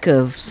back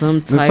of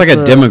some type looks like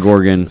a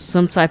Demogorgon.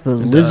 Some type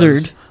of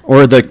lizard.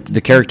 Or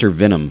the character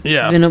Venom.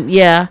 Yeah. Venom,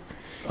 yeah.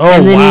 Oh,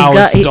 and then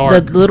he's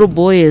got, the little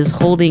boy is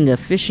holding a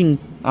fishing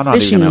I'm not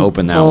even going to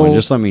open that one.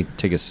 Just let me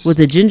take a... With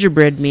a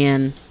gingerbread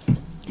man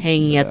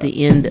hanging at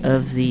the end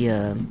of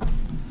the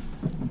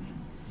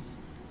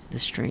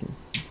string.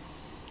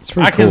 It's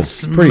pretty I cool. can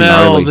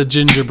smell the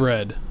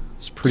gingerbread.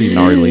 It's pretty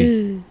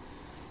gnarly.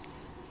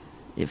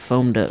 It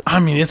foamed up. I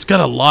mean, it's got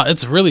a lot.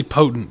 It's really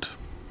potent.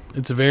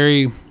 It's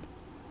very...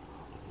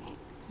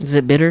 Is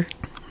it bitter?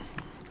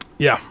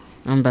 Yeah.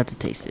 I'm about to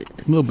taste it.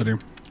 A little bitter.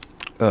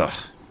 Ugh.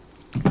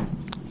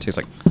 Tastes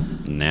like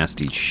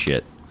nasty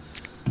shit.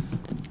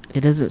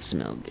 It doesn't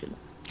smell good.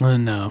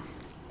 No.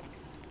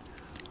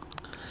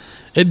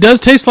 It does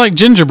taste like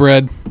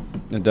gingerbread.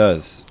 It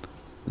does.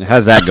 It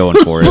has that going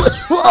for it.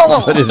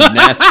 But it's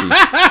nasty.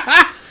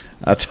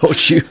 I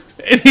told you.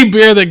 Any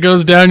beer that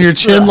goes down your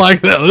chin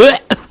like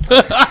that.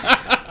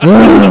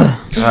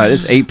 God,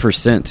 it's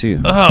 8%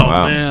 too. Oh,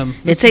 wow. Man.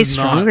 It tastes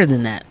stronger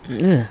than that.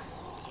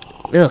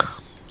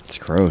 Ugh. It's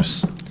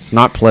gross. It's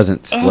not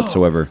pleasant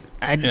whatsoever.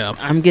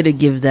 I'm going to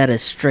give that a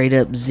straight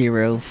up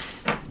 0.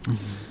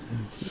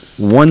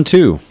 1,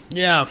 2.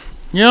 Yeah,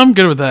 I'm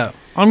good with that.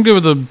 I'm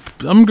good with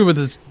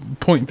this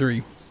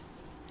 0.3.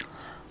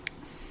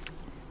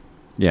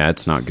 Yeah,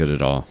 it's not good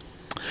at all.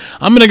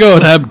 I'm gonna go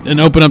and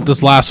open up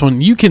this last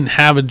one. You can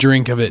have a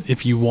drink of it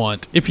if you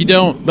want. If you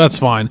don't, that's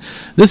fine.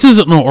 This is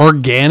an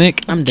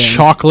organic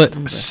chocolate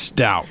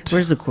stout.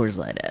 Where's the Coors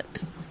Light at?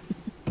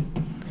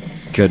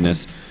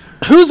 Goodness.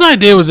 Whose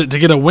idea was it to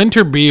get a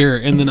winter beer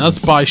and then us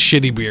buy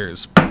shitty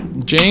beers?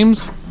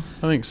 James?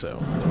 I think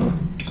so.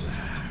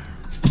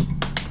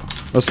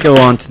 Let's go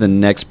on to the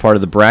next part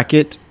of the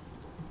bracket.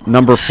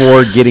 Number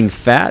 4, getting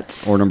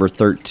fat, or number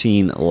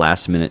 13,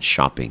 last minute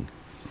shopping.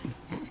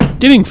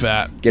 Getting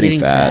fat. Getting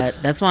fat.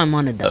 That's why I'm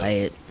on a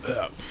diet.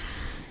 I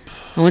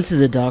went to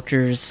the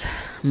doctor's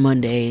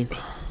Monday.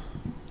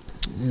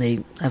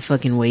 And I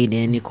fucking weighed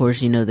in. Of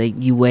course,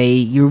 you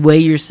weigh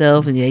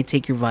yourself and they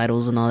take your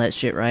vitals and all that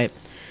shit, right?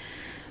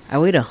 I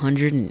weighed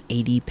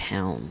 180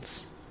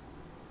 pounds.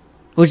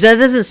 Which that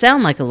doesn't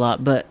sound like a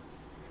lot, but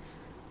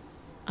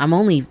I'm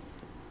only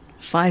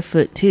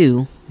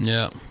 5'2".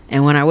 Yeah.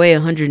 And when I weigh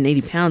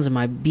 180 pounds and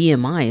my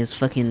BMI is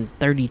fucking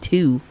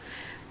 32,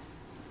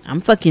 I'm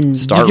fucking...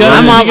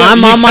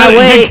 I'm on my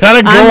way. You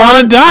gotta go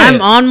on a diet.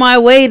 I'm on my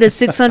way to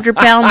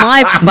 600-pound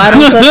life if I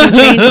don't fucking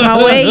change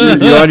my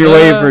weight. You're on your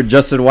way for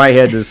Justin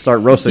Whitehead to start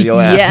roasting your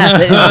ass.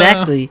 Yeah,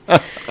 exactly.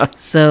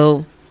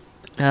 So,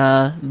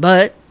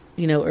 but,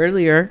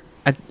 earlier,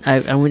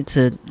 I went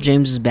to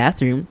James's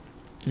bathroom,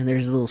 and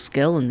there's a little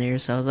scale in there,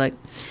 so I was like...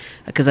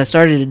 Because I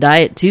started a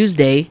diet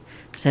Tuesday...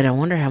 Said, I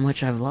wonder how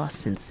much I've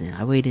lost since then.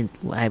 I weighed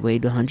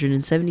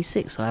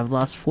 176, so I've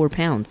lost 4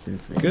 pounds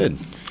since then. Good.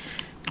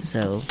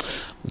 So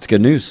that's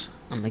good news.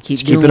 I'm gonna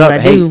keep it up.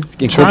 Hey,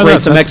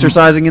 incorporate some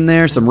exercising in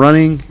there, some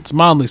running. It's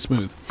mildly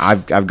smooth.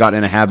 I've gotten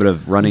in a habit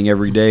of running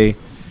every day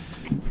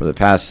for the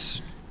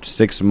past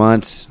 6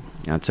 months.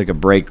 I took a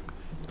break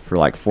for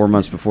like 4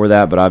 months before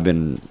that, but I've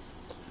been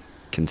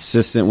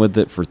consistent with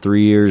it for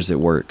 3 years. It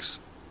works.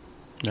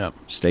 Yeah,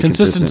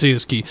 Consistency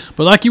is key.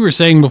 But like you were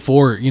saying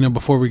before,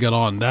 before we got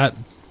on, that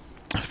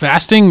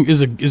fasting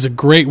is a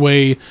great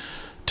way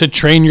to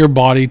train your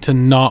body to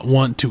not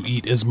want to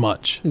eat as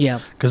much. Yeah.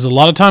 Because a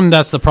lot of time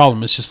that's the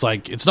problem. It's just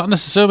like, it's not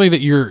necessarily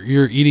that you're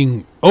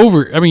eating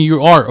over. I mean,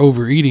 you are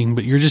overeating,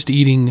 but you're just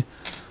eating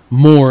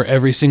more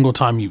every single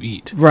time you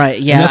eat.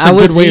 Right. Yeah. And that's a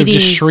good way of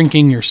just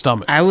shrinking your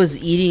stomach. I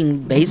was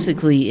eating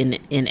basically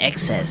in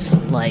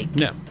excess. Like,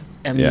 yeah.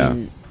 I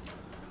mean,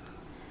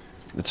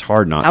 it's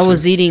hard not. I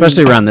was eating,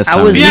 especially around this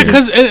time. Yeah,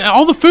 because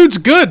all the food's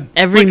good.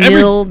 Every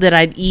meal that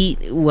I'd eat,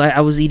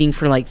 I was eating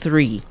for like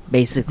 3,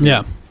 basically.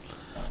 Yeah.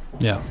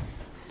 Yeah.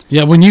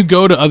 Yeah, when you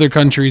go to other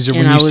countries or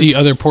when you see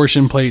other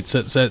portion plates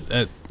at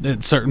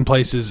certain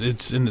places,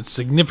 it's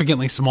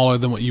significantly smaller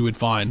than what you would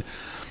find.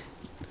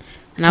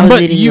 And I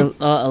was eating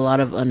a lot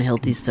of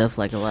unhealthy stuff,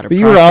 like a lot of. But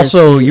you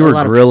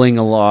were grilling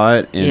a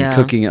lot and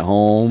cooking at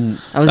home.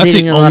 That's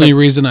the only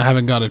reason I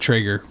haven't got a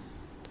Traeger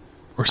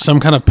or some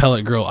kind of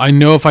pellet grill. I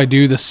know if I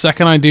do, the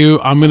second I do,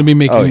 I'm going to be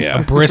making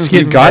a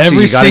brisket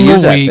every single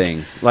week.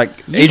 Thing. Like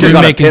Adrian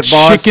got a Pit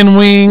Boss, chicken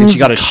wings, and she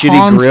got a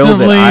shitty grill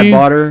that I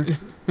bought her,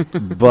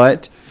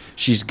 but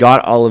she's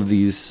got all of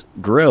these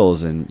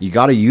grills, and you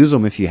got to use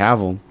them if you have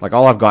them. Like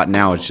all I've got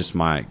now is just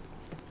my.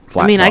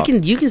 I mean,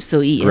 you can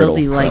still eat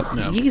healthy. Like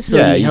you can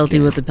still eat healthy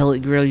with the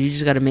pellet grill. You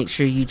just got to make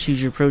sure you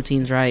choose your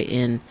proteins right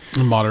in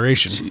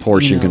moderation,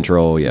 portion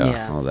control.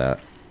 Yeah, all that.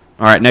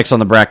 All right, next on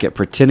the bracket: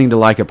 pretending to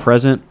like a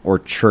present or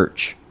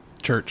church.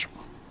 Church.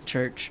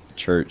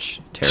 Terrible.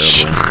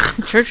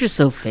 Church is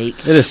so fake.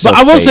 It is. So but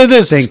I will say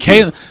this: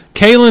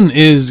 Kaylin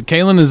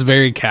is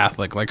very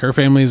Catholic. Like her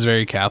family is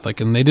very Catholic,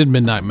 and they did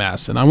midnight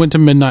mass. And I went to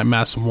midnight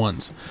mass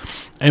once,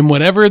 and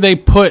whatever they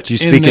put, do you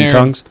speak in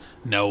tongues?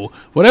 No,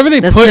 whatever they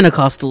That's put,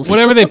 Pentecostals.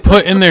 Whatever they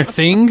put in their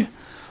thing,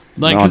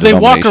 like because they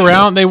walk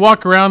around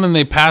and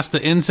they pass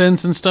the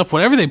incense and stuff.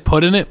 Whatever they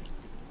put in it,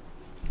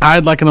 I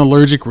had like an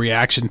allergic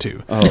reaction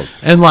to. Oh,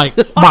 and like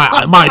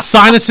my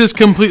sinuses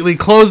completely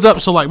closed up.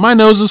 So like my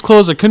nose was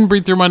closed. I couldn't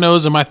breathe through my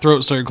nose, and my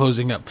throat started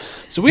closing up.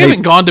 So we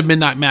haven't gone to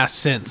midnight mass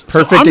since.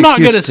 Perfect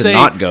excuse to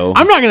not go.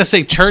 I'm not gonna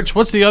say church.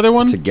 What's the other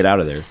one? To get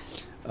out of there.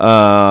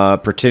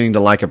 Pretending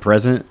to like a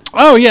present.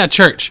 Oh yeah,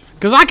 church.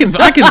 Because I can. No,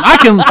 I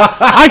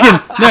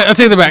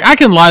take that back. I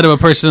can lie to a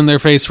person in their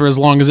face for as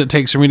long as it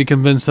takes for me to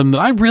convince them that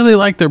I really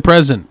like their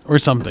present or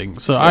something.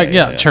 So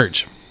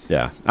church.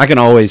 Yeah, I can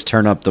always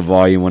turn up the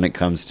volume when it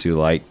comes to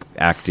like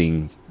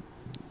acting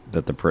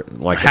that the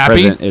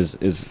present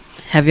is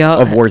have y'all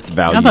of worth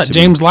value. I thought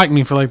James liked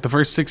me for like the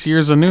first 6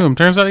 years I knew him.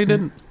 Turns out he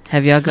didn't.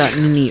 Have y'all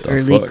gotten any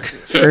early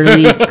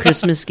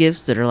Christmas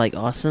gifts that are like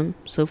awesome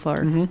so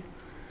far? Mm-hmm.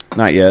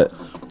 Not yet.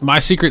 My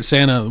Secret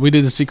Santa, we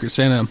did the Secret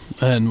Santa,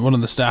 and one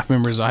of the staff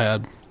members I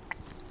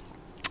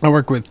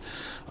work with,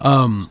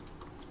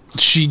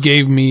 she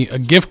gave me a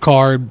gift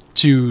card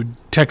to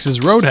Texas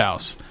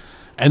Roadhouse,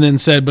 and then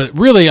said, "But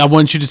really, I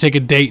want you to take a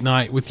date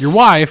night with your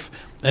wife,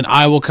 and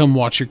I will come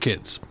watch your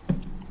kids."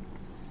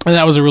 And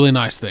that was a really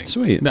nice thing.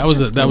 Sweet. That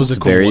was a cool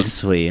very one.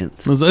 Sweet.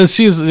 This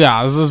is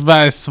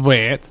very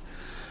sweet.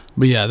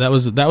 But yeah, that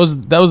was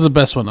the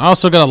best one. I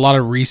also got a lot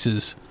of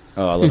Reese's.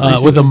 Oh, I love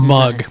Reese's. With a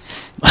mug.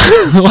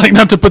 Like,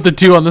 not to put the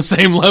two on the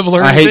same level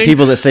or anything. I hate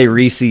people that say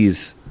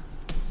Reese's.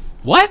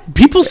 What?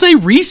 People say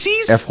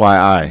Reese's?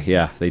 FYI.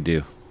 Yeah, they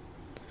do.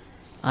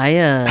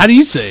 How do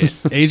you say it?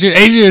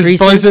 Adrian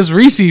probably says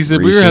Reese's. We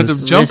were going to have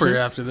to jump her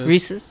after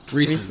this.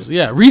 Reese's.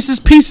 Yeah,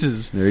 Reese's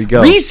Pieces. There you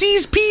go.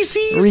 Reese's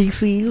Pieces?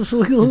 Reese's.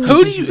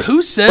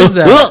 Who says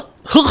that?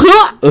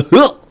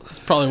 It's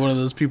probably one of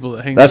those people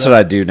that hangs That's what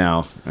I do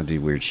now. I do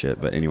weird shit,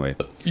 but anyway.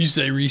 You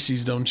say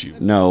Reese's, don't you?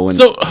 No.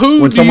 So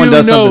who do you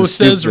know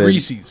says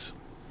Reese's?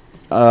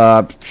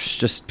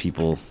 Just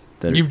people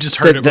that you've just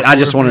heard it before. I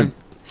just want to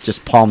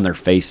just palm their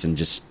face and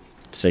just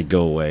say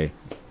go away.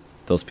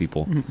 Those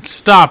people.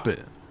 Stop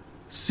it.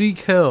 Seek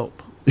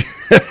help.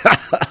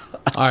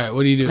 All right,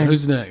 what do you do?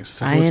 Who's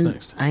next? What's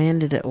next? I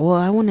ended it. Well,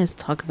 I want to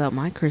talk about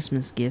my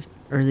Christmas gift.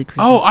 Early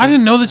Christmas. Oh, I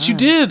didn't know that you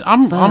did.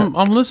 I'm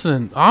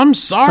listening. I'm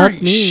sorry.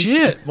 Fuck me.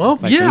 Shit. Well,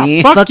 Fuck yeah.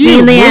 me. Fuck you. Me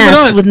in the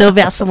ass with no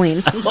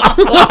Vaseline.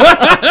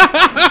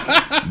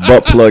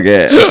 Butt plug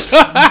ass.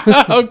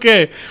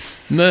 Okay.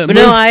 But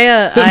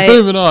no,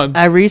 moving on.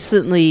 I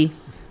recently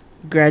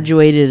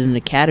graduated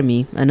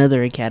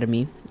another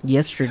academy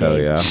yesterday. Oh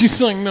yeah.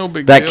 She's like no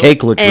big that deal.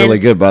 cake looked really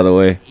good, by the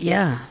way.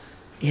 Yeah,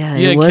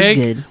 it was cake?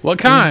 good. What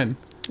kind?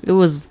 It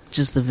was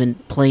just a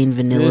plain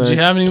vanilla. Did you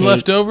have any cake.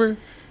 left over?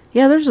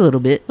 Yeah, there's a little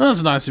bit. Well,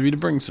 that's nice of you to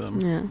bring some.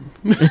 Yeah.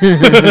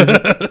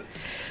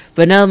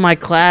 But no, my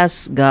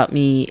class got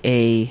me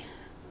a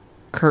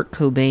Kurt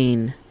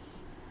Cobain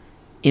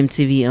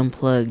MTV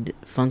Unplugged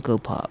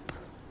Funko Pop.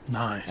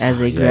 Nice.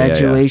 As a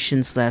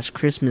graduation /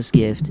 Christmas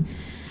gift.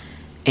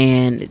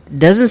 And it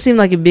doesn't seem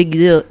like a big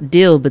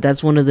deal, but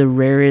that's one of the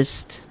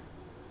rarest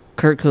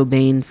Kurt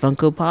Cobain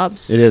Funko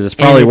Pops. It is. It's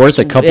probably worth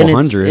a couple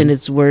hundred. And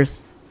it's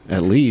worth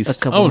at least a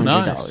couple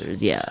 $100.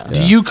 Yeah.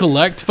 Do you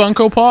collect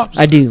Funko Pops?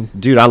 I do.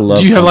 Dude, I love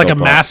Do you have Funko like a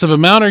Pops. massive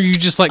amount, or you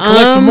just like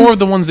collect more of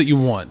the ones that you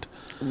want?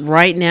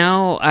 Right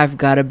now, I've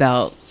got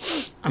about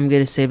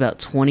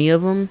 20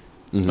 of them.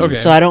 Mm-hmm. Okay.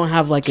 So I don't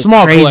have like a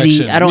small crazy.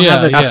 collection. I don't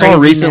have a. I saw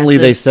recently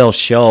they sell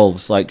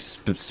shelves like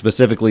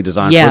specifically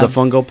designed for the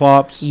Funko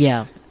Pops.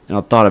 Yeah. And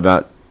I thought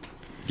about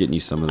getting you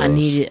some of those.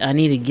 I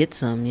need to get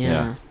some,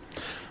 yeah.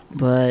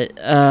 But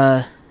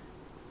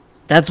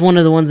that's one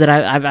of the ones that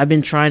I've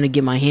been trying to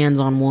get my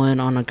hands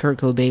on a Kurt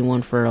Cobain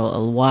one for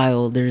a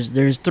while.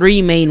 There's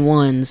three main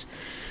ones.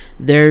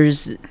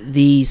 There's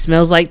the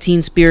Smells Like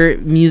Teen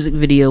Spirit music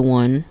video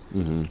one.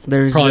 Mm-hmm.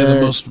 There's probably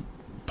the most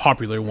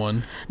popular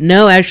one.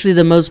 No, actually,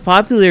 the most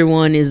popular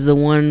one is the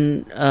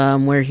one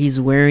where he's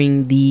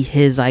wearing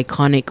his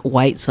iconic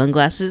white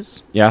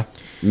sunglasses. Yeah,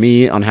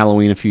 me on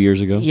Halloween a few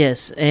years ago.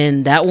 Yes,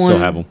 and that one still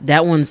have them.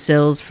 That one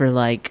sells for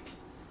like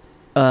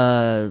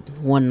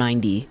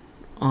 $190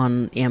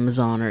 on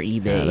Amazon or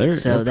eBay. Yeah,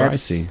 they're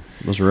that's pricey.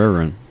 Those are rare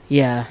run.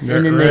 Yeah, and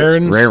then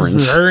and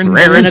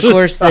of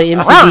course the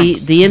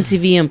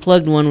MTV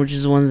Unplugged one, which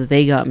is the one that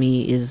they got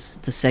me, is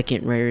the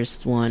second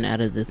rarest one out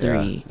of the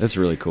three. Yeah, that's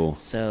really cool.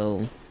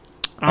 So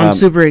I'm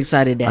super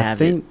excited to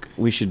have it. I think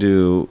we should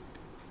do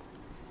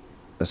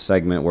a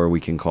segment where we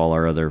can call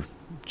our other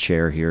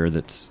chair here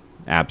that's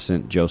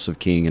absent, Joseph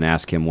King, and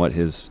ask him what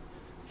his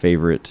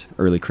favorite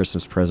early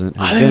Christmas present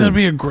has I think that'd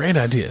be a great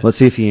idea. Let's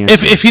see if he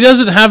answers. If he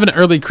doesn't have an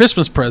early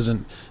Christmas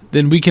present,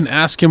 then we can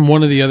ask him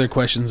one of the other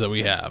questions that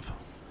we have.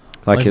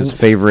 Like his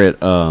favorite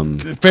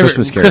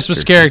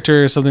Christmas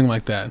character or something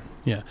like that.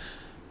 Yeah.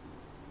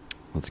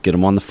 Let's get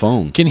him on the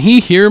phone. Can he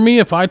hear me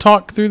if I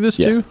talk through this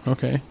too?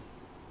 Okay.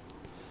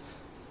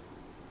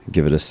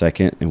 Give it a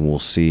second and we'll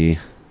see.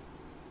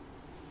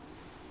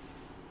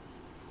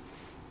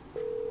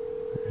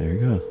 There you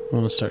go. I'm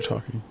going to start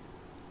talking.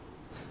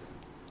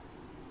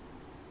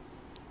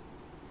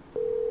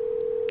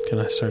 Can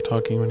I start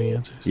talking when he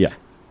answers? Yeah.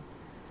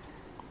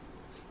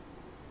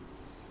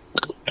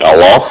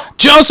 Hello?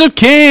 Joseph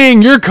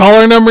King, you're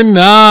caller number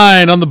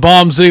 9 on the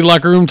Bomb City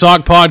Locker Room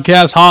Talk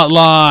Podcast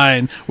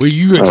Hotline. Were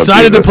you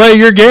excited to play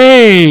your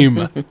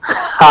game?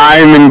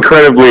 I'm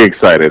incredibly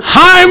excited.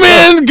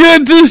 Hyman,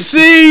 good to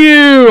see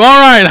you. All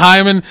right,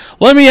 Hyman,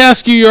 let me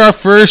ask you your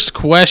first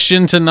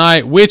question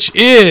tonight, which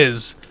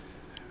is...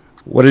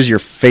 What is your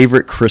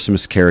favorite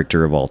Christmas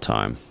character of all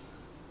time?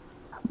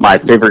 My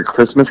favorite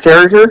Christmas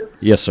character?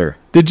 Yes, sir.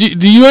 Do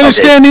you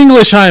understand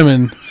English,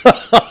 Hyman?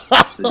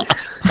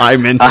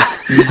 Hyman.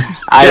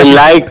 I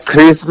like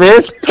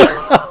Christmas.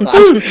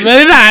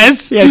 Very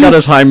nice. Yeah, got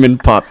his Hyman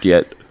popped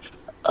yet.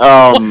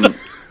 I'm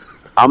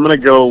gonna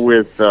go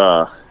with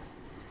are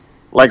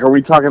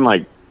we talking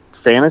like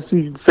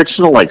fantasy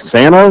fictional, like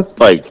Santa,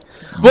 like?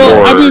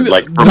 Well, I mean,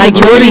 like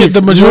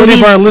the majority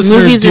of our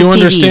listeners do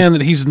understand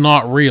that he's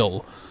not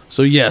real.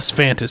 So yes,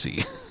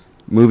 fantasy.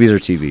 Movies or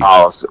TV?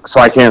 Oh, so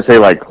I can't say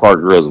like Clark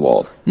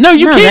Griswold. No,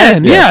 you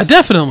can. Yeah,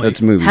 definitely.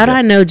 That's movie. How did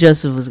I know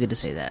Joseph was going to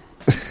say that?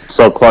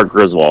 So Clark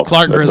Griswold.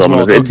 Clark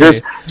Griswold.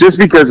 Okay. Just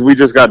because we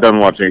just got done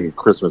watching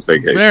Christmas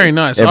Vacation. Very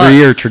nice. Every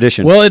year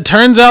tradition. Well, it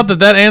turns out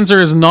that answer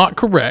is not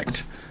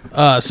correct.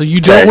 So you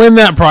don't win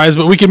that prize,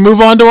 but we can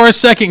move on to our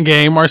second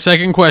game, our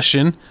second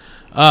question.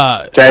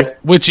 Okay.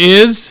 Which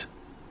is,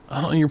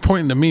 I don't know, you're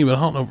pointing to me, but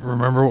I don't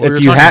remember what we were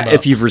talking about.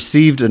 If you've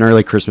received an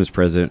early Christmas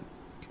present,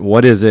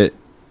 what is it?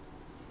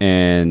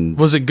 And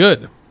was it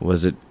good?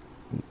 Was it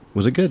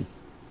good?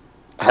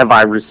 Have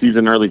I received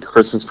an early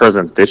Christmas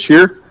present this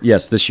year?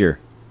 Yes, this year.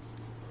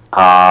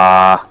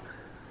 I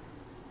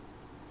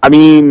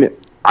mean,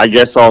 I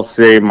guess I'll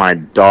say my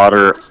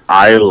daughter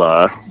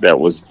Isla that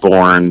was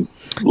born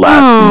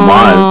last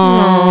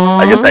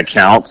month. I guess that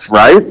counts,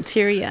 right?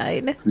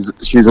 Teary-eyed.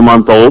 She's a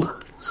month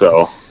old,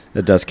 so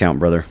that does count,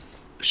 brother.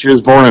 She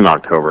was born in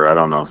October. I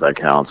don't know if that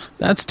counts.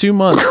 That's 2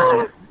 months.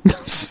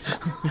 It's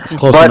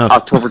close enough.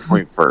 October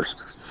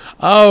 21st.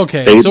 Oh,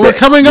 okay. So we're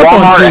coming up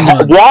on 2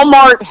 months.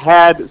 Walmart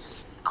had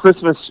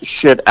Christmas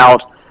shit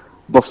out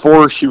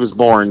before she was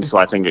born, so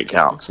I think it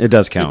counts. It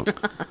does count.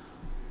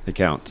 It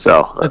counts.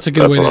 So that's a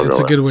good way. That's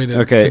a good way to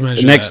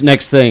measure that.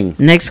 Next thing.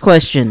 Next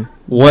question.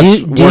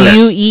 Do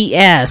you eat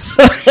ass?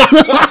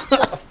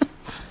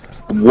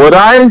 Would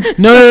I?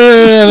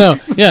 No.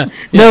 Yeah.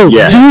 No.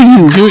 Yes.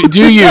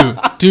 Do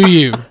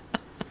you?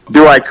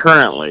 Do I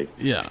currently?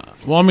 Yeah.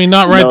 Well, I mean,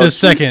 not right this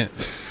second.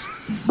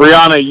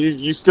 Brianna,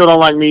 you still don't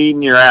like me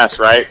eating your ass,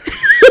 right?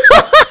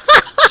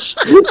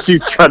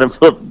 She's trying to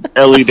put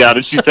Ellie down,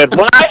 and she said,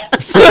 "What?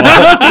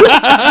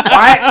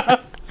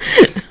 What?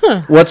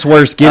 What's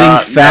worse,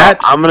 getting fat?"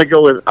 No, I'm gonna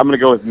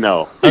go with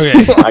no.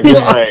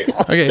 Okay.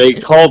 They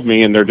called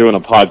me, and they're doing a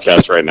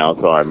podcast right now,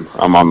 so I'm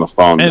on the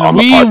phone and on the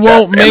we podcast,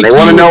 won't make and they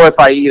want to know if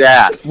I eat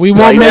ass. We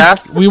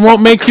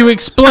won't make you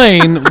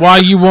explain why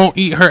you won't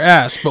eat her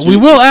ass, but we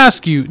will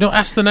ask you. No,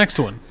 ask the next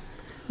one.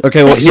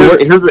 Okay. Well,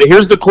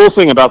 here's the cool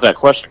thing about that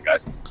question,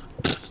 guys.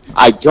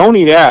 I don't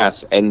eat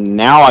ass, and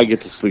now I get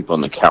to sleep on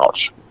the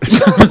couch.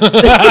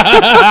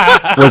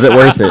 Was it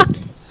worth it?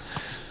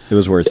 It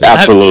was worth it.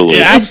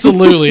 Absolutely.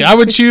 Absolutely. I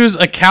would choose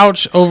a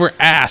couch over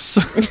ass.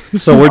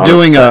 So we're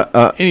doing a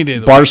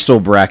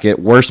Barstool bracket,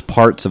 worst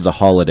parts of the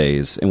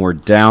holidays, and we're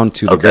down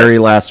to the very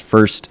last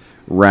first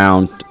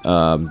round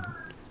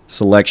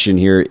selection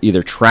here,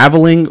 either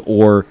traveling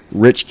or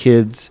rich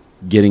kids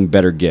getting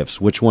better gifts.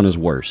 Which one is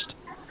worst?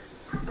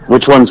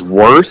 Which one's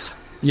worse?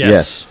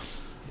 Yes.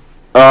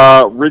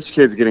 Rich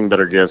kids getting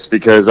better gifts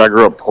because I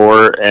grew up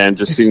poor, and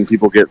just seeing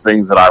people get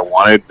things that I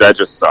wanted, that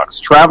just sucks.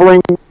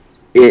 Traveling,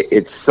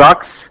 it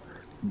sucks,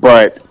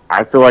 but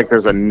I feel like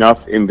there's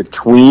enough in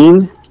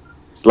between.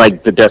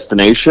 Like, the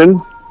destination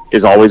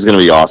is always going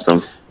to be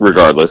awesome,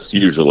 regardless,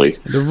 usually.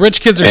 The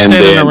rich kids are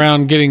standing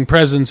around getting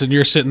presents, and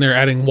you're sitting there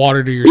adding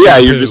water to your shampoo. Yeah,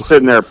 you're just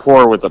sitting there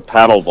poor with a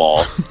paddle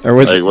ball. Or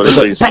with, like, what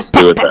are you supposed to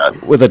do with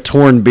that? With a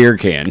torn beer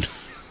can.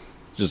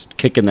 Just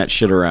kicking that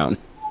shit around.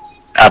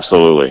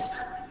 Absolutely.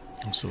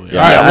 Absolutely.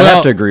 Yeah, I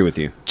have to agree with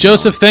you.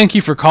 Joseph, thank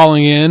you for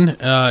calling in.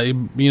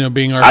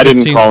 Being our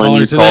 15th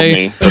caller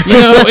today.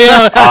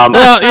 Called me.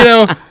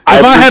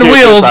 If I had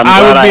wheels,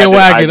 I would be a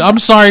wagon. I'm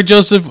sorry,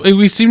 Joseph.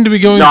 We seem to be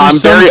going through I'm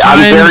some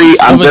kind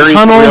of a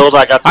tunnel. Thrilled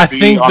I got to be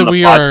think on that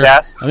the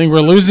podcast. I think we're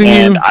losing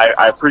and you.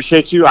 I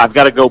appreciate you. I've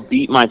got to go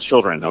beat my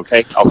children.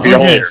 Okay, I'll see you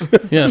later.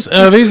 Yes,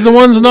 these are the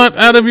ones not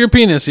out of your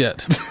penis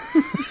yet.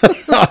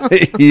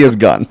 He is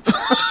gone.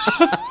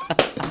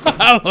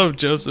 I love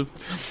Joseph.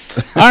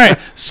 All right,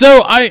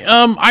 so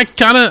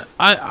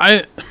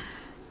I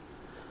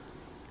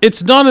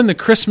it's not in the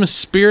Christmas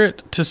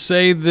spirit to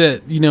say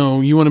that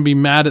you want to be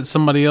mad at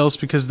somebody else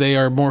because they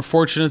are more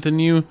fortunate than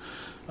you.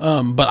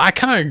 But I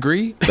kind of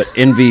agree. But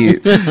envy, envy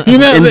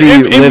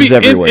lives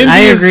everywhere.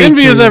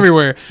 Envy is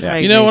everywhere.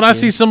 Yeah. When I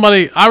see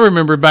somebody, I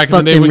remember back in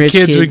the day when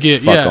kids would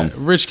get,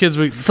 rich kids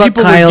would,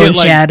 people Kyle would and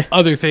get Chad. like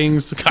other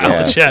things. Kyle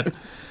and Chad.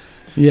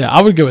 Yeah,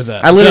 I would go with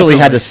that. I literally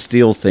had to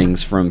steal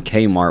things from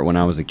Kmart when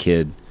I was a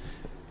kid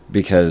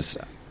because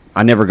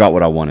I never got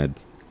what I wanted.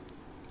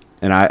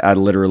 And I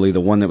literally, the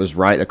one that was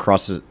right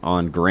across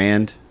on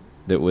Grand,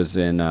 that was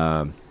in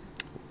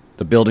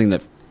the building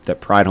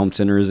that Pride Home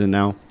Center is in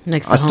now.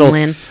 Next to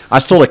Homeland. I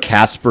stole a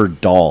Casper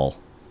doll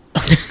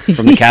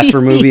from the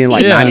Casper movie in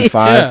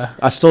 95. Yeah.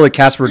 I stole a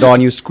Casper doll,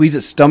 and you squeeze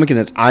its stomach, and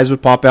its eyes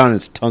would pop out, and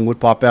its tongue would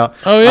pop out.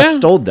 Oh, yeah? I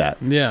stole that.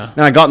 Yeah.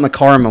 And I got in the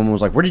car, and Mom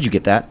was like, "Where did you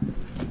get that?"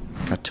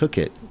 I took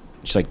it.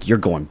 She's like, "You're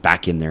going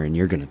back in there and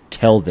you're going to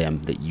tell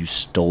them that you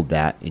stole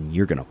that and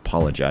you're going to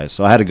apologize."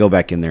 So I had to go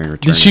back in there and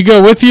return Did she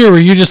go with you, or were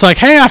you just like,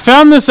 "Hey, I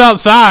found this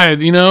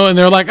outside," and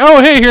they're like,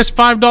 "Oh, hey, here's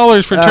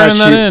 $5 for turning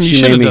that in."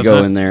 She made me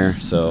go in there,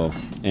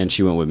 and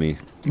she went with me.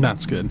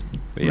 That's good.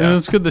 Yeah,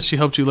 it's good that she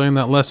helped you learn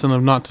that lesson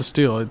of not to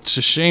steal. It's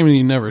a shame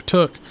you never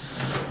took.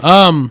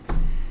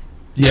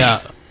 Yeah.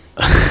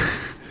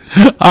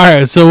 All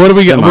right, so what do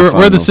we got?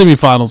 We're the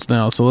semifinals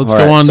now, so let's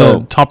go on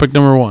to topic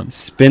number 1.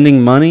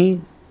 Spending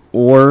money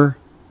or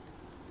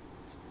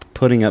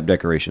putting up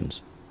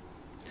decorations?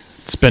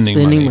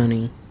 Spending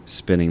money.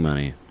 Spending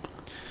money.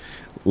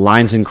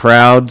 Lines and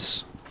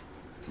crowds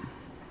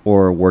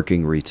or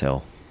working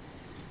retail?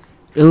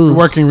 Ooh.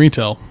 Working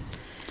retail.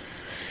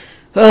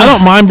 I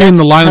don't mind being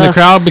the line in the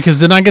crowd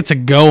because then I get to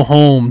go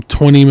home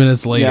 20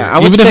 minutes later. Yeah,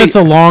 even if it's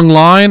a long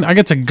line, I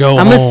get to go home.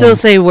 I'm going to still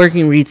say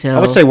working retail.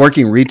 I would say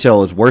working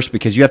retail is worse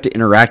because you have to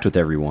interact with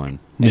everyone.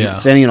 And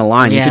standing in a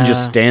line, you can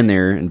just stand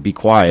there and be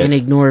quiet. And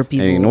ignore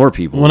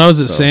people. When I was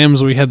at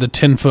Sam's, we had the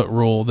 10-foot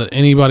rule that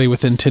anybody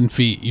within 10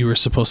 feet you were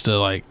supposed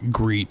to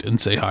greet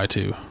and say hi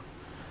to.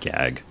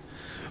 Gag.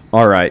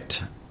 All right.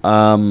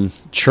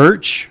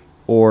 Church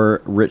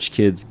or rich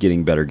kids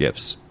getting better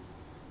gifts?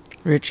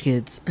 Rich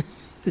kids.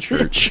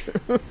 Church.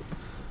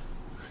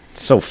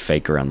 It's so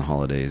fake around the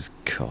holidays.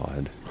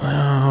 God.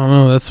 I don't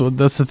know.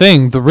 That's the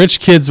thing. The rich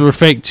kids were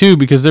fake too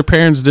because their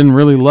parents didn't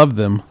really love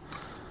them.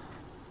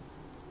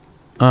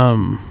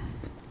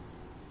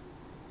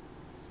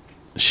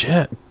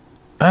 Shit.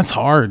 That's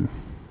hard.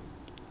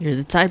 You're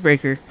the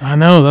tiebreaker. I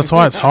know. That's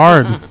why it's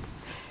hard.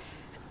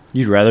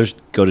 You'd rather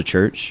go to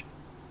church?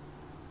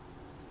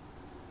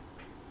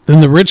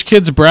 Then the rich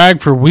kids brag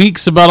for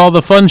weeks about all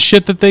the fun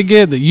shit that they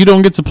get that you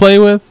don't get to play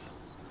with?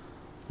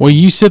 Well,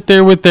 you sit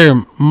there with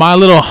their My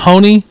Little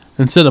Honey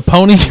instead of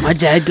Pony. My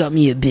dad got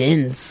me a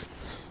Benz.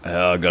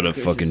 I got a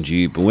fucking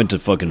Jeep. I went to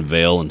fucking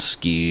Vail and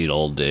skied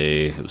all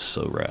day. It was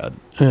so rad.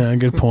 Yeah,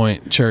 good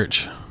point.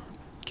 Church.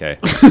 Okay.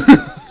 No,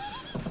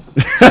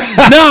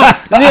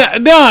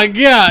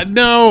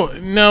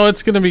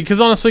 it's gonna be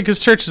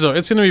because churches are.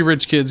 It's gonna be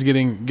rich kids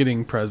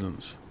getting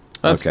presents.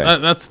 That's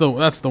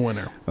the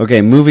winner.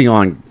 Okay, moving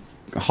on.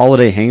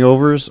 Holiday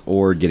hangovers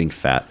or getting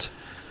fat?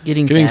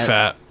 Getting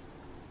fat.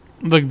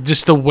 Like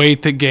just the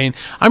weight that gain.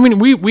 I mean,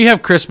 we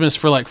have Christmas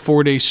for like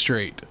 4 days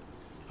straight.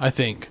 I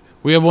think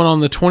we have one on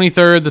the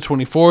 23rd, the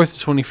 24th,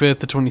 the 25th,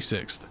 the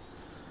 26th.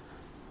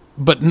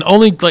 But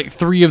only like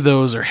 3 of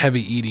those are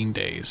heavy eating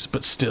days.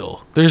 But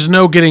still, there's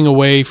no getting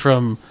away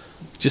from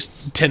just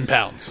 10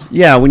 pounds.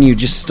 Yeah, when you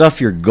just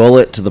stuff your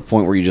gullet to the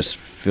point where you just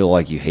feel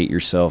like you hate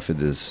yourself, it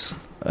is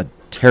a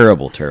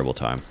terrible, terrible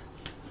time.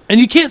 And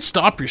you can't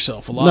stop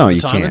yourself a lot of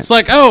the time. Can't. It's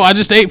like, oh, I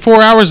just ate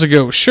 4 hours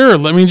ago. Sure,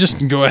 let me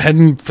just go ahead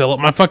and fill up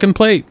my fucking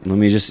plate. Let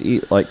me just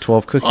eat like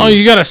 12 cookies. Oh,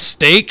 you got a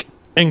steak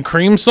and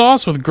cream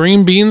sauce with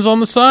green beans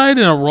on the side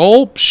and a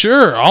roll?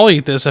 Sure, I'll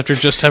eat this after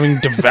just having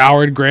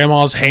devoured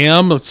grandma's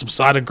ham with some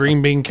side of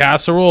green bean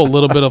casserole, a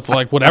little bit of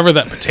like whatever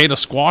that potato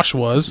squash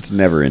was. It's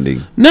never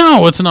ending.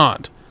 No, it's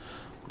not.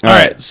 All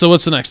right, so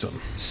what's the next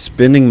one?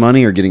 Spending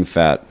money or getting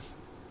fat?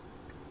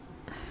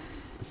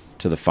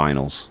 To the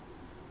finals.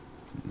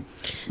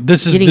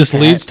 This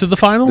leads to the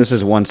finals? This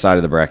is one side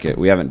of the bracket.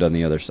 We haven't done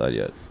the other side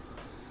yet.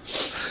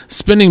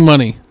 Spending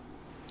money.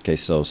 Okay,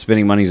 so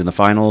spending money's in the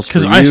finals.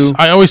 Because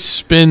I always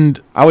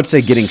spend. I would say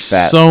getting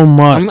fat so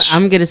much.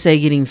 I'm gonna say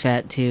getting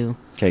fat too.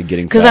 Okay,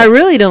 getting fat. Because I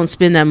really don't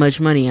spend that much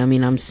money. I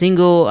mean, I'm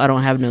single. I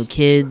don't have no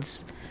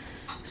kids.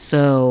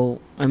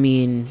 So I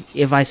mean,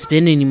 if I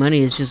spend any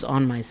money, it's just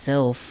on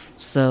myself.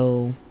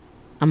 So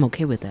I'm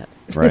okay with that.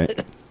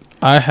 Right.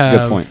 I have.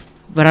 Good point.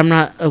 But I'm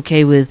not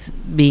okay with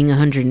being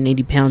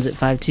 180 pounds at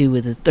 5'2"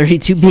 with a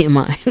 32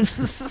 BMI.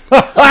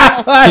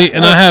 See,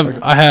 and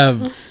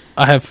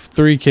I have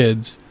 3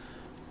 kids,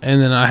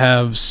 and then I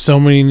have so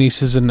many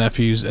nieces and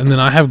nephews, and then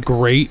I have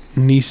great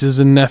nieces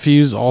and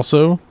nephews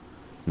also.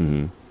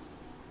 Mm-hmm.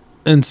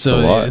 And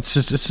so it's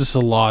just a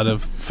lot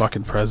of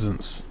fucking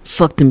presents.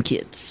 Fuck them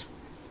kids.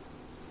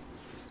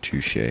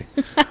 Touche.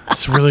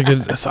 It's really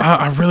good.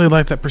 I really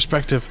like that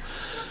perspective.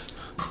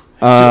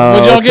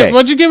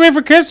 What'd you give me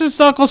for Christmas,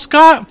 Uncle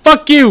Scott?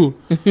 Fuck you.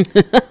 The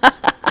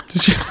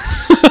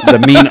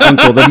mean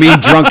uncle, the mean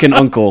drunken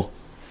uncle.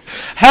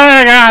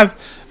 Hey guys,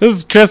 this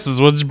is Christmas.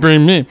 What'd you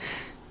bring me?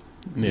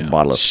 Yeah.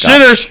 Bottle of scotch.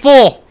 Shitter's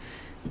full.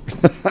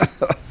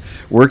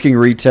 Working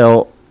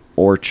retail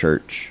or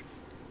church?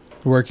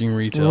 Working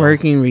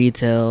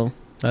retail.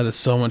 That is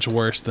so much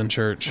worse than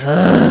church.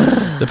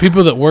 The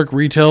people that work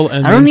retail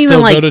and then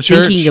still go to church.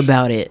 I don't even like thinking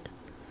about it.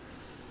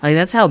 Like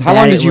that's how bad. How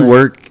long did you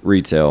work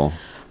retail?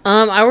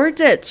 I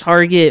worked at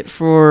Target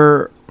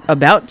for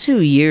about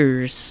 2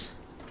 years.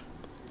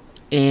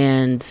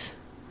 And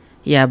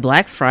yeah,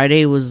 Black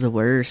Friday was the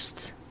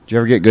worst. Did you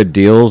ever get good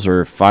deals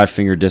or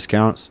 5-finger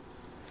discounts?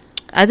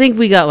 I think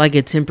we got like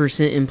a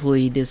 10%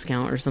 employee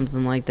discount or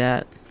something like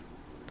that.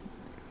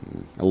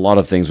 A lot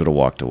of things would have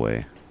walked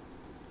away.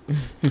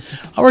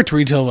 I worked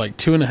retail like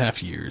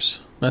 2.5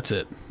 years. That's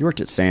it. You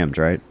worked at Sam's,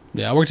 right?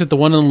 Yeah, I worked at the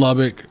one in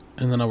Lubbock,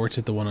 and then I worked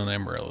at the one in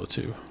Amarillo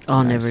too.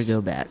 I'll never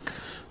go back.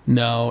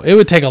 No, it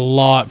would take a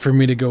lot for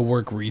me to go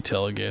work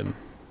retail again.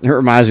 It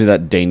reminds me of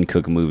that Dane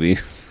Cook movie.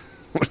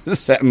 What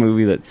is that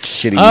movie? That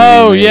shitty movie?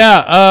 Oh,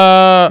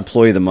 yeah.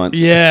 Employee of the Month.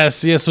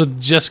 Yes, with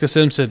Jessica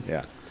Simpson.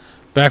 Yeah.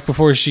 Back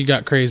before she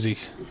got crazy.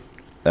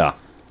 Yeah.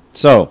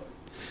 So,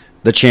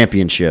 the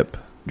championship.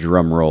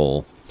 Drum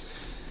roll.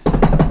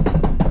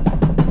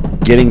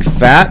 Getting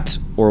fat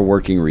or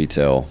working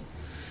retail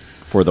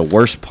for the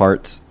worst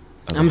parts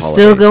of I'm the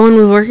still going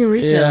with working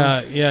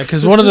retail. Yeah,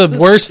 because one of the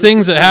worst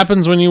things that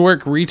happens when you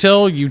work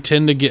retail, you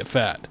tend to get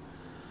fat.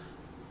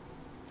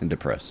 And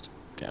depressed.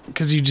 Yeah,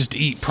 because you just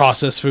eat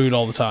processed food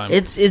all the time.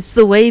 It's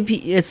the way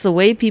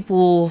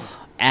people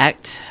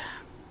act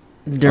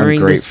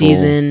during the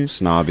season.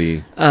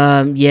 Snobby.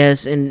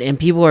 Yes, and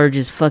people are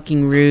just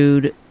fucking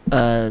rude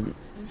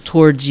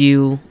towards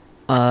you.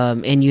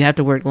 And you have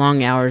to work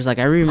long hours. Like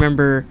I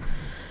remember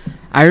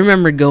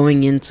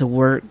going into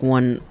work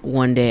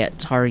one day at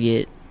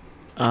Target.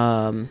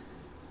 I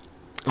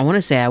want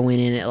to say I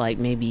went in at like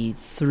maybe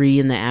 3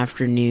 in the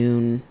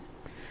afternoon,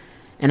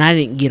 and I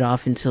didn't get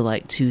off until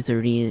like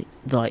 2:30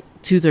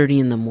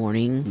 in the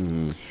morning.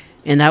 Mm-hmm.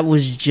 And that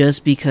was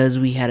just because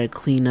we had to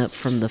clean up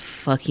from the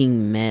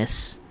fucking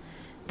mess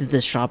that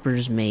the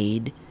shoppers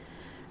made.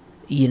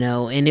 You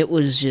know, and it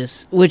was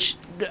just, which,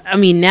 I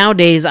mean,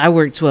 nowadays I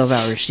work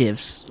 12-hour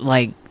shifts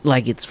like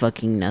it's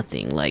fucking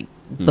nothing. Like,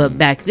 but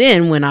back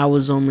then when I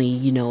was only,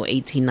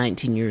 18,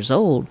 19 years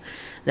old,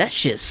 that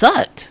shit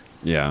sucked.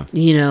 Yeah.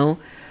 You know,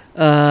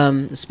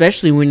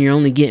 especially when you're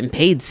only getting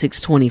paid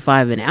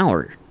 $6.25 an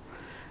hour.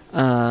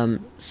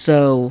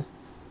 So,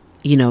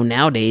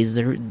 nowadays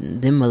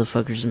them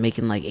motherfuckers are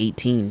making like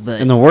 18.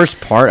 But and the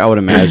worst part, I would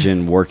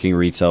imagine, working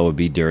retail would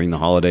be during the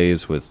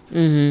holidays with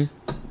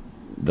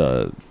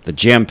the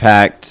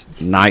jam-packed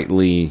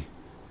nightly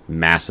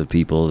mass of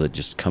people that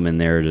just come in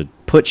there to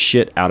put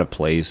shit out of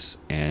place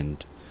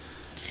and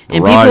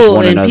barrage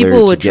one another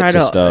to get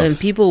to stuff. And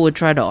people would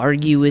try to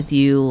argue with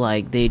you,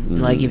 like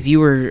like if you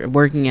were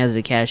working as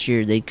a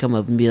cashier, they'd come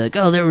up and be like,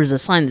 "Oh, there was a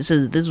sign that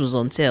said that this was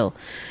on sale."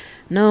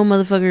 No,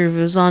 motherfucker, if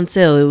it was on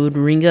sale, it would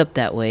ring up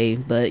that way.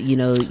 But, So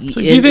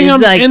do you think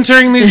I'm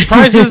entering these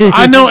prices?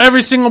 I know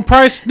every single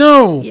price?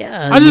 No.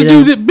 Yeah. I just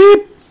do the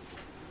beep.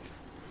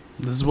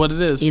 This is what it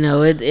is.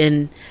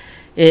 It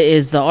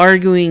is the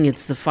arguing,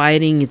 it's the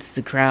fighting, it's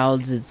the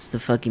crowds, it's the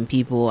fucking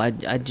people. We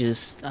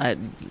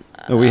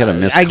had a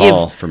missed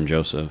call from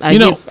Joseph.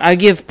 I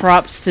give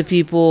props to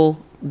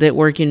people that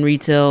work in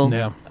retail.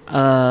 Yeah.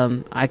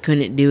 I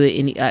couldn't do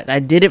it. I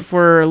did it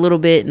for a little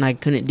bit, and I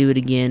couldn't do it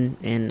again.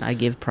 And I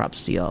give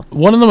props to y'all.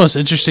 One of the most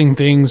interesting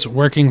things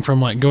working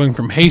from going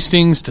from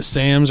Hastings to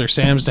Sam's or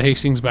Sam's to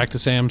Hastings back to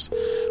Sam's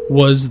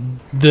was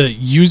the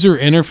user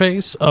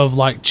interface of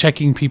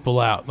checking people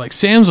out. Like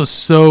Sam's was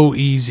so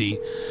easy.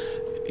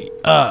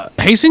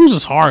 Hastings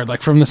was hard.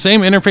 Like from the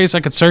same interface, I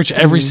could search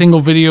every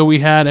single video we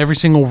had, every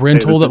single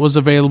rental that was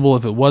available,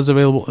 if it was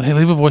available. Hey,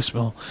 leave a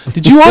voicemail.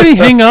 Did you already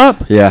hang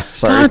up? Yeah,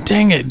 sorry. God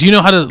dang it. Do you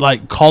know how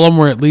to call them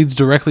where it leads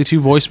directly to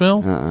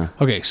voicemail?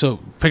 Okay, so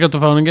pick up the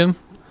phone again.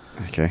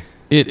 Okay.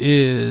 It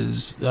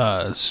is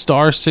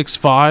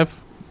 *65.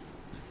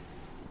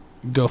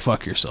 Go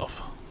fuck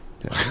yourself.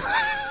 Yeah.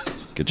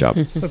 Good job.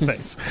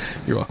 Thanks.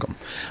 You're welcome.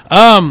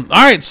 All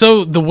right.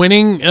 So the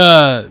winning,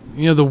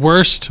 the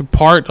worst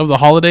part of the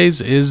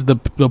holidays is the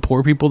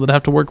poor people that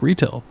have to work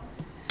retail.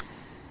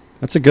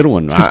 That's a good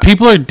one. Because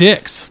people are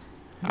dicks.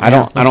 I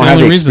don't have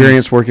the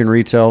experience working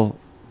retail,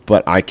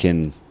 but I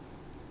can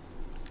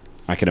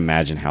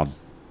imagine how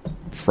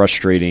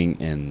frustrating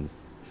and.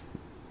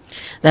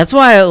 That's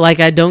why,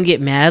 I don't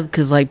get mad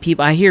because, I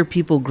hear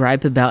people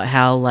gripe about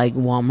how,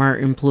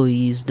 Walmart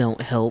employees don't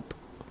help.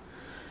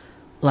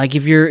 Like,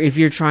 if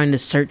you're trying to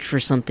search for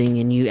something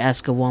and you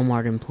ask a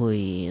Walmart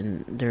employee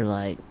and they're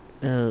like,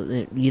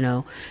 and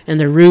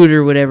they're rude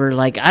or whatever,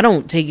 I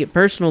don't take it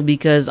personal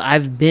because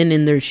I've been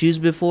in their shoes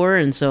before,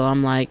 and so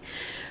I'm like,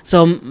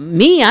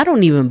 I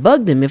don't even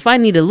bug them. If I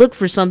need to look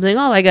for something,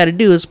 all I got to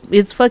do is,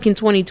 it's fucking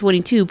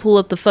 2022, pull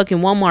up the fucking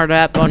Walmart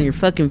app on your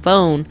fucking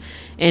phone,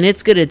 and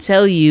it's going to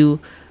tell you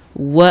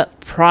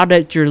what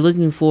product you're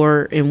looking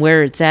for and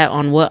where it's at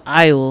on what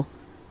aisle,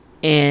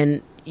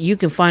 and you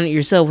can find it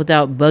yourself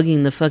without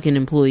bugging the fucking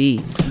employee.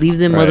 Leave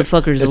them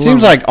motherfuckers alone. It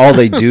seems like all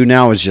they do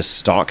now is just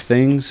stock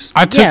things.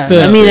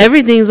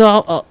 Everything's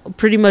all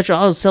pretty much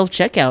all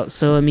self-checkout.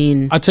 So,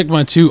 I took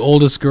my 2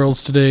 oldest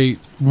girls today,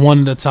 one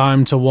at a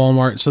time, to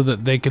Walmart so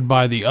that they could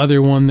buy the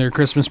other one their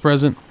Christmas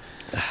present.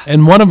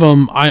 And one of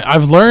them,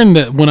 I've learned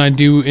that when I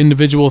do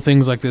individual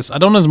things like this, I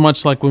don't as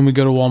much like when we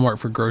go to Walmart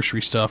for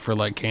grocery stuff or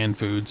canned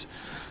foods.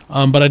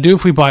 But I do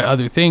if we buy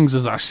other things,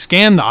 is I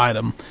scan the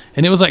item,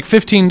 and it was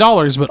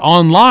 $15, but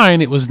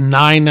online it was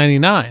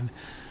 $9.99.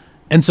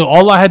 And so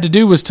all I had to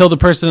do was tell the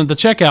person at the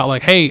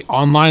checkout, hey,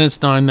 online it's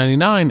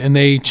 $9.99, and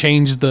they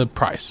changed the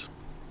price.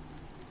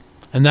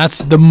 And that's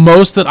the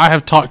most that I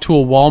have talked to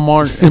a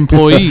Walmart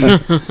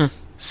employee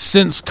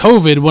since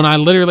COVID, when I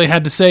literally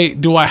had to say,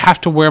 do I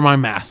have to wear my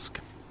mask?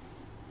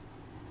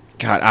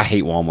 God, I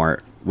hate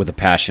Walmart with a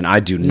passion. I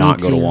do not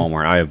go to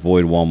Walmart. I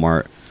avoid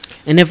Walmart.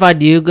 And if I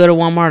do go to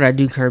Walmart, I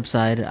do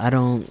curbside. I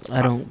don't.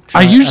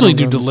 I usually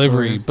do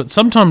delivery, but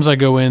sometimes I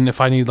go in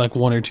if I need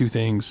 1 or 2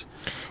 things.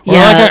 Or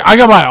I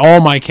go buy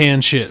all my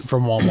canned shit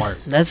from Walmart.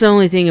 That's the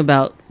only thing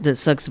that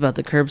sucks about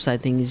the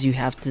curbside thing is you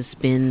have to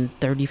spend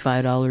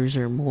 $35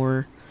 or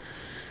more,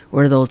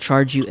 or they'll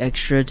charge you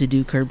extra to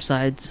do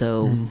curbside.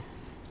 So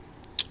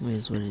it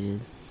is what it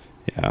is.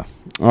 Yeah.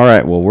 All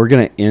right. Well, we're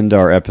gonna end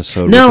our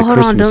episode. No, with the hold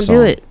Christmas on. Don't song.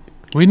 do it.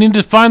 We need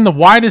to find the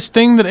widest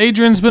thing that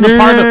Adrian's been a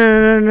part of.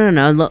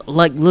 No.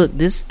 Look,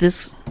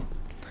 this.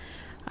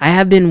 I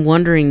have been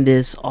wondering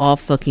this all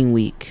fucking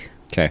week.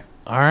 Okay.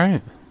 All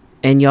right.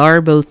 And y'all are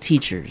both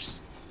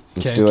teachers.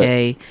 Let's do it.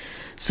 Okay.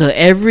 So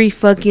every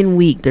fucking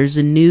week, there's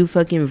a new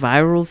fucking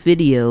viral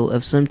video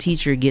of some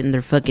teacher getting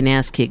their fucking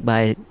ass kicked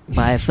by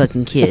a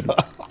fucking kid.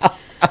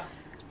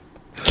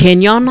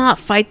 Can y'all not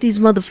fight these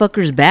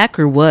motherfuckers back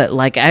or what?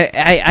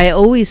 I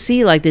always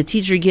see the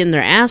teacher getting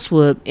their ass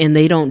whooped and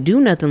they don't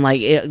do nothing.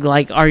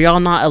 Are y'all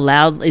not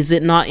allowed? Is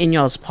it not in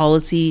y'all's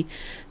policy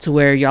to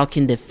where y'all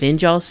can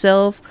defend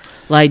yourself?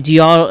 Do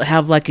y'all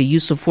have a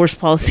use of force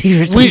policy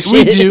or something?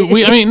 We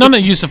do. Not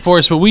a use of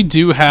force, but we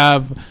do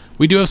have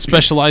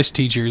specialized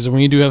teachers, and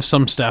we do have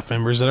some staff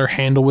members that are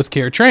handle with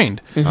care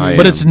trained. Mm-hmm.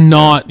 But it's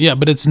not. Yeah,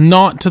 but it's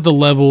not to the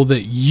level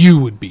that you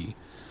would be.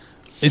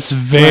 It's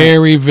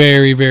very,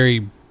 very,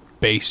 very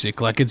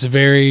basic. It's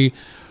very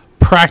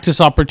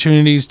practice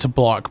opportunities to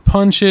block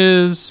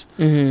punches.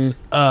 Mm-hmm.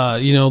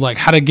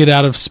 How to get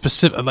out of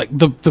specific,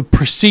 the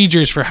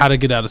procedures for how to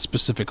get out of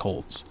specific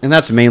holds. And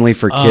that's mainly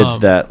for kids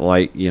that how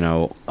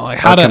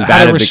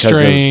to restrain,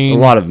 because of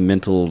a lot of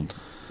mental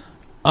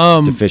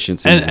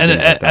deficiencies. And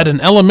at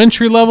an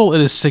elementary level,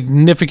 it is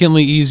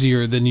significantly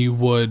easier than you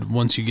would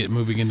once you get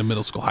moving into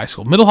middle school, high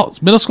school.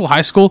 Middle school,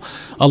 high school,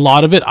 a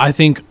lot of it, I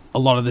think a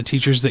lot of the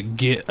teachers that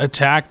get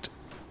attacked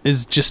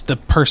is just the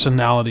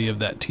personality of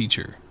that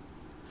teacher.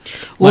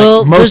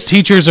 Well, most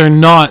teachers are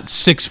not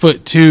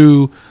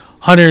 6'2",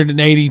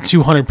 180,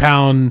 200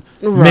 pound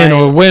men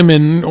or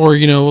women, or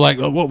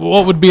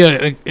what would be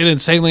an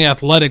insanely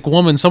athletic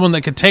woman, someone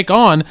that could take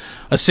on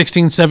a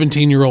 16,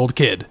 17-year-old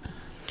kid.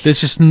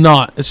 It's just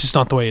not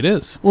the way it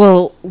is.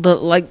 Well,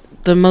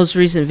 the most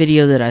recent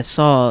video that I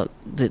saw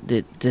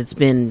that's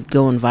been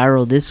going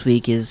viral this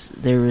week is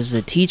there was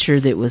a teacher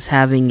that was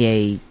having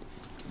a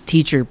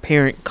teacher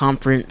parent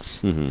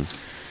conference,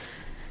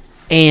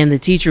 and the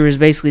teacher was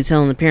basically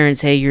telling the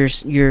parents, hey,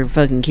 your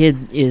fucking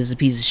kid is a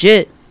piece of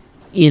shit,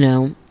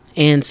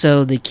 and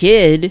so the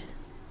kid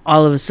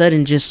all of a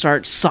sudden just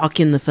starts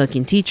socking the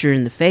fucking teacher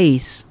in the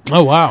face.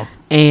 Oh wow.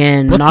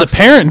 And what's the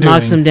parent doing?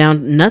 Knocks him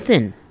down.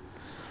 Nothing.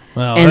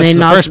 Well, and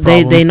that's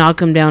they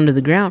knock him down to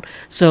the ground.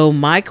 So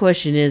my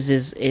question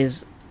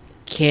is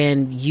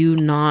can you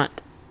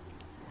not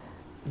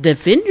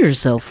defend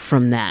yourself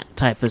from that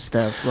type of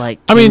stuff?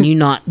 Can you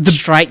not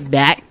strike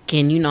back?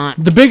 Can you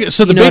not? The biggest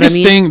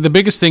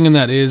thing in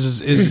that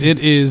is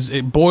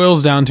it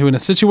boils down to, in a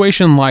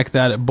situation like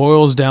that, it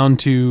boils down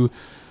to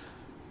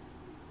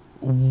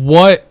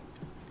what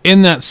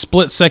in that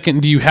split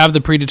second do you have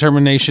the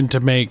predetermination to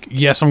make,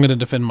 yes, I'm going to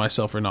defend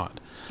myself or not?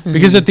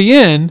 Because at the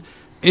end,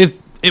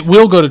 if it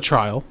will go to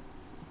trial,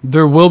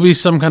 there will be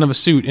some kind of a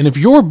suit. And if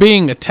you're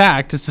being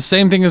attacked, it's the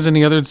same thing as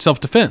any other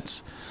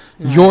self-defense.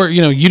 Right.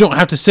 You don't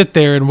have to sit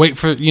there and wait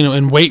for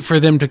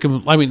them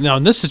to. I mean, now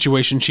in this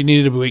situation, she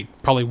needed to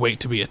probably wait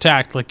to be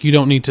attacked. Like, you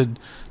don't need to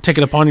take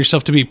it upon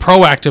yourself to be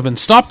proactive and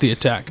stop the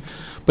attack.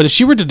 But if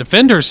she were to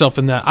defend herself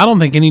in that, I don't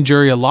think any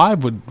jury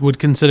alive would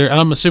consider. And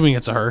I'm assuming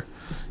it's a her.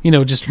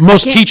 Just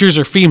most teachers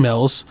are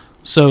females,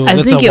 so I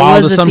that's think a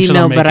wild assumption.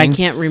 Female, I'm making. But I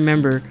can't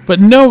remember. But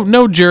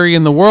no jury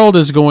in the world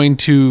is going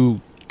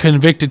to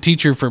convict a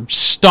teacher for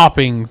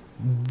stopping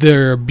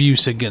their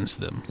abuse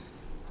against them.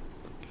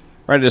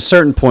 Right, at a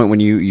certain point when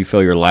you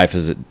feel your life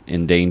is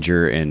in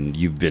danger and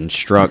you've been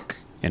struck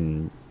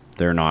and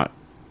they're not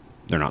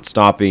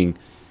stopping,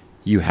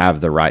 you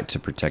have the right to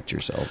protect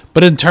yourself.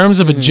 But in terms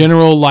of a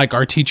general, like,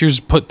 are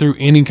teachers put through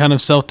any kind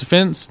of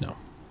self-defense? No.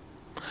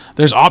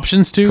 There's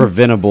options to.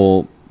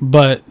 Preventable.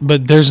 But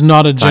there's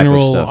not a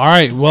general, all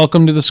right,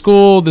 welcome to the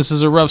school. This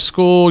is a rough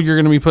school. You're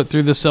going to be put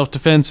through this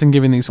self-defense and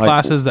given these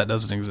classes. That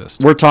doesn't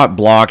exist. We're taught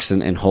blocks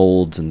and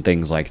holds and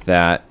things like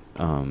that,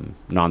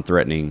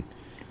 non-threatening.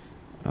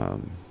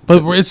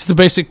 But it's the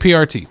basic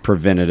PRT.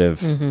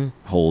 Preventative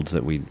holds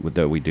that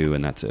we do,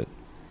 and that's it.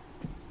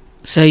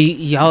 So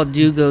y'all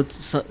do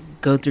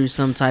go through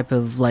some type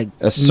of, like,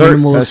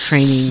 minimal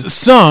training? A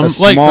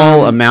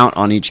small amount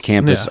on each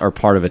campus are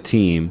part of a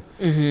team,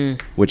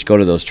 which go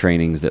to those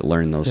trainings that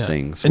learn those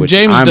things. And which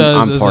James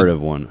I'm part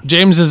of one.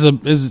 James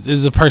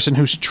is a person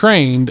who's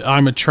trained.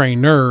 I'm a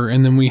trainer,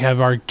 and then we have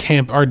our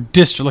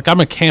district. Like, I'm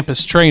a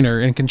campus trainer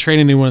and can train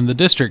anyone in the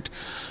district.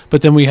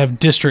 But then we have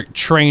district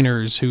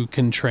trainers who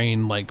can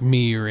train, like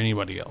me or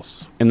anybody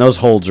else. And those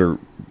holds are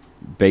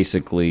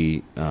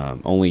basically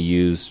only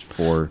used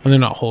for... And they're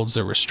not holds,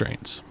 they're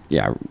restraints.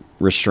 Yeah,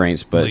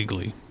 restraints, but...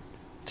 Legally.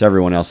 To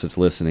everyone else that's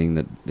listening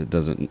that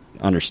doesn't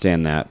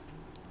understand that,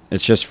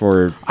 it's just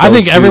for... I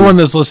think everyone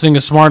that's listening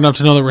is smart enough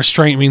to know that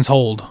restraint means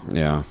hold.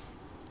 Yeah.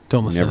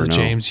 Don't listen to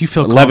James. You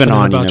feel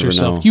confident about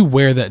yourself. Know. You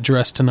wear that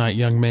dress tonight,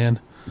 young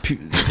man.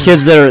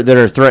 Kids that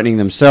are threatening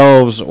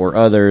themselves or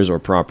others or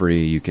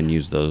property, you can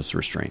use those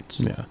restraints.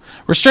 Yeah,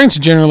 restraints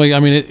generally. I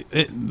mean,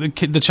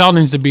 the child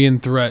needs to be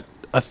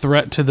a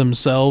threat to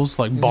themselves,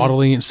 like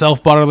bodily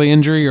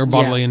injury or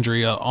bodily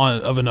injury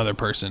of another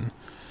person.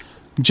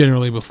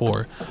 Generally,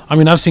 before. I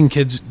mean, I've seen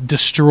kids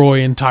destroy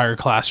entire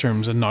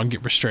classrooms and not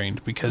get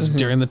restrained because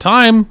during the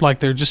time, like,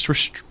 they're just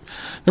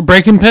they're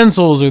breaking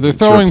pencils or they're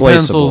throwing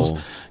pencils.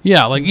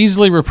 Yeah, like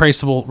easily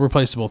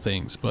replaceable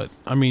things. But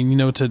I mean,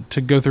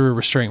 to go through a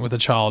restraint with a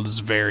child it's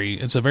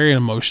a very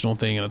emotional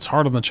thing, and it's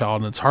hard on the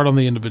child and it's hard on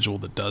the individual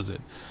that does it.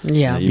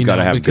 Yeah, you've got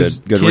to have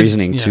good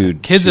reasoning to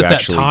kids at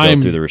that time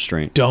go through the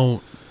restraint.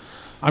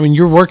 I mean,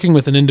 you're working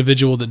with an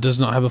individual that does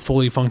not have a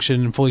fully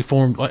functioned,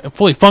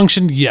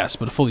 yes,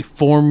 but a fully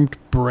formed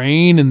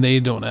brain, and they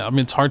don't. I mean,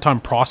 it's a hard time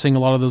processing a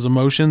lot of those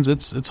emotions.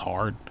 It's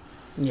hard.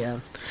 Yeah,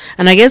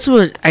 and I guess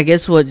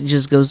what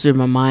just goes through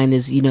my mind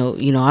is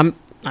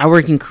I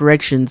work in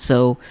corrections,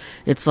 so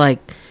it's like,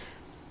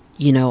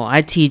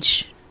 I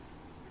teach,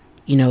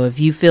 if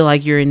you feel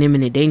like you're in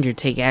imminent danger,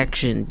 take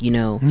action,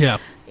 Yeah.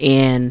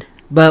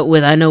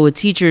 But I know with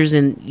teachers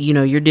and,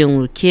 you're dealing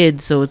with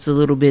kids, so it's a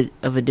little bit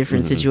of a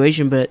different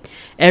situation. But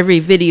every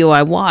video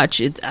I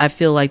watch, I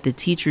feel like the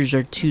teachers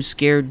are too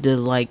scared to,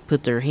 like,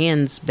 put their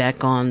hands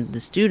back on the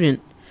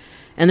student.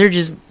 And they're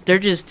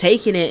just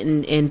taking it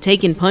and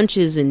taking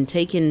punches and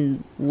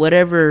taking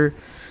whatever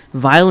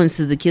violence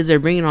that the kids are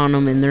bringing on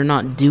them, and they're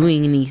not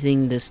doing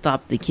anything to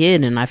stop the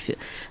kid. And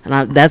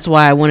that's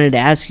why I wanted to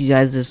ask you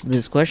guys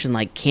this question: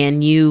 like,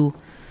 can you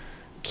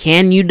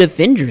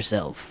defend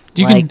yourself?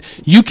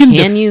 You can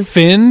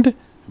defend,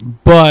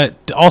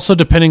 but also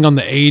depending on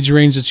the age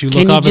range that you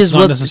look up, it's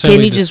not necessarily.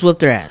 Can you just whip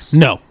their ass?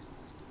 No.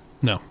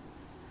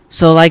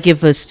 So, like,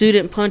 if a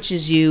student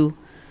punches you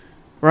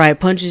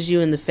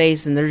in the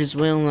face, and they're just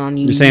wailing on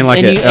you. You're saying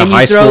like a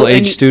high school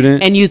age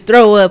student, and you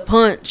throw a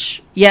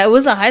punch. Yeah, it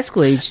was a high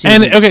school age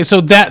student. And okay,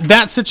 so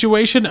that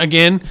situation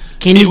again,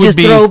 can you just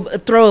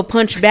throw a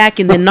punch back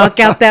and then knock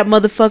out that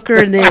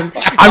motherfucker? And then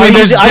are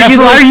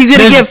you going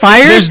to get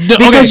fired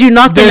because you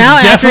knocked him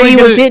out after he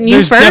was hitting you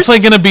first? There's definitely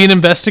going to be an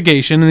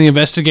investigation, and the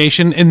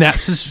investigation in that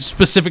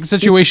specific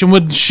situation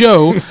would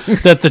show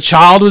that the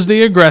child was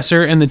the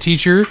aggressor and the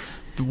teacher,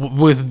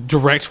 with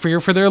direct fear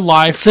for their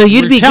life, so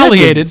you'd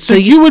retaliated. Be good. So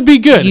you would be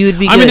good. You would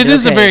be good. I mean, it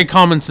is a very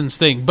common sense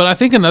thing. But I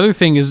think another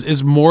thing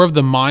is more of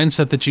the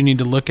mindset that you need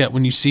to look at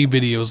when you see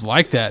videos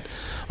like that.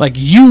 Like,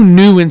 you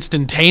knew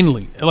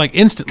instantly,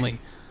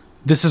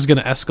 this is going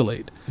to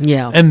escalate.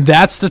 Yeah. And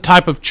that's the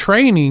type of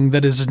training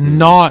that is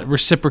not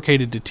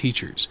reciprocated to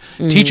teachers.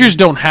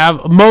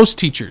 Most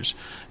teachers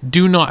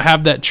do not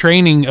have that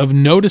training of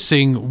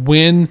noticing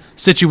when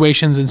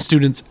situations and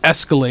students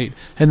escalate,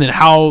 and then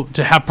how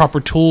to have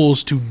proper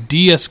tools to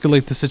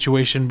de-escalate the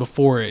situation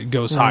before it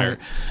goes higher.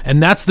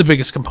 And that's the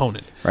biggest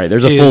component. Right.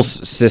 There's a full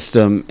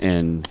system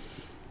and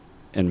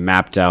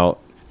mapped out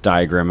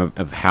diagram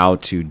of how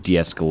to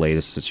de-escalate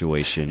a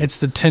situation. It's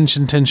the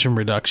tension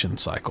reduction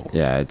cycle.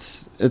 Yeah,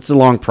 it's a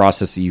long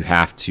process that you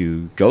have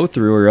to go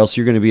through, or else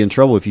you're going to be in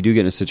trouble if you do get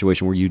in a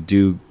situation where you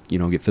do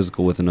get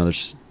physical with another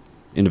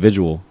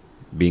individual,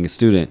 being a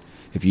student,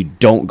 if you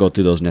don't go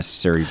through those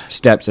necessary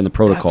steps in the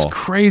protocol. That's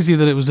crazy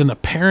that it was in a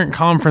parent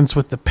conference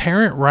with the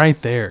parent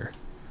right there.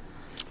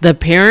 The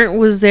parent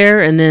was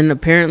there, and then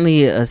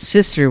apparently a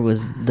sister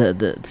was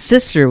the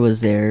sister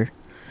was there,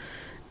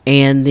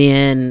 and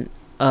then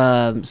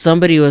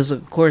somebody was,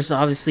 of course,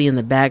 obviously in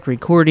the back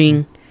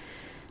recording.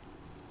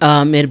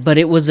 But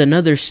it was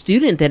another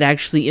student that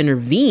actually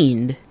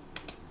intervened,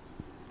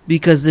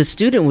 because the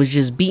student was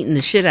just beating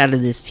the shit out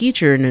of this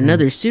teacher, and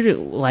another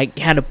student like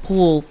had to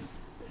pull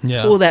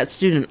that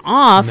student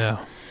off. Yeah.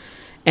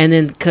 And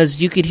then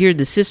because you could hear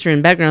the sister in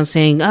the background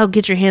saying, "Oh,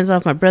 get your hands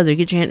off my brother!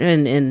 Get your hand!"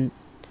 And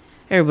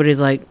everybody's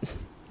like,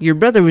 "Your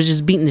brother was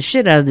just beating the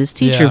shit out of this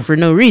teacher for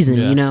no reason,"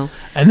 you know.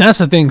 And that's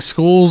the thing: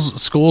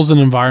 schools and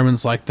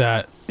environments like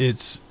that,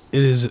 it's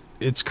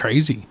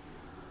crazy.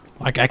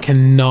 Like, I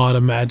cannot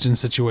imagine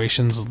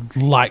situations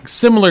like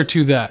similar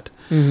to that,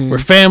 where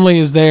family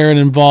is there and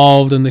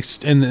involved, and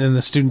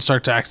the student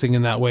starts acting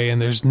in that way,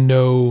 and there's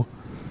no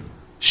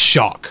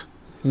shock.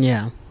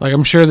 Yeah. Like,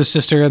 I'm sure the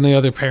sister and the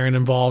other parent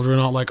involved were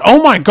not like,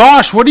 "Oh my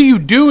gosh, what are you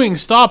doing?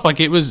 Stop!" Like,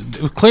 it was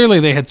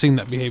clearly they had seen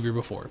that behavior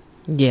before.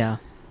 Yeah.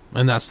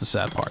 And that's the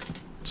sad part.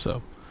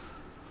 So.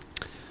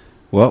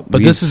 Well,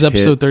 but this is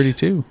episode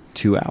 32.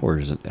 2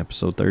 hours.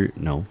 Episode 30.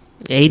 No.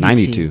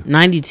 82.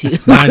 92.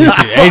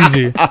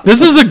 82.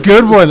 This is a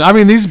good one. I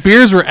mean, these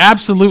beers were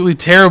absolutely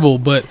terrible,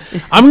 but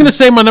I'm going to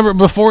say my number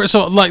before.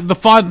 So, like, the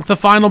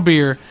final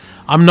beer,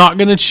 I'm not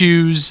going to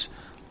choose.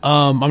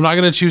 I'm not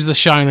going to choose the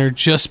Shiner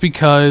just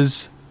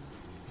because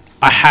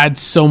I had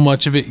so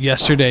much of it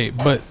yesterday.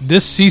 But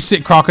this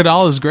Seasick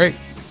Crocodile is great.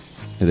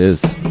 It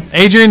is.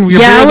 Adrian, your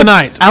beer of the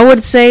night. I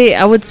would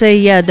say,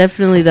 yeah,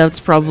 definitely that's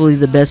probably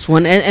the best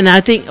one. And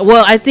I think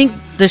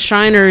the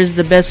Shiner is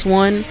the best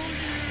one.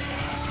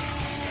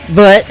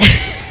 But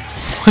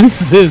what's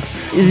this?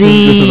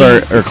 This is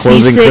our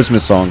closing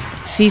Christmas song.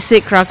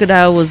 Seasick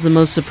Crocodile was the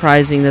most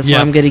surprising. That's why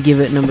I'm going to give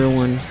it number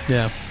 1.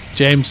 Yeah.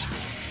 James?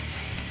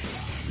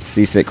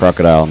 Seasick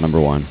Crocodile, number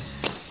 1.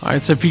 All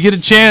right, so if you get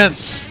a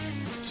chance,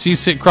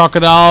 Seasick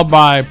Crocodile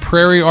by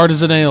Prairie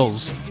Artisan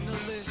Ales.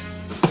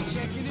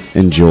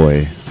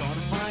 Enjoy.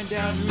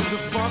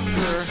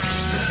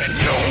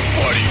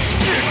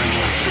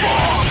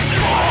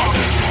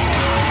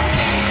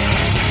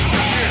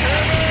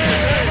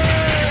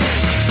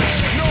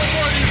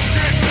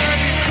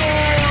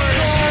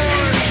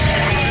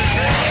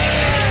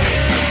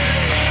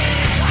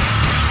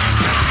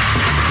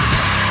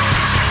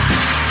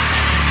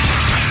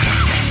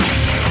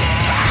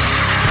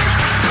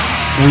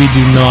 We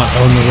do not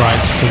own the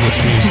rights to this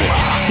music.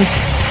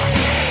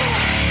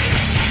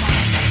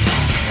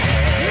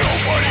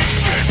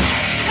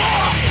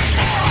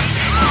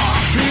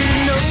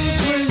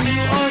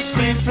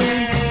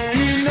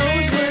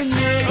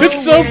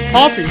 It's so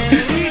poppy.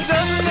 He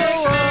doesn't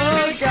know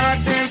a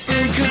goddamn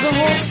thing, because the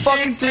whole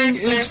fucking thing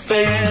is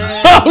fake.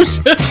 Oh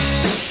shit.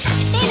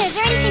 Santa, is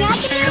there anything I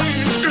can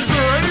do? Is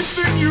there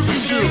anything you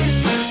can do?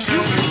 You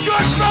can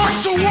get back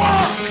to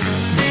work!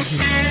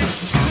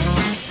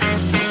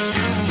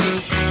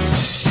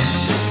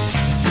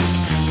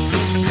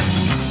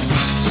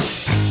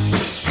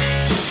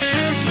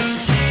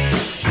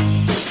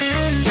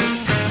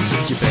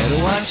 You better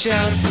watch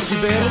out, you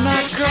better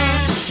not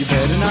cry, you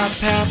better not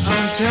pout,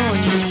 I'm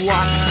telling you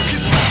why.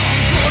 'Cause I'm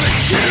gonna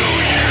kill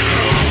you!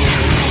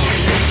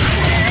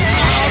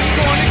 I'm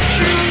gonna